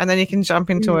 And then you can jump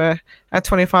into a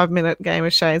 25-minute game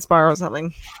of Shadespire or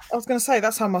something. I was going to say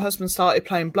that's how my husband started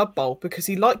playing Blood Bowl, because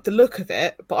he liked the look of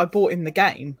it, but I bought him the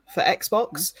game for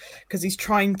Xbox because he's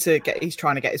trying to get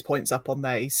his points up on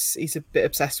there. He's a bit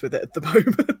obsessed with it at the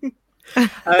moment.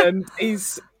 And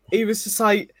he was just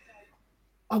like,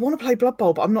 I want to play Blood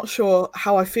Bowl, but I'm not sure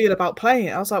how I feel about playing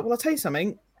it. I was like, well, I'll tell you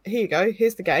something. Here you go.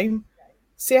 Here's the game.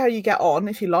 See how you get on.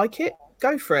 If you like it,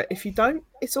 go for it. If you don't,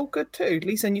 it's all good too. At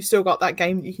least then you've still got that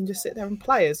game that you can just sit there and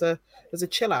play as a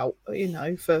chill out,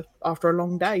 for after a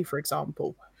long day, for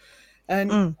example.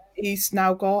 And he's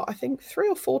now got, I think, 3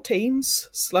 or 4 teams,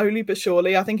 slowly but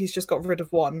surely. I think he's just got rid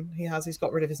of one. He's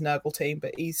got rid of his Nurgle team,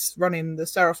 but he's running the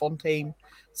Seraphon team,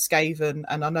 Skaven,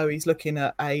 and I know he's looking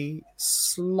at a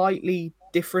slightly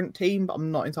different team, but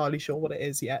I'm not entirely sure what it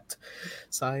is yet.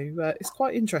 So it's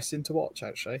quite interesting to watch,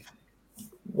 actually.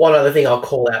 One other thing I'll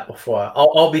call out before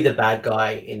I'll be the bad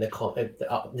guy in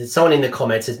the someone in the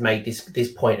comments has made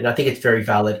this point, and I think it's very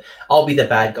valid. I'll be the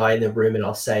bad guy in the room, and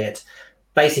I'll say it.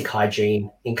 Basic hygiene,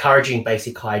 encouraging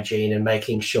basic hygiene and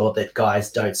making sure that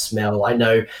guys don't smell. I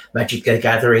know Magic the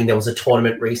Gathering, there was a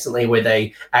tournament recently where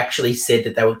they actually said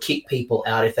that they would kick people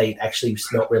out if they actually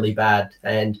smelt really bad,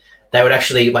 and they would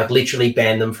actually literally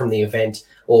ban them from the event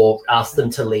or ask them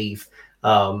to leave.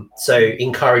 So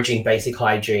encouraging basic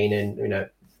hygiene and,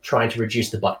 trying to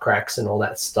reduce the butt cracks and all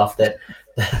that stuff that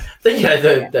the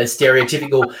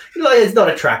stereotypical, it's not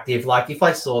attractive. Like if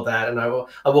I saw that and I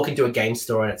walk into a game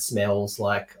store and it smells,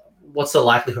 like what's the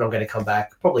likelihood I'm going to come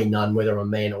back? Probably none, whether I'm a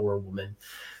man or a woman.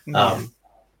 I'll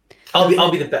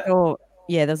be the best.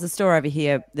 Yeah, there's a store over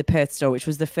here, the Perth store, which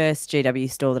was the first GW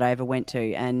store that I ever went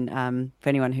to. And for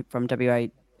anyone from WA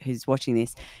who's watching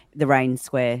this, the Rain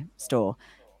Square store.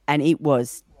 And it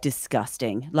was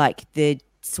disgusting. Like the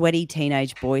sweaty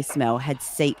teenage boy smell had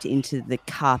seeped into the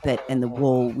carpet and the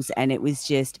walls, and it was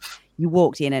just, you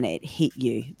walked in and it hit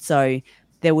you. So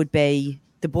the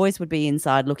boys would be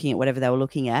inside looking at whatever they were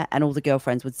looking at, and all the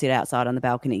girlfriends would sit outside on the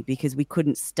balcony because we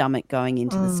couldn't stomach going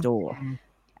into the store.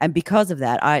 And because of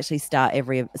that, I actually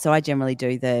so I generally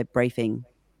do the briefing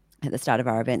at the start of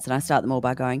our events, and I start them all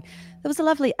by going, there was a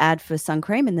lovely ad for sun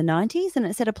cream in the 90s and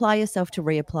it said apply yourself to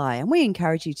reapply, and we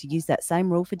encourage you to use that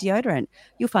same rule for deodorant.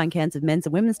 You'll find cans of men's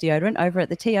and women's deodorant over at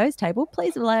the TO's table.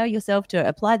 Please allow yourself to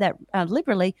apply that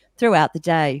liberally throughout the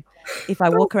day. If I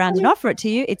walk around and offer it to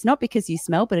you, it's not because you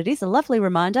smell, but it is a lovely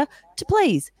reminder to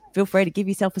please feel free to give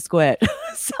yourself a squirt.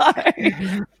 So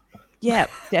yeah,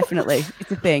 definitely,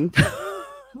 it's a thing.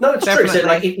 No, it's Definitely. true.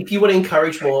 So, if you want to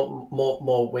encourage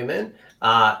more women,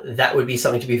 that would be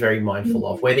something to be very mindful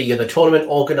of. Whether you're the tournament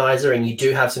organizer and you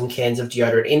do have some cans of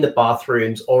deodorant in the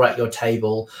bathrooms or at your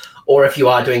table, or if you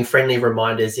are doing friendly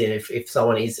reminders, if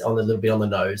someone is a little bit on the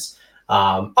nose,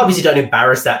 obviously don't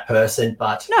embarrass that person.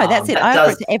 But no, that's it. I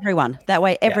offer it to everyone. That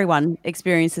way, everyone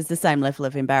experiences the same level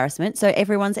of embarrassment, so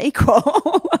everyone's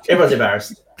equal. Everyone's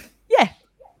embarrassed. Yeah.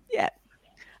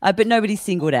 But nobody's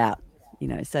singled out.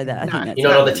 So that I think that's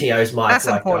you're not on the TO's mic. That's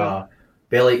important.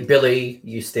 Billy,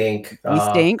 you stink. You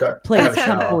stink. Please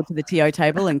come forward to the TO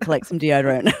table and collect some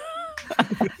deodorant.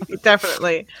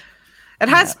 Definitely. It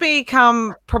has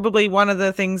become probably one of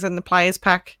the things in the players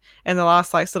pack in the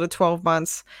last sort of 12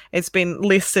 months. It's been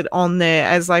listed on there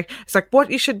as it's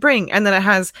what you should bring. And then it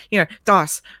has,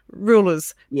 dice,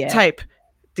 rulers, tape,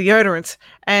 deodorant,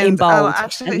 and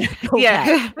actually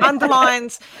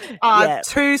underlines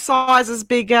 2 sizes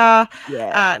bigger.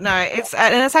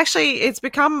 It's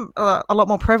become a lot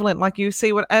more prevalent. Like you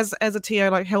see what as a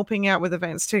TO helping out with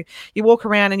events too, you walk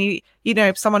around and you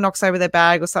if someone knocks over their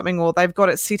bag or something, or they've got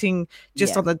it sitting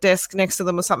just on the desk next to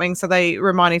them or something, so they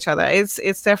remind each other.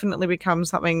 It's definitely become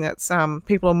something that's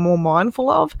people are more mindful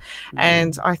of,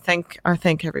 and I thank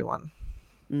everyone.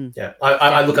 Yeah,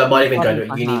 I might even go to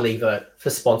Unilever for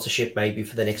sponsorship, maybe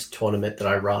for the next tournament that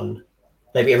I run.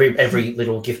 Maybe every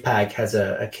little gift bag has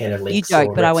a can of Lynx. You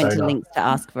joke, but I went to Lynx to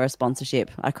ask for a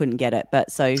sponsorship. I couldn't get it,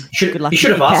 but so good luck. You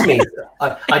should have asked me.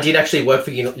 I did actually work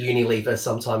for Unilever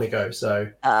some time ago,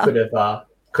 so could have got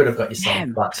you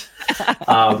some. But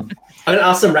I'm going to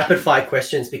ask some rapid fire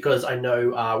questions because I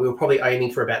know we were probably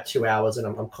aiming for about 2 hours, and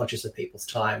I'm conscious of people's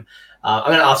time. I'm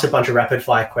going to ask a bunch of rapid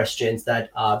fire questions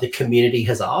that the community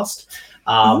has asked.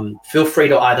 Feel free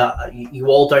to you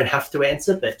all don't have to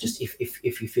answer, but just if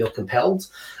you feel compelled.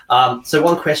 So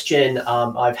one question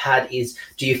I've had is,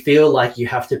 do you feel like you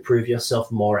have to prove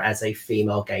yourself more as a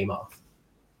female gamer?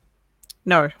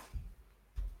 No.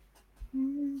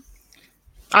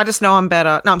 I just know I'm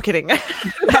better. No, I'm kidding. Do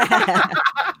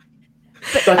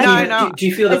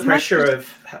you feel the pressure of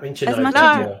having to know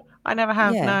more? I never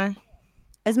have, no.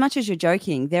 As much as you're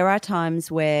joking, there are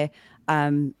times where I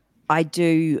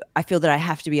feel that I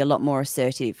have to be a lot more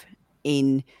assertive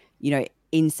in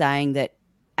saying that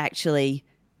actually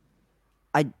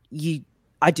I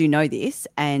do know this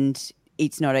and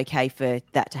it's not okay for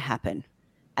that to happen.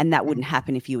 And that wouldn't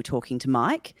happen if you were talking to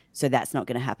Mike. So that's not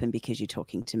going to happen because you're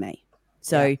talking to me.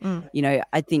 So,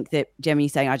 I think that Gemma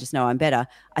saying, I just know I'm better.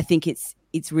 I think it's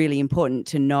really important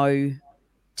to know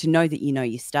to know that you know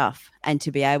your stuff and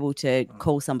to be able to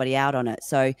call somebody out on it.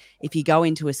 So if you go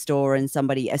into a store and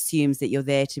somebody assumes that you're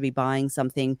there to be buying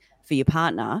something for your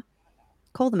partner,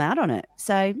 call them out on it.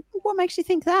 So what makes you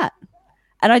think that?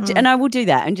 And I will do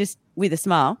that, and just with a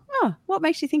smile, oh, what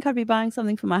makes you think I'd be buying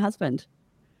something for my husband?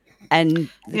 And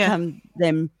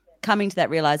them coming to that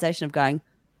realization of going,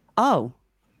 oh,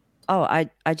 I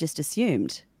just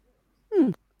assumed.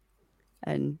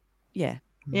 And yeah.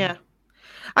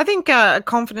 I think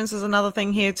confidence is another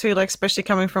thing here too, like especially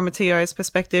coming from a TO's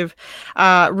perspective.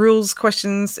 Rules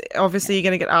questions, obviously you're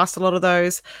going to get asked a lot of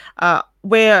those.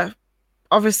 We're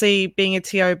obviously being a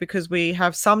TO because we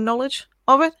have some knowledge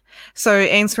of it. So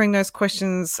answering those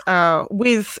questions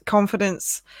with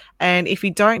confidence, and if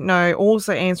you don't know,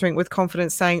 also answering with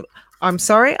confidence, saying, I'm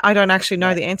sorry, I don't actually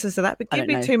know the answers to that, but give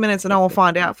me 2 minutes and I will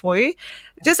find out for you.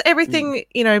 Just everything,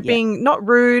 being not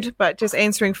rude, but just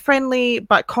answering friendly,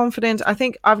 but confident. I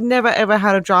think I've never, ever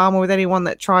had a drama with anyone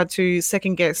that tried to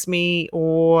second guess me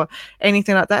or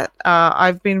anything like that.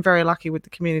 I've been very lucky with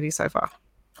the community so far.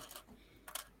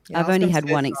 I've only had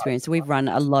one experience. We've run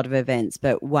a lot of events,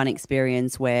 but one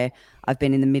experience where I've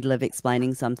been in the middle of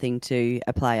explaining something to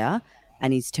a player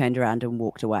and he's turned around and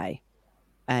walked away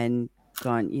and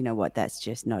gone, you know what, that's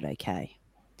just not okay.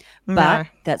 But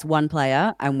that's one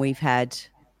player, and we've had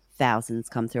thousands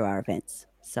come through our events.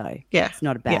 So it's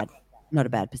not a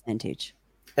bad percentage.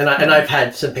 And I've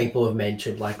had some people have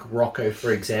mentioned, like Rocco,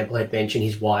 for example, had mentioned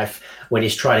his wife when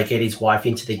he's trying to get his wife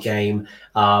into the game.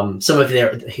 Some of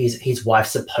his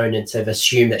wife's opponents have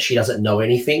assumed that she doesn't know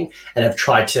anything and have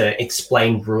tried to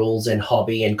explain rules and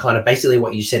hobby and kind of basically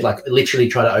what you said, like literally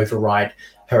try to override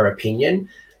her opinion.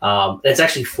 It's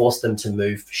actually forced them to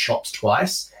move shops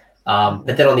twice.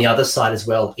 But then on the other side as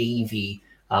well, Evie,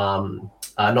 not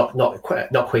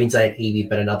Queensland Evie,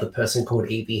 but another person called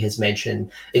Evie has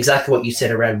mentioned exactly what you said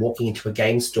around walking into a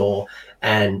game store,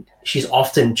 and she's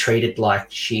often treated like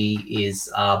she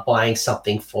is buying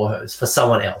something for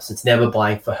someone else. It's never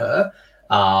buying for her.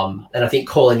 And I think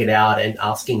calling it out and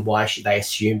asking why they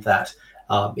assumed that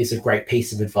is a great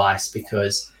piece of advice,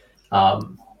 because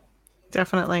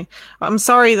definitely. I'm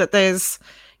sorry that there's,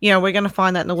 we're going to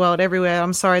find that in the world everywhere.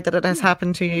 I'm sorry that it has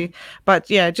happened to you. But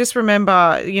yeah, just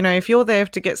remember, if you're there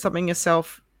to get something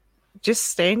yourself, just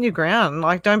stand your ground.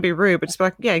 Like, don't be rude, but just be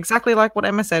like, yeah, exactly like what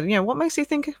Emma said. What makes you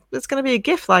think it's going to be a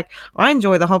gift? Like, I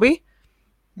enjoy the hobby.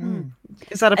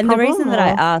 Is that a problem? And the reason that I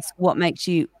ask what makes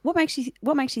you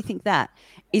think that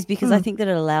is because I think that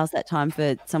it allows that time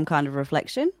for some kind of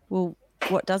reflection. Well,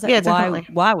 what does it? Yeah, definitely.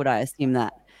 Why would I assume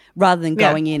that? Rather than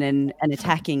going in and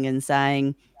attacking and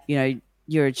saying,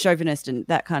 you're a chauvinist and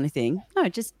that kind of thing. No,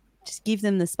 just give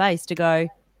them the space to go,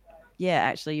 yeah,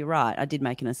 actually, you're right. I did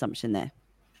make an assumption there.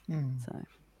 So.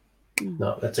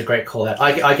 No, that's a great call out.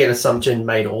 I get assumption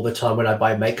made all the time when I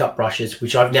buy makeup brushes,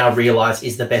 which I've now realized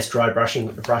is the best dry brush in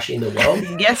the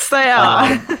world. Yes, they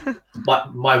are.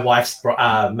 My wife's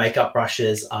makeup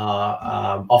brushes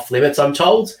are off limits, I'm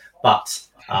told, but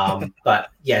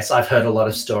yes, I've heard a lot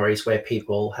of stories where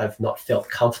people have not felt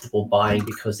comfortable buying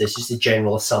because there's just a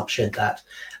general assumption that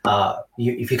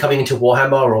if you're coming into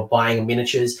Warhammer or buying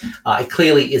miniatures, it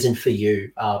clearly isn't for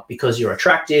you because you're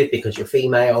attractive, because you're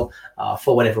female,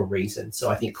 for whatever reason. So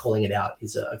I think calling it out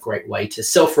is a great way to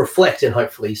self-reflect and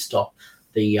hopefully stop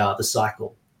the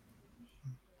cycle.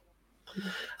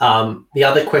 The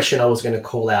other question I was going to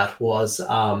call out was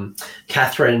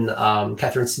Catherine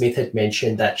Smith had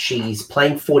mentioned that she's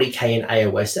playing 40k in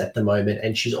AOS at the moment,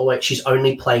 and she's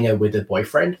only playing her with her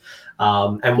boyfriend.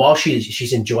 And while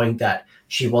she's enjoying that,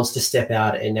 she wants to step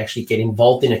out and actually get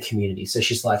involved in a community. So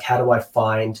she's like, how do I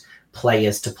find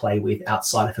players to play with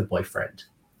outside of her boyfriend?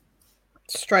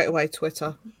 Straight away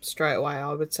Twitter,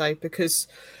 I would say, because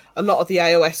a lot of the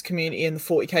AOS community and the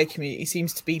 40k community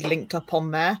seems to be linked up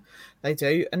on there. They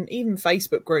do. And even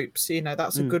Facebook groups,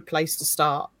 that's a good place to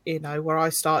start. Where I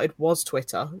started was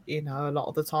Twitter, a lot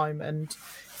of the time. And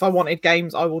if I wanted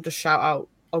games, I will just shout out,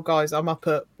 oh, guys, I'm up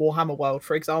at Warhammer World,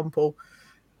 for example,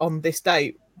 on this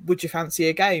date. Would you fancy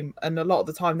a game? And a lot of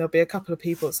the time there'll be a couple of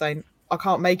people saying, I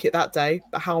can't make it that day,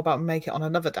 but how about make it on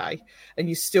another day? And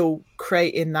you're still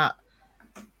creating that,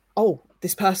 oh,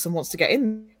 this person wants to get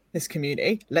in this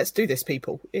community, let's do this,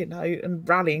 people, and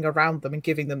rallying around them and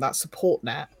giving them that support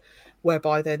net,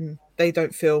 whereby then they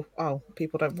don't feel, oh,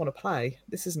 people don't want to play.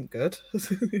 This isn't good,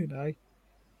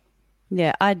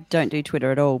 Yeah, I don't do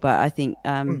Twitter at all, but I think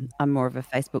I'm more of a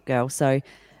Facebook girl. So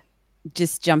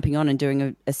just jumping on and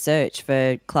doing a search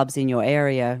for clubs in your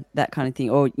area, that kind of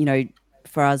thing. Or,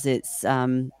 for us, it's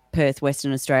Perth,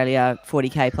 Western Australia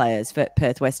 40k players, for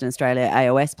Perth, Western Australia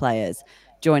AOS players,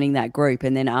 joining that group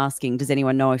and then asking, does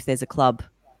anyone know if there's a club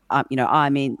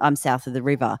I'm south of the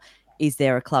river. Is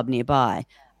there a club nearby?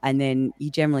 And then you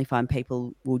generally find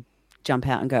people will jump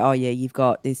out and go, oh yeah, you've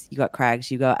got this, you've got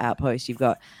Crags, you've got Outpost, you've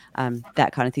got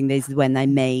that kind of thing. These are when they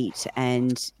meet,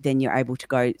 and then you're able to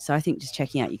go. So I think just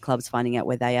checking out your clubs, finding out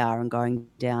where they are and going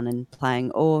down and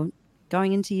playing, or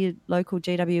going into your local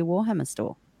GW Warhammer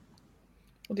store.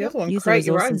 Well, the other one, Use create the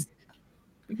your own. resources.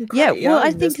 You can create your I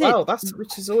own think as well.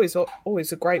 Which is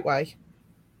always a great way.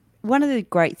 One of the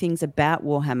great things about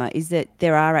Warhammer is that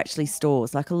there are actually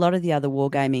stores. Like a lot of the other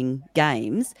wargaming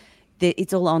games,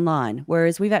 it's all online,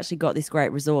 whereas we've actually got this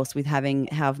great resource with having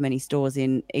however many stores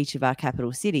in each of our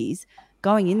capital cities.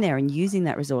 Going in there and using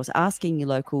that resource, asking your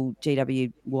local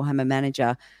GW Warhammer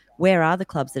manager, where are the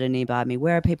clubs that are nearby me?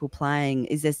 Where are people playing?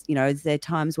 Is there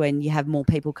times when you have more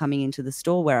people coming into the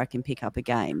store where I can pick up a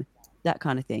game? That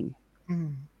kind of thing.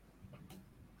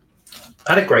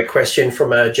 I had a great question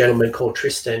from a gentleman called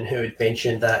Tristan who had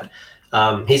mentioned that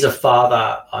he's a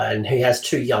father and he has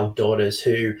two young daughters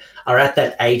who are at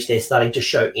that age they're starting to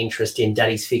show interest in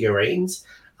daddy's figurines.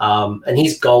 And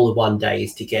his goal one day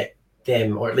is to get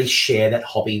them, or at least share that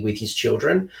hobby with his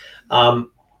children.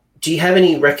 Do you have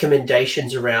any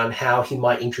recommendations around how he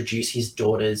might introduce his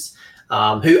daughters,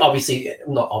 who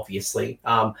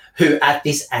who at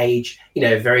this age,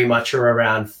 very much are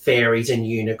around fairies and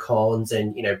unicorns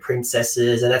and,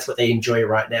 princesses, and that's what they enjoy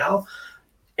right now?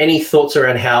 Any thoughts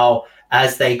around how,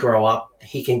 as they grow up,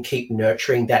 he can keep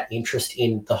nurturing that interest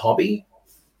in the hobby?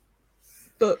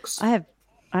 Books.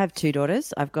 I have two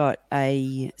daughters. I've got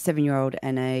a 7-year-old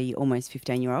and a almost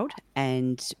 15-year-old,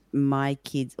 and my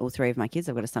kids, all three of my kids,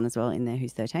 I've got a son as well in there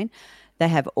who's 13. They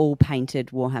have all painted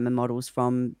Warhammer models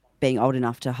from being old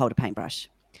enough to hold a paintbrush.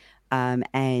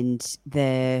 And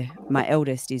my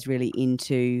eldest is really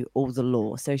into all the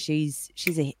lore. So she's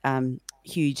a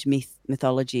huge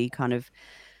mythology kind of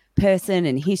person,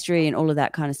 and history and all of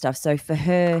that kind of stuff. So for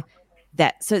her,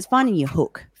 so it's finding your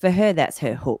hook. For her, that's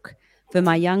her hook. For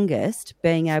my youngest,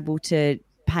 being able to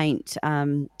paint,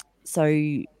 so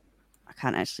I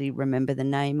can't actually remember the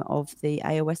name of the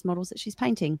AOS models that she's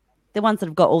painting. The ones that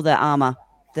have got all the armor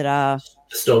that are...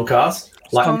 Stormcast?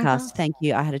 Stormcast, thank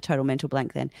you. I had a total mental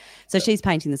blank then. So she's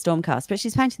painting the Stormcast, but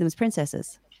she's painting them as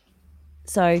princesses.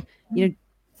 So,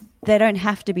 they don't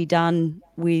have to be done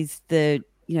with the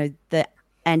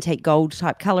antique gold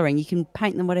type colouring. You can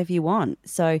paint them whatever you want.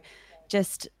 So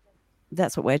just...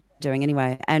 that's what we're doing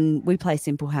anyway. And we play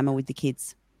Simple Hammer with the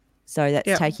kids. So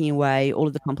that's taking away all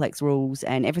of the complex rules,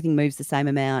 and everything moves the same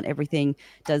amount. Everything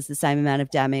does the same amount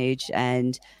of damage.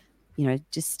 And,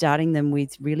 just starting them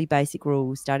with really basic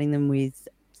rules, starting them with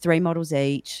 3 models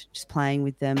each, just playing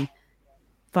with them,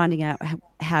 finding out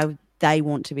how they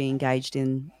want to be engaged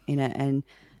in it. And,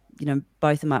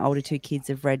 both of my older 2 kids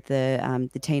have read the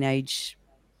teenage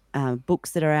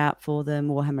books that are out for them,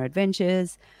 Warhammer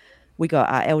Adventures. We got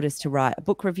our eldest to write a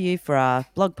book review for our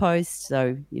blog post.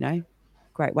 So,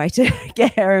 great way to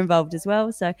get her involved as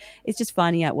well. So it's just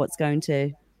finding out what's going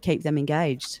to keep them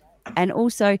engaged, and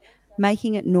also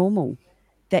making it normal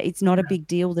that it's not a big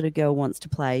deal that a girl wants to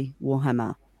play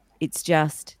Warhammer. It's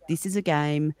just, this is a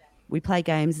game. We play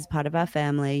games as part of our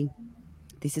family.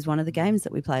 This is one of the games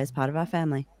that we play as part of our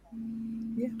family.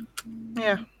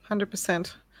 Yeah,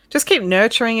 100%. Just keep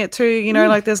nurturing it too,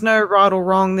 like there's no right or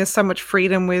wrong. There's so much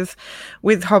freedom with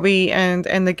hobby and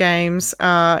the games.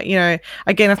 Again,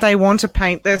 if they want to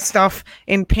paint their stuff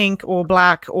in pink or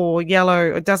black or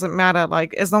yellow, it doesn't matter.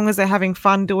 Like, as long as they're having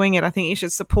fun doing it, I think you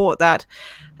should support that,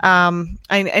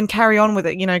 and carry on with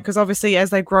it, because obviously as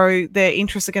they grow, their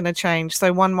interests are going to change.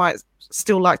 So one might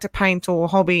still like to paint or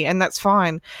hobby, and that's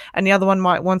fine. And the other one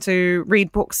might want to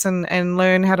read books and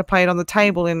learn how to play it on the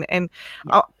table.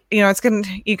 You're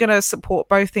going to support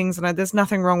both things, and there's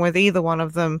nothing wrong with either one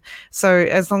of them. So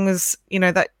as long as,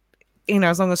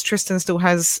 as long as Tristan still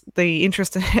has the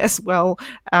interest as well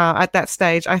at that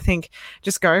stage, I think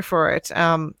just go for it.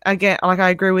 Again, like I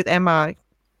agree with Emma,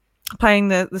 playing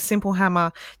the simple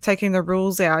hammer, taking the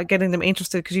rules out, getting them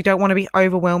interested, because you don't want to be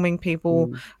overwhelming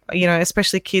people,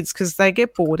 especially kids, because they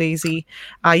get bored easy.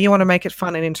 You want to make it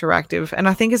fun and interactive. And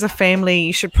I think as a family,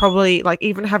 you should probably, like,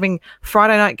 even having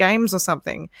Friday night games or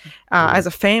something as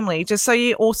a family, just so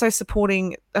you're also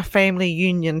supporting a family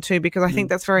union too, because I think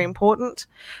that's very important.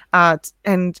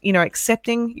 And,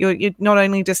 accepting, you're not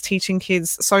only just teaching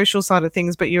kids social side of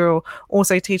things, but you're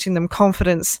also teaching them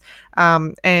confidence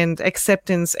and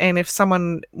acceptance. And if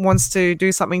someone wants to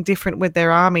do something different with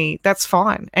their army, that's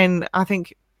fine. And I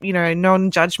think,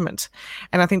 non-judgment.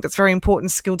 And I think that's a very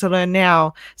important skill to learn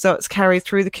now. So it's carried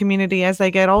through the community as they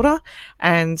get older.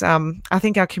 And I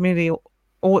think our community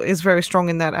is very strong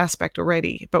in that aspect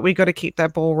already, but we got to keep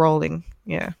that ball rolling.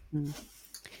 Yeah.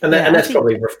 And, Yeah, and that's I think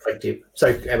probably reflective. So,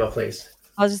 Emma, please.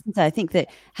 I was just going to say, I think that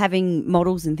having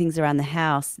models and things around the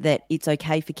house that it's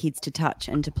okay for kids to touch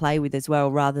and to play with as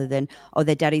well, rather than, oh,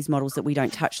 they're daddy's models that we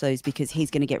don't touch those because he's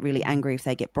going to get really angry if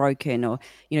they get broken, or,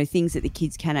 you know, things that the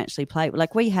kids can actually play.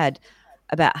 Like we had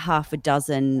about half a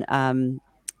dozen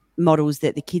models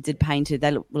that the kids had painted.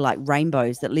 They were like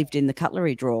rainbows that lived in the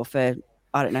cutlery drawer for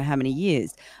I don't know how many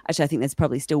years. Actually, I think there's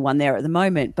probably still one there at the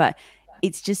moment, but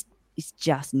it's just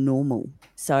normal.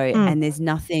 So, and there's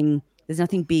nothing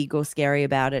big or scary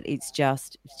about it. It's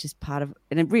just part of,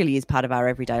 and it really is part of our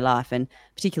everyday life. And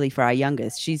particularly for our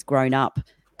youngest, she's grown up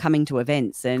coming to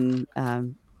events and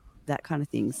that kind of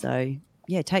thing. So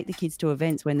yeah, take the kids to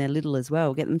events when they're little as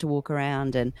well. Get them to walk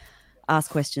around and ask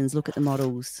questions, look at the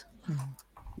models.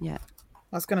 Yeah.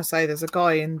 I was going to say, there's a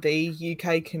guy in the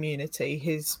UK community,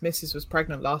 his missus was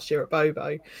pregnant last year at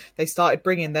Bobo. They started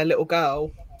bringing their little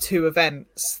girl to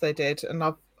events, they did. And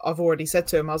I've already said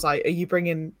to him, I was like, are you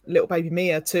bringing little baby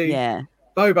Mia to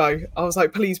Bobo? I was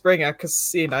like, please bring her,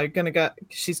 because, you know,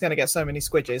 she's going to get so many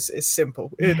squidges. It's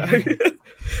simple, you know.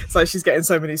 So she's getting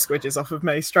so many squidges off of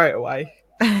me straight away.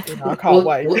 You know, I can't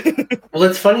wait. Well,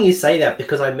 it's funny you say that,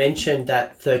 because I mentioned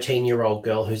that 13-year-old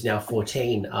girl who's now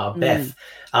 14, Beth.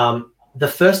 The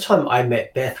first time I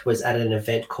met Beth was at an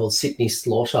event called Sydney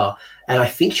Slaughter, and I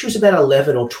think she was about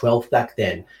 11 or 12 back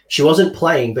then. She wasn't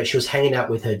playing, but she was hanging out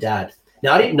with her dad.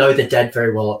 Now, I didn't know the dad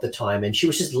very well at the time, and she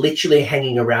was just literally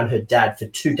hanging around her dad for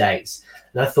 2 days.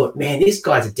 And I thought, man, this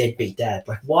guy's a deadbeat dad.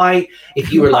 Like, why,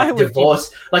 if you were like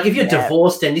divorced, like if you're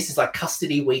divorced and this is like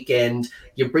custody weekend,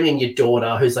 you're bringing your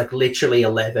daughter who's like literally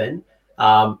 11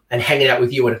 and hanging out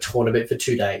with you at a tournament for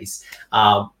 2 days.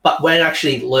 But when I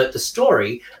actually learnt the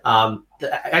story,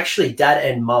 actually dad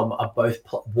and mum are both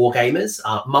war gamers.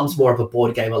 Mum's more of a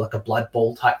board gamer, like a Blood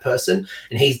Bowl type person,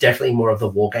 and he's definitely more of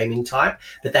the wargaming type.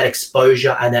 But that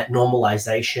exposure and that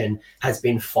normalization has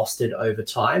been fostered over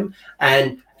time.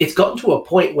 And it's gotten to a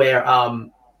point where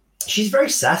she's very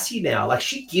sassy now. Like,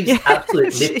 she gives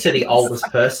absolute lip to the oldest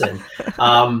person.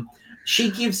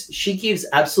 She gives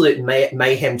absolute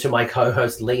mayhem to my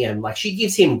co-host Liam. Like, she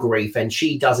gives him grief and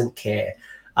she doesn't care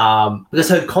because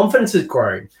her confidence has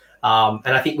grown. And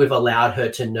I think we've allowed her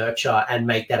to nurture and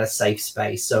make that a safe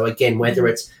space. So again, whether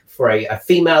it's for a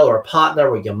female or a partner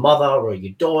or your mother or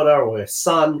your daughter or your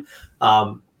son,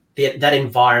 that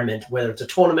environment, whether it's a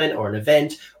tournament or an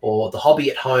event or the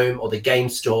hobby at home or the game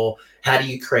store, how do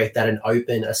you create that an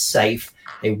open, a safe,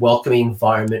 a welcoming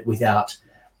environment without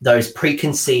those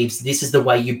preconceived, this is the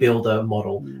way you build a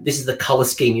model, this is the color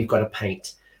scheme you've got to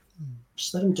paint.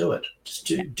 Just let them do it. Just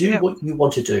do what you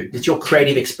want to do. It's your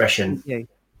creative expression.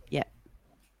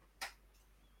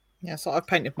 Yeah, so I've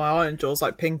painted my iron jaws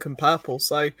like pink and purple,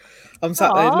 so I'm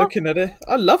sat there looking at it.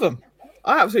 I love them.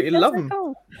 I absolutely love them.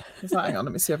 Cool. Like, hang on,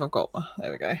 let me see if I've got one.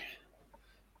 There we go.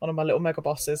 One of my little mega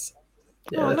bosses.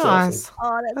 Yeah, that's nice. awesome.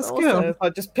 Oh, that's awesome. Good.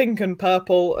 Like, just pink and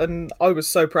purple, and I was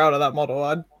so proud of that model.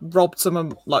 I robbed some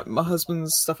of like my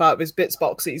husband's stuff out of his bits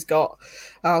box that he's got.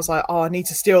 And I was like, oh, I need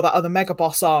to steal that other mega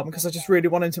boss arm because I just really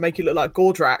wanted to make it look like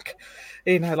Gordrak,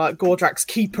 you know, like Gordrak's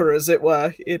keeper, as it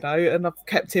were, you know. And I've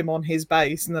kept him on his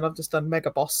base, and then I've just done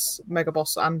mega boss,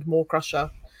 and Maw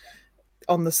Crusher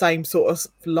on the same sort of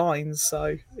lines.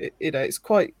 So it's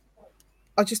quite.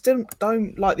 I just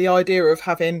don't like the idea of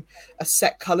having a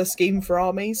set colour scheme for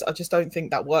armies. I just don't think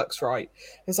that works right.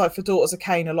 It's like for Daughters of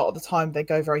Cain, a lot of the time they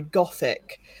go very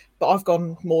gothic, but I've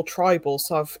gone more tribal,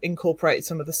 so I've incorporated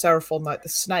some of the Seraphon, like the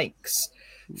snakes,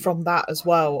 from that as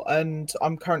well. And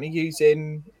I'm currently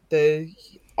using the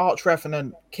Arch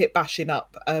Revenant kit bashing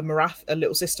up a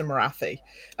little Sister Marathi,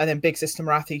 and then Big Sister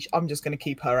Marathi, I'm just going to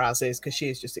keep her as is because she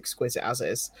is just exquisite as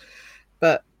is.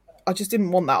 But I just didn't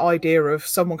want that idea of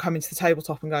someone coming to the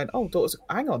tabletop and going, oh, Daughters,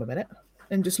 hang on a minute,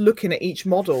 and just looking at each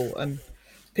model and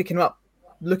picking them up,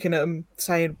 looking at them,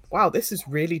 saying, wow, this is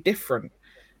really different.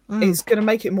 It's going to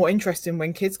make it more interesting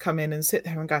when kids come in and sit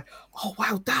there and go, oh,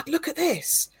 wow, Dad, look at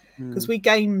this. Because we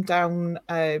game down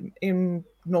in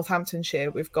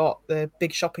Northamptonshire, we've got the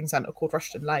big shopping centre called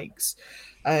Rushton Lakes,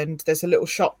 and there's a little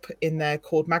shop in there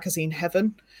called Magazine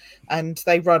Heaven, and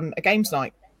they run a games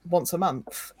night once a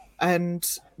month. And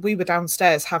we were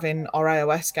downstairs having our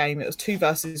AOS game. It was 2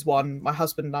 versus 1, my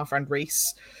husband and our friend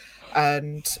Reese,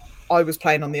 and I was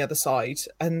playing on the other side.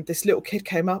 And this little kid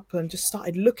came up and just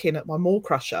started looking at my Maw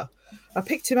Crusher. I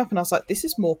picked him up and I was like, this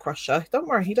is Maw Crusher. Don't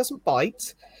worry, he doesn't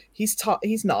bite. He's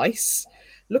nice.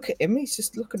 Look at him. He's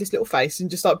just, look at his little face,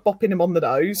 and just like bopping him on the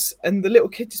nose. And the little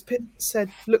kid just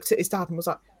looked at his dad and was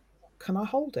like, can I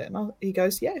hold it? And he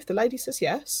goes, yeah, if the lady says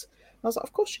yes. I was like,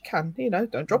 of course you can.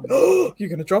 Don't drop it. Oh, you're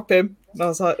going to drop him. And I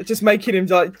was like, just making him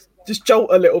like just jolt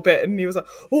a little bit. And he was like,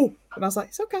 oh. And I was like,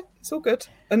 it's okay. It's all good.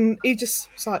 And he just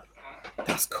was like,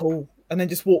 that's cool. And then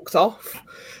just walked off.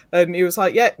 And he was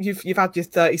like, yeah, you've had your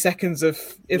 30 seconds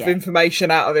of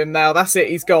information out of him now. That's it.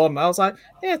 He's gone. I was like,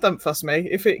 yeah, don't fuss me.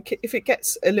 If it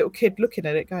gets a little kid looking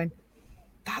at it going,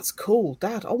 that's cool,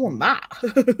 Dad, I want that.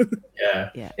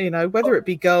 Yeah. Whether it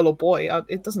be girl or boy,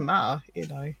 it doesn't matter,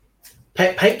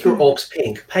 Paint your orcs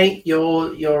pink. Paint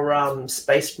your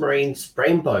Space Marines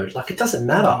rainbow. Like, it doesn't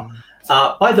matter.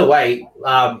 By the way,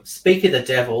 speak of the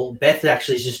devil, Beth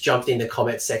actually just jumped in the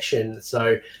comment section.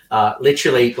 So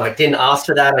literally, like, didn't ask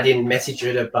for that. I didn't message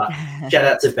her, but shout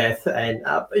out to Beth and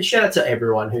shout out to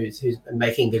everyone who's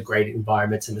making the great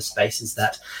environments and the spaces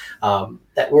that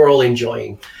we're all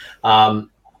enjoying.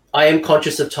 I am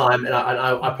conscious of time, and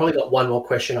I probably got one more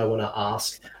question I want to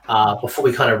ask before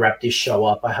we kind of wrap this show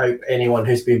up. I hope anyone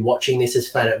who's been watching this has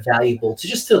found it valuable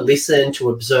to listen, to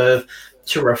observe,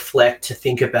 to reflect, to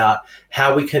think about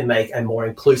how we can make a more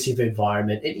inclusive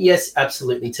environment. And yes,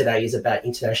 absolutely, today is about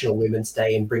International Women's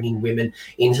Day and bringing women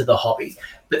into the hobby,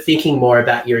 but thinking more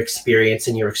about your experience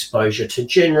and your exposure to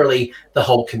generally the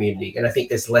whole community. And I think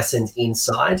there's lessons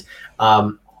inside.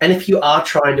 And if you are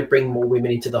trying to bring more women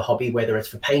into the hobby, whether it's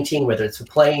for painting, whether it's for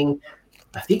playing,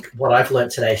 I think what I've learned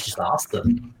today is just ask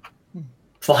them.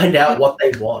 Find out what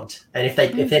they want. And if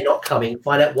they're not coming,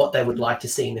 find out what they would like to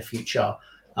see in the future.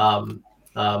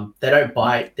 They don't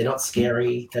bite. They're not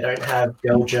scary. They don't have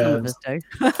bell germs.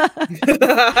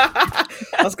 I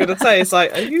was going to say, it's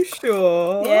like, are you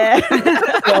sure? Yeah.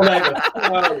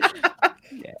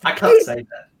 I can't say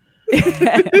that.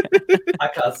 I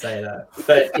can't say that,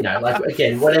 but like,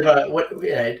 again,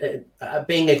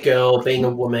 being a girl, being a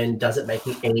woman doesn't make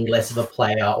you any less of a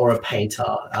player or a painter.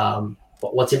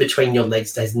 But what's in between your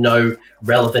legs has no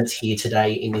relevance here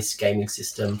today in this gaming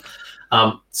system.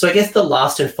 So I guess the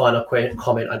last and final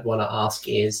comment I'd want to ask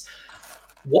is,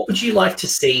 what would you like to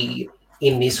see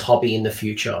in this hobby in the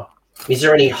future? Is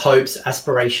there any hopes,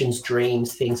 aspirations,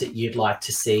 dreams, things that you'd like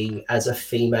to see as a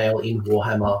female in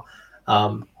Warhammer?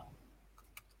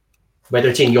 Whether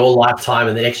it's in your lifetime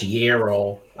in the next year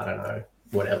or, I don't know,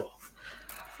 whatever.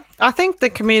 I think the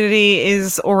community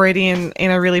is already in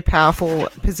a really powerful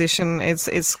position.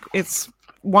 It's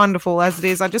wonderful as it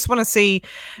is. I just want to see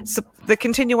the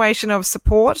continuation of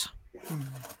support,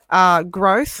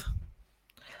 growth,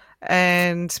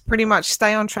 and pretty much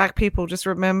stay on track. People just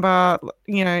remember,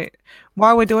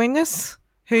 why we're doing this,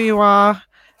 who you are.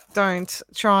 Don't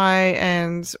try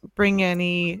and bring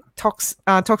any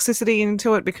toxicity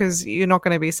into it, because you're not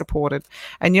going to be supported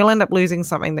and you'll end up losing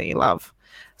something that you love.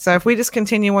 So if we just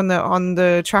continue on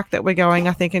the track that we're going,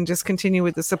 I think, and just continue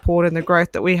with the support and the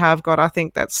growth that we have got, I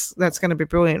think that's going to be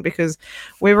brilliant, because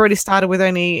we've already started with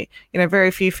only very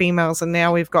few females, and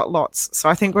now we've got lots. So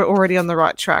I think we're already on the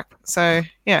right track. So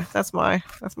yeah, that's my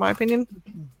opinion.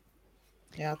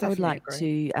 Yeah, I would like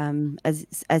to,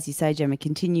 as you say, Gemma,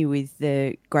 continue with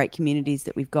the great communities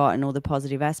that we've got and all the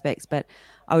positive aspects. But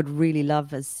I would really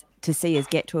love to see us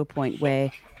get to a point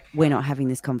where we're not having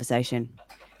this conversation,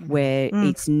 where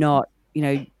it's not,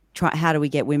 how do we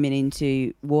get women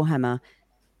into Warhammer?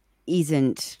 It's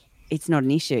not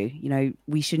an issue.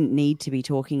 We shouldn't need to be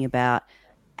talking about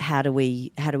how do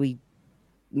we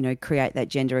create that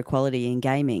gender equality in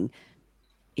gaming.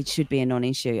 It should be a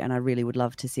non-issue, and I really would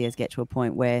love to see us get to a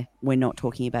point where we're not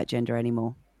talking about gender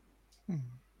anymore.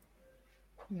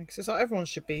 Because it's like everyone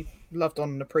should be loved on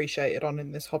and appreciated on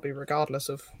in this hobby, regardless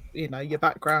of your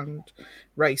background,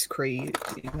 race, creed,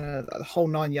 the whole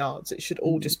 9 yards. It should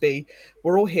all just be,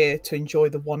 we're all here to enjoy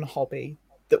the one hobby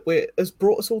that has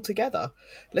brought us all together.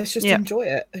 Let's just enjoy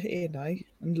it,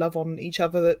 and love on each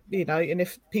other. That and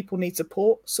if people need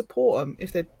support them.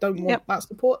 If they don't want that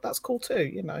support, that's cool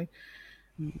too.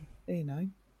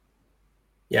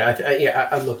 Yeah,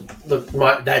 look.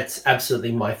 That's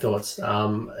absolutely my thoughts.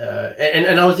 And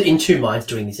I was in two minds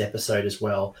doing this episode as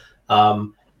well,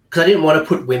 because I didn't want to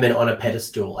put women on a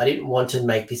pedestal. I didn't want to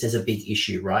make this as a big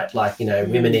issue, right? Like,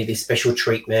 women need this special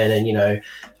treatment,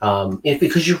 and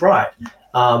because you're right.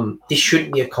 This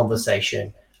shouldn't be a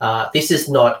conversation. This is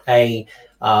not a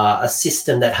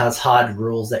system that has hard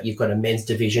rules that you've got a men's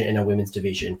division and a women's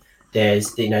division.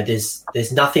 There's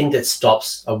nothing that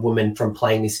stops a woman from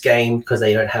playing this game because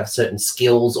they don't have certain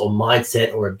skills or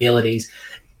mindset or abilities.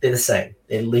 They're the same.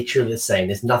 They're literally the same.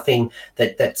 There's nothing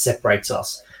that separates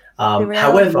us.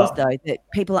 However, is, though, that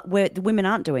the women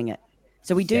aren't doing it,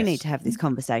 so we do need to have this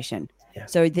conversation. Yeah.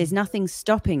 So there's nothing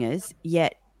stopping us,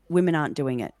 yet women aren't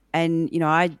doing it. And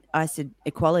I said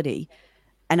equality,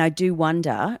 and I do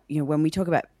wonder, when we talk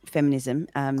about feminism,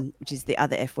 which is the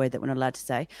other F word that we're not allowed to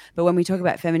say. But when we talk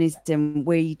about feminism,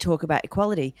 we talk about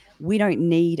equality. We don't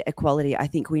need equality. I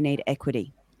think we need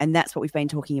equity. And that's what we've been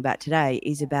talking about today,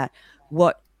 is about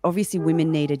what obviously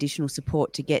women need additional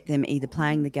support to get them either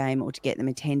playing the game or to get them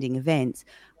attending events.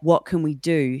 What can we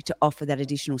do to offer that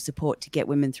additional support to get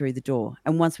women through the door?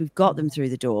 And once we've got them through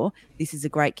the door, this is a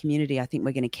great community. I think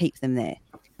we're going to keep them there.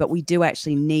 But we do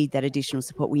actually need that additional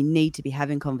support. We need to be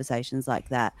having conversations like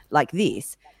that, like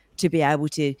this, to be able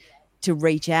to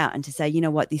reach out and to say, you know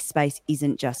what, this space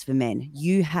isn't just for men.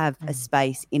 You have a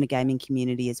space in a gaming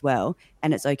community as well,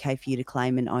 and it's okay for you to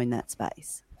claim and own that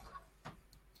space.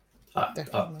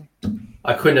 Definitely.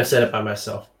 I couldn't have said it by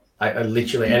myself. I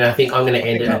literally, and I think I'm going to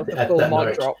end it at that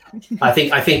note. Drop. I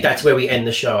think that's where we end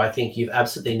the show. I think you've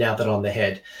absolutely nailed it on the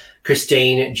head.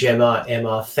 Christine, Gemma,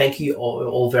 Emma, thank you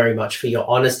all very much for your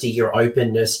honesty, your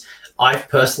openness. I've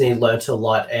personally learnt a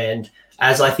lot, and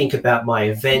as I think about my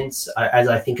events, as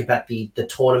I think about the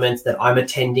tournaments that I'm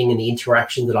attending and the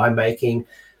interaction that I'm making,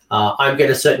 I'm going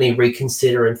to certainly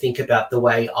reconsider and think about the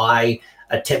way I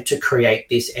attempt to create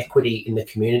this equity in the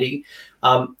community.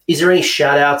 Is there any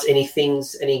shout outs, any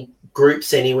things, any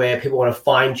groups anywhere people want to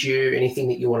find you, anything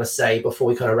that you want to say before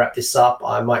we kind of wrap this up?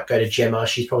 I might go to Gemma.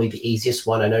 She's probably the easiest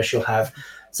one. I know she'll have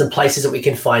some places that we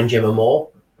can find Gemma more.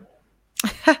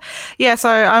 Yeah, so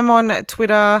I'm on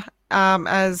Twitter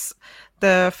as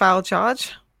the Failed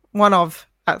Charge, one of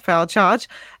at Failed Charge,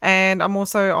 and I'm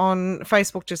also on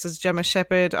Facebook just as Gemma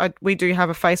Shepherd. We do have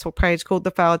a Facebook page called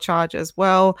the Failed Charge as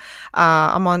well.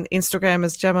 I'm on Instagram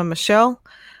as Gemma Michelle.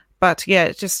 But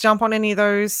yeah, just jump on any of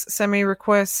those, send me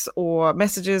requests or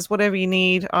messages, whatever you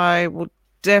need. I will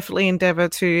definitely endeavor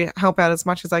to help out as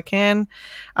much as I can.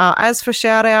 As for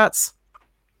shout outs,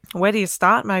 where do you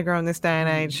start, Magra, in this day and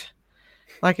age?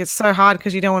 Like, it's so hard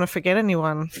because you don't want to forget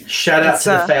anyone. Shout out to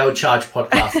the Failed Charge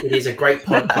podcast. It is a great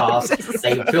podcast.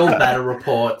 They film battle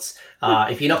reports.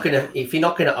 If you're not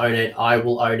gonna own it, I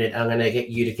will own it. I'm gonna get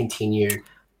you to continue.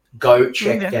 Go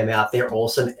check them out. They're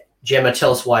awesome. Gemma,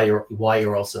 tell us why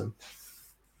you're awesome.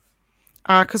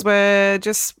 Because we're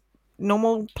just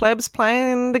normal plebs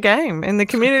playing the game in the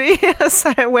community.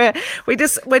 So we're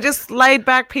just laid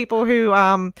back people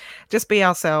who just be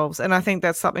ourselves, and I think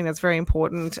that's something that's very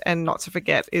important and not to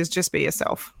forget is just be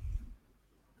yourself.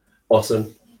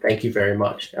 Awesome. Thank you very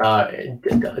much.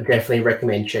 Definitely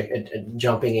recommend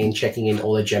jumping in, checking in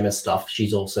all the Gemma stuff.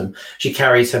 She's awesome. She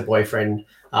carries her boyfriend,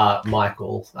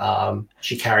 Michael.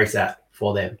 She carries that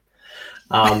for them.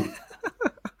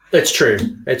 It's true.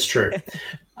 It's true.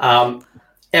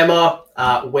 Emma,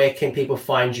 where can people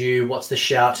find you? What's the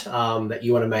shout that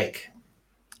you want to make?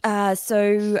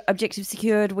 So Objective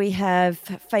Secured, we have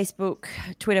Facebook,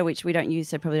 Twitter, which we don't use,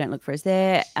 so probably don't look for us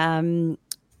there.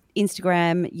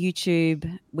 Instagram,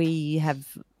 YouTube, we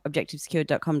have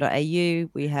objectivesecured.com.au.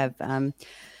 We have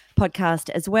podcast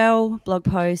as well, blog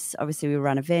posts. Obviously, we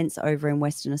run events over in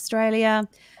Western Australia.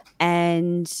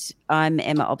 And I'm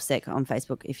Emma Obsec on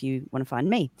Facebook if you want to find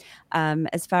me.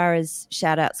 As far as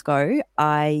shout outs go,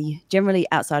 I generally,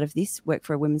 outside of this, work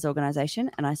for a women's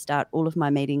organisation, and I start all of my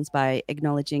meetings by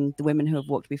acknowledging the women who have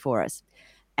walked before us.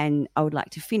 And I would like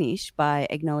to finish by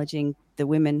acknowledging the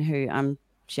women who I'm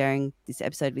sharing this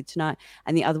episode with tonight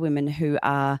and the other women who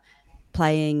are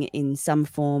playing in some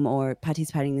form or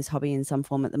participating in this hobby in some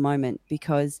form at the moment,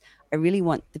 because I really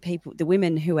want the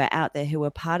women who are out there who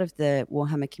are part of the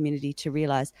Warhammer community to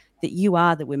realize that you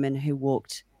are the women who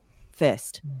walked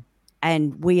first.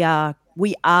 And we are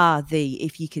the,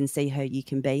 if you can see her, you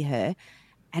can be her,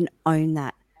 and own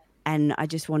that. And I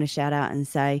just want to shout out and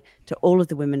say to all of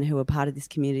the women who are part of this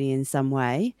community in some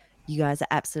way, you guys are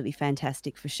absolutely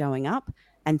fantastic for showing up.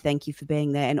 And thank you for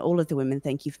being there. And all of the women,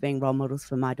 thank you for being role models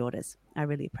for my daughters. I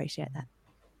really appreciate that.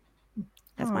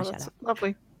 That's my shout out.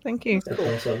 Lovely. Thank you. That's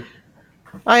awesome.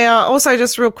 I also,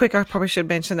 just real quick, I probably should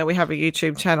mention that we have a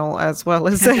YouTube channel as well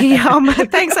as the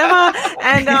thanks, Emma.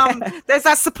 And there's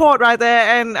that support right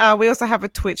there. And we also have a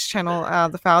Twitch channel,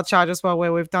 the Failed Charge as well,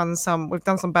 where we've done some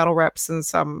battle reps and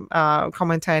some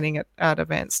commentating at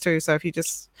events too. So if you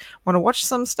just want to watch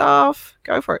some stuff,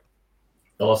 go for it.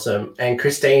 Awesome. And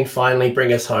Christine, finally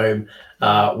bring us home.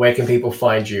 Where can people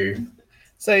find you?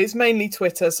 So it's mainly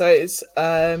Twitter. So it's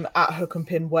at Hook and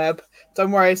Pin Web.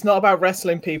 Don't worry, it's not about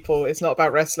wrestling, people. It's not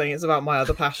about wrestling. It's about my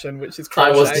other passion, which is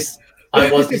crochet.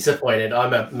 I was disappointed.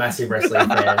 I'm a massive wrestling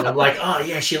fan. I'm like, oh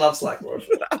yeah, she loves like.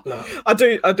 No. I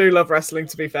do love wrestling,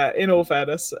 to be fair. In all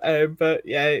fairness, but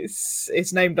yeah,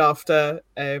 it's named after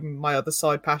my other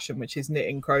side passion, which is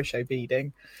knitting, crochet,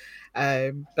 beading.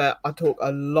 But I talk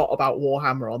a lot about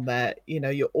Warhammer on there. You know,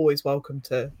 you're always welcome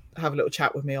to have a little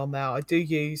chat with me on there. I do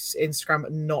use Instagram,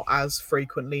 but not as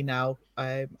frequently now.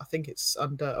 I think it's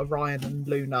under Orion and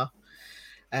Luna,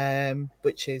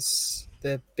 which is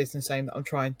the business name that I'm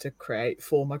trying to create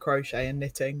for my crochet and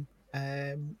knitting.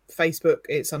 Facebook,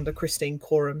 it's under Christine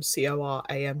Coram,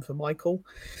 Coram for Michael.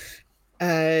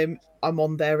 I'm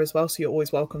on there as well, so you're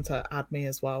always welcome to add me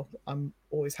as well. I'm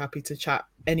always happy to chat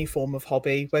any form of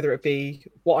hobby, whether it be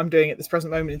what I'm doing at this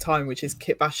present moment in time, which is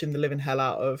kit bashing the living hell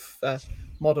out of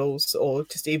models, or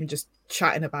just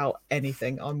chatting about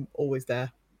anything. I'm always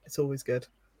there. It's always good.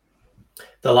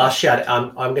 The last shout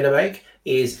I'm going to make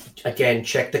is, again,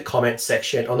 check the comment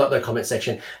section, or not the comment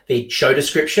section, the show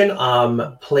description.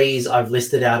 Please, I've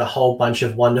listed out a whole bunch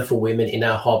of wonderful women in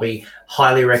our hobby.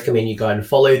 Highly recommend you go and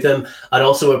follow them. I'd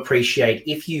also appreciate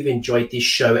if you've enjoyed this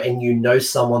show and you know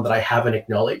someone that I haven't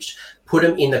acknowledged, put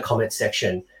them in the comment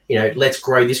section. You know, let's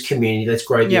grow this community. Let's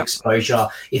grow the exposure.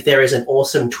 If there is an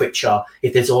awesome Twitcher,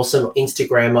 if there's awesome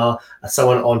Instagrammer,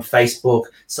 someone on Facebook,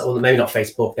 so maybe not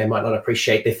Facebook, they might not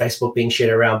appreciate their Facebook being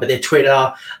shared around, but their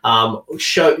Twitter,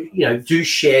 do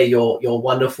share your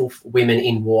wonderful women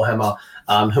in Warhammer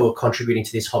who are contributing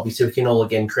to this hobby, so we can all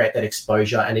again create that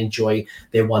exposure and enjoy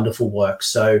their wonderful work.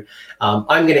 So I'm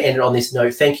going to end it on this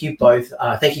note. Thank you both.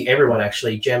 Thank you everyone,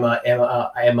 actually, Gemma,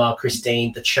 Emma,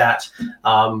 Christine, the chat,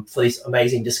 for this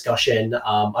amazing discussion.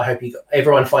 I hope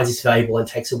everyone finds this valuable and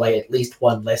takes away at least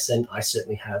one lesson. I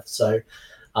certainly have. So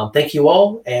thank you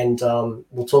all, and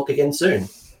we'll talk again soon.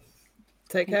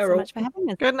 Take care. Thanks so much for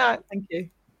having us. Good night. Thank you.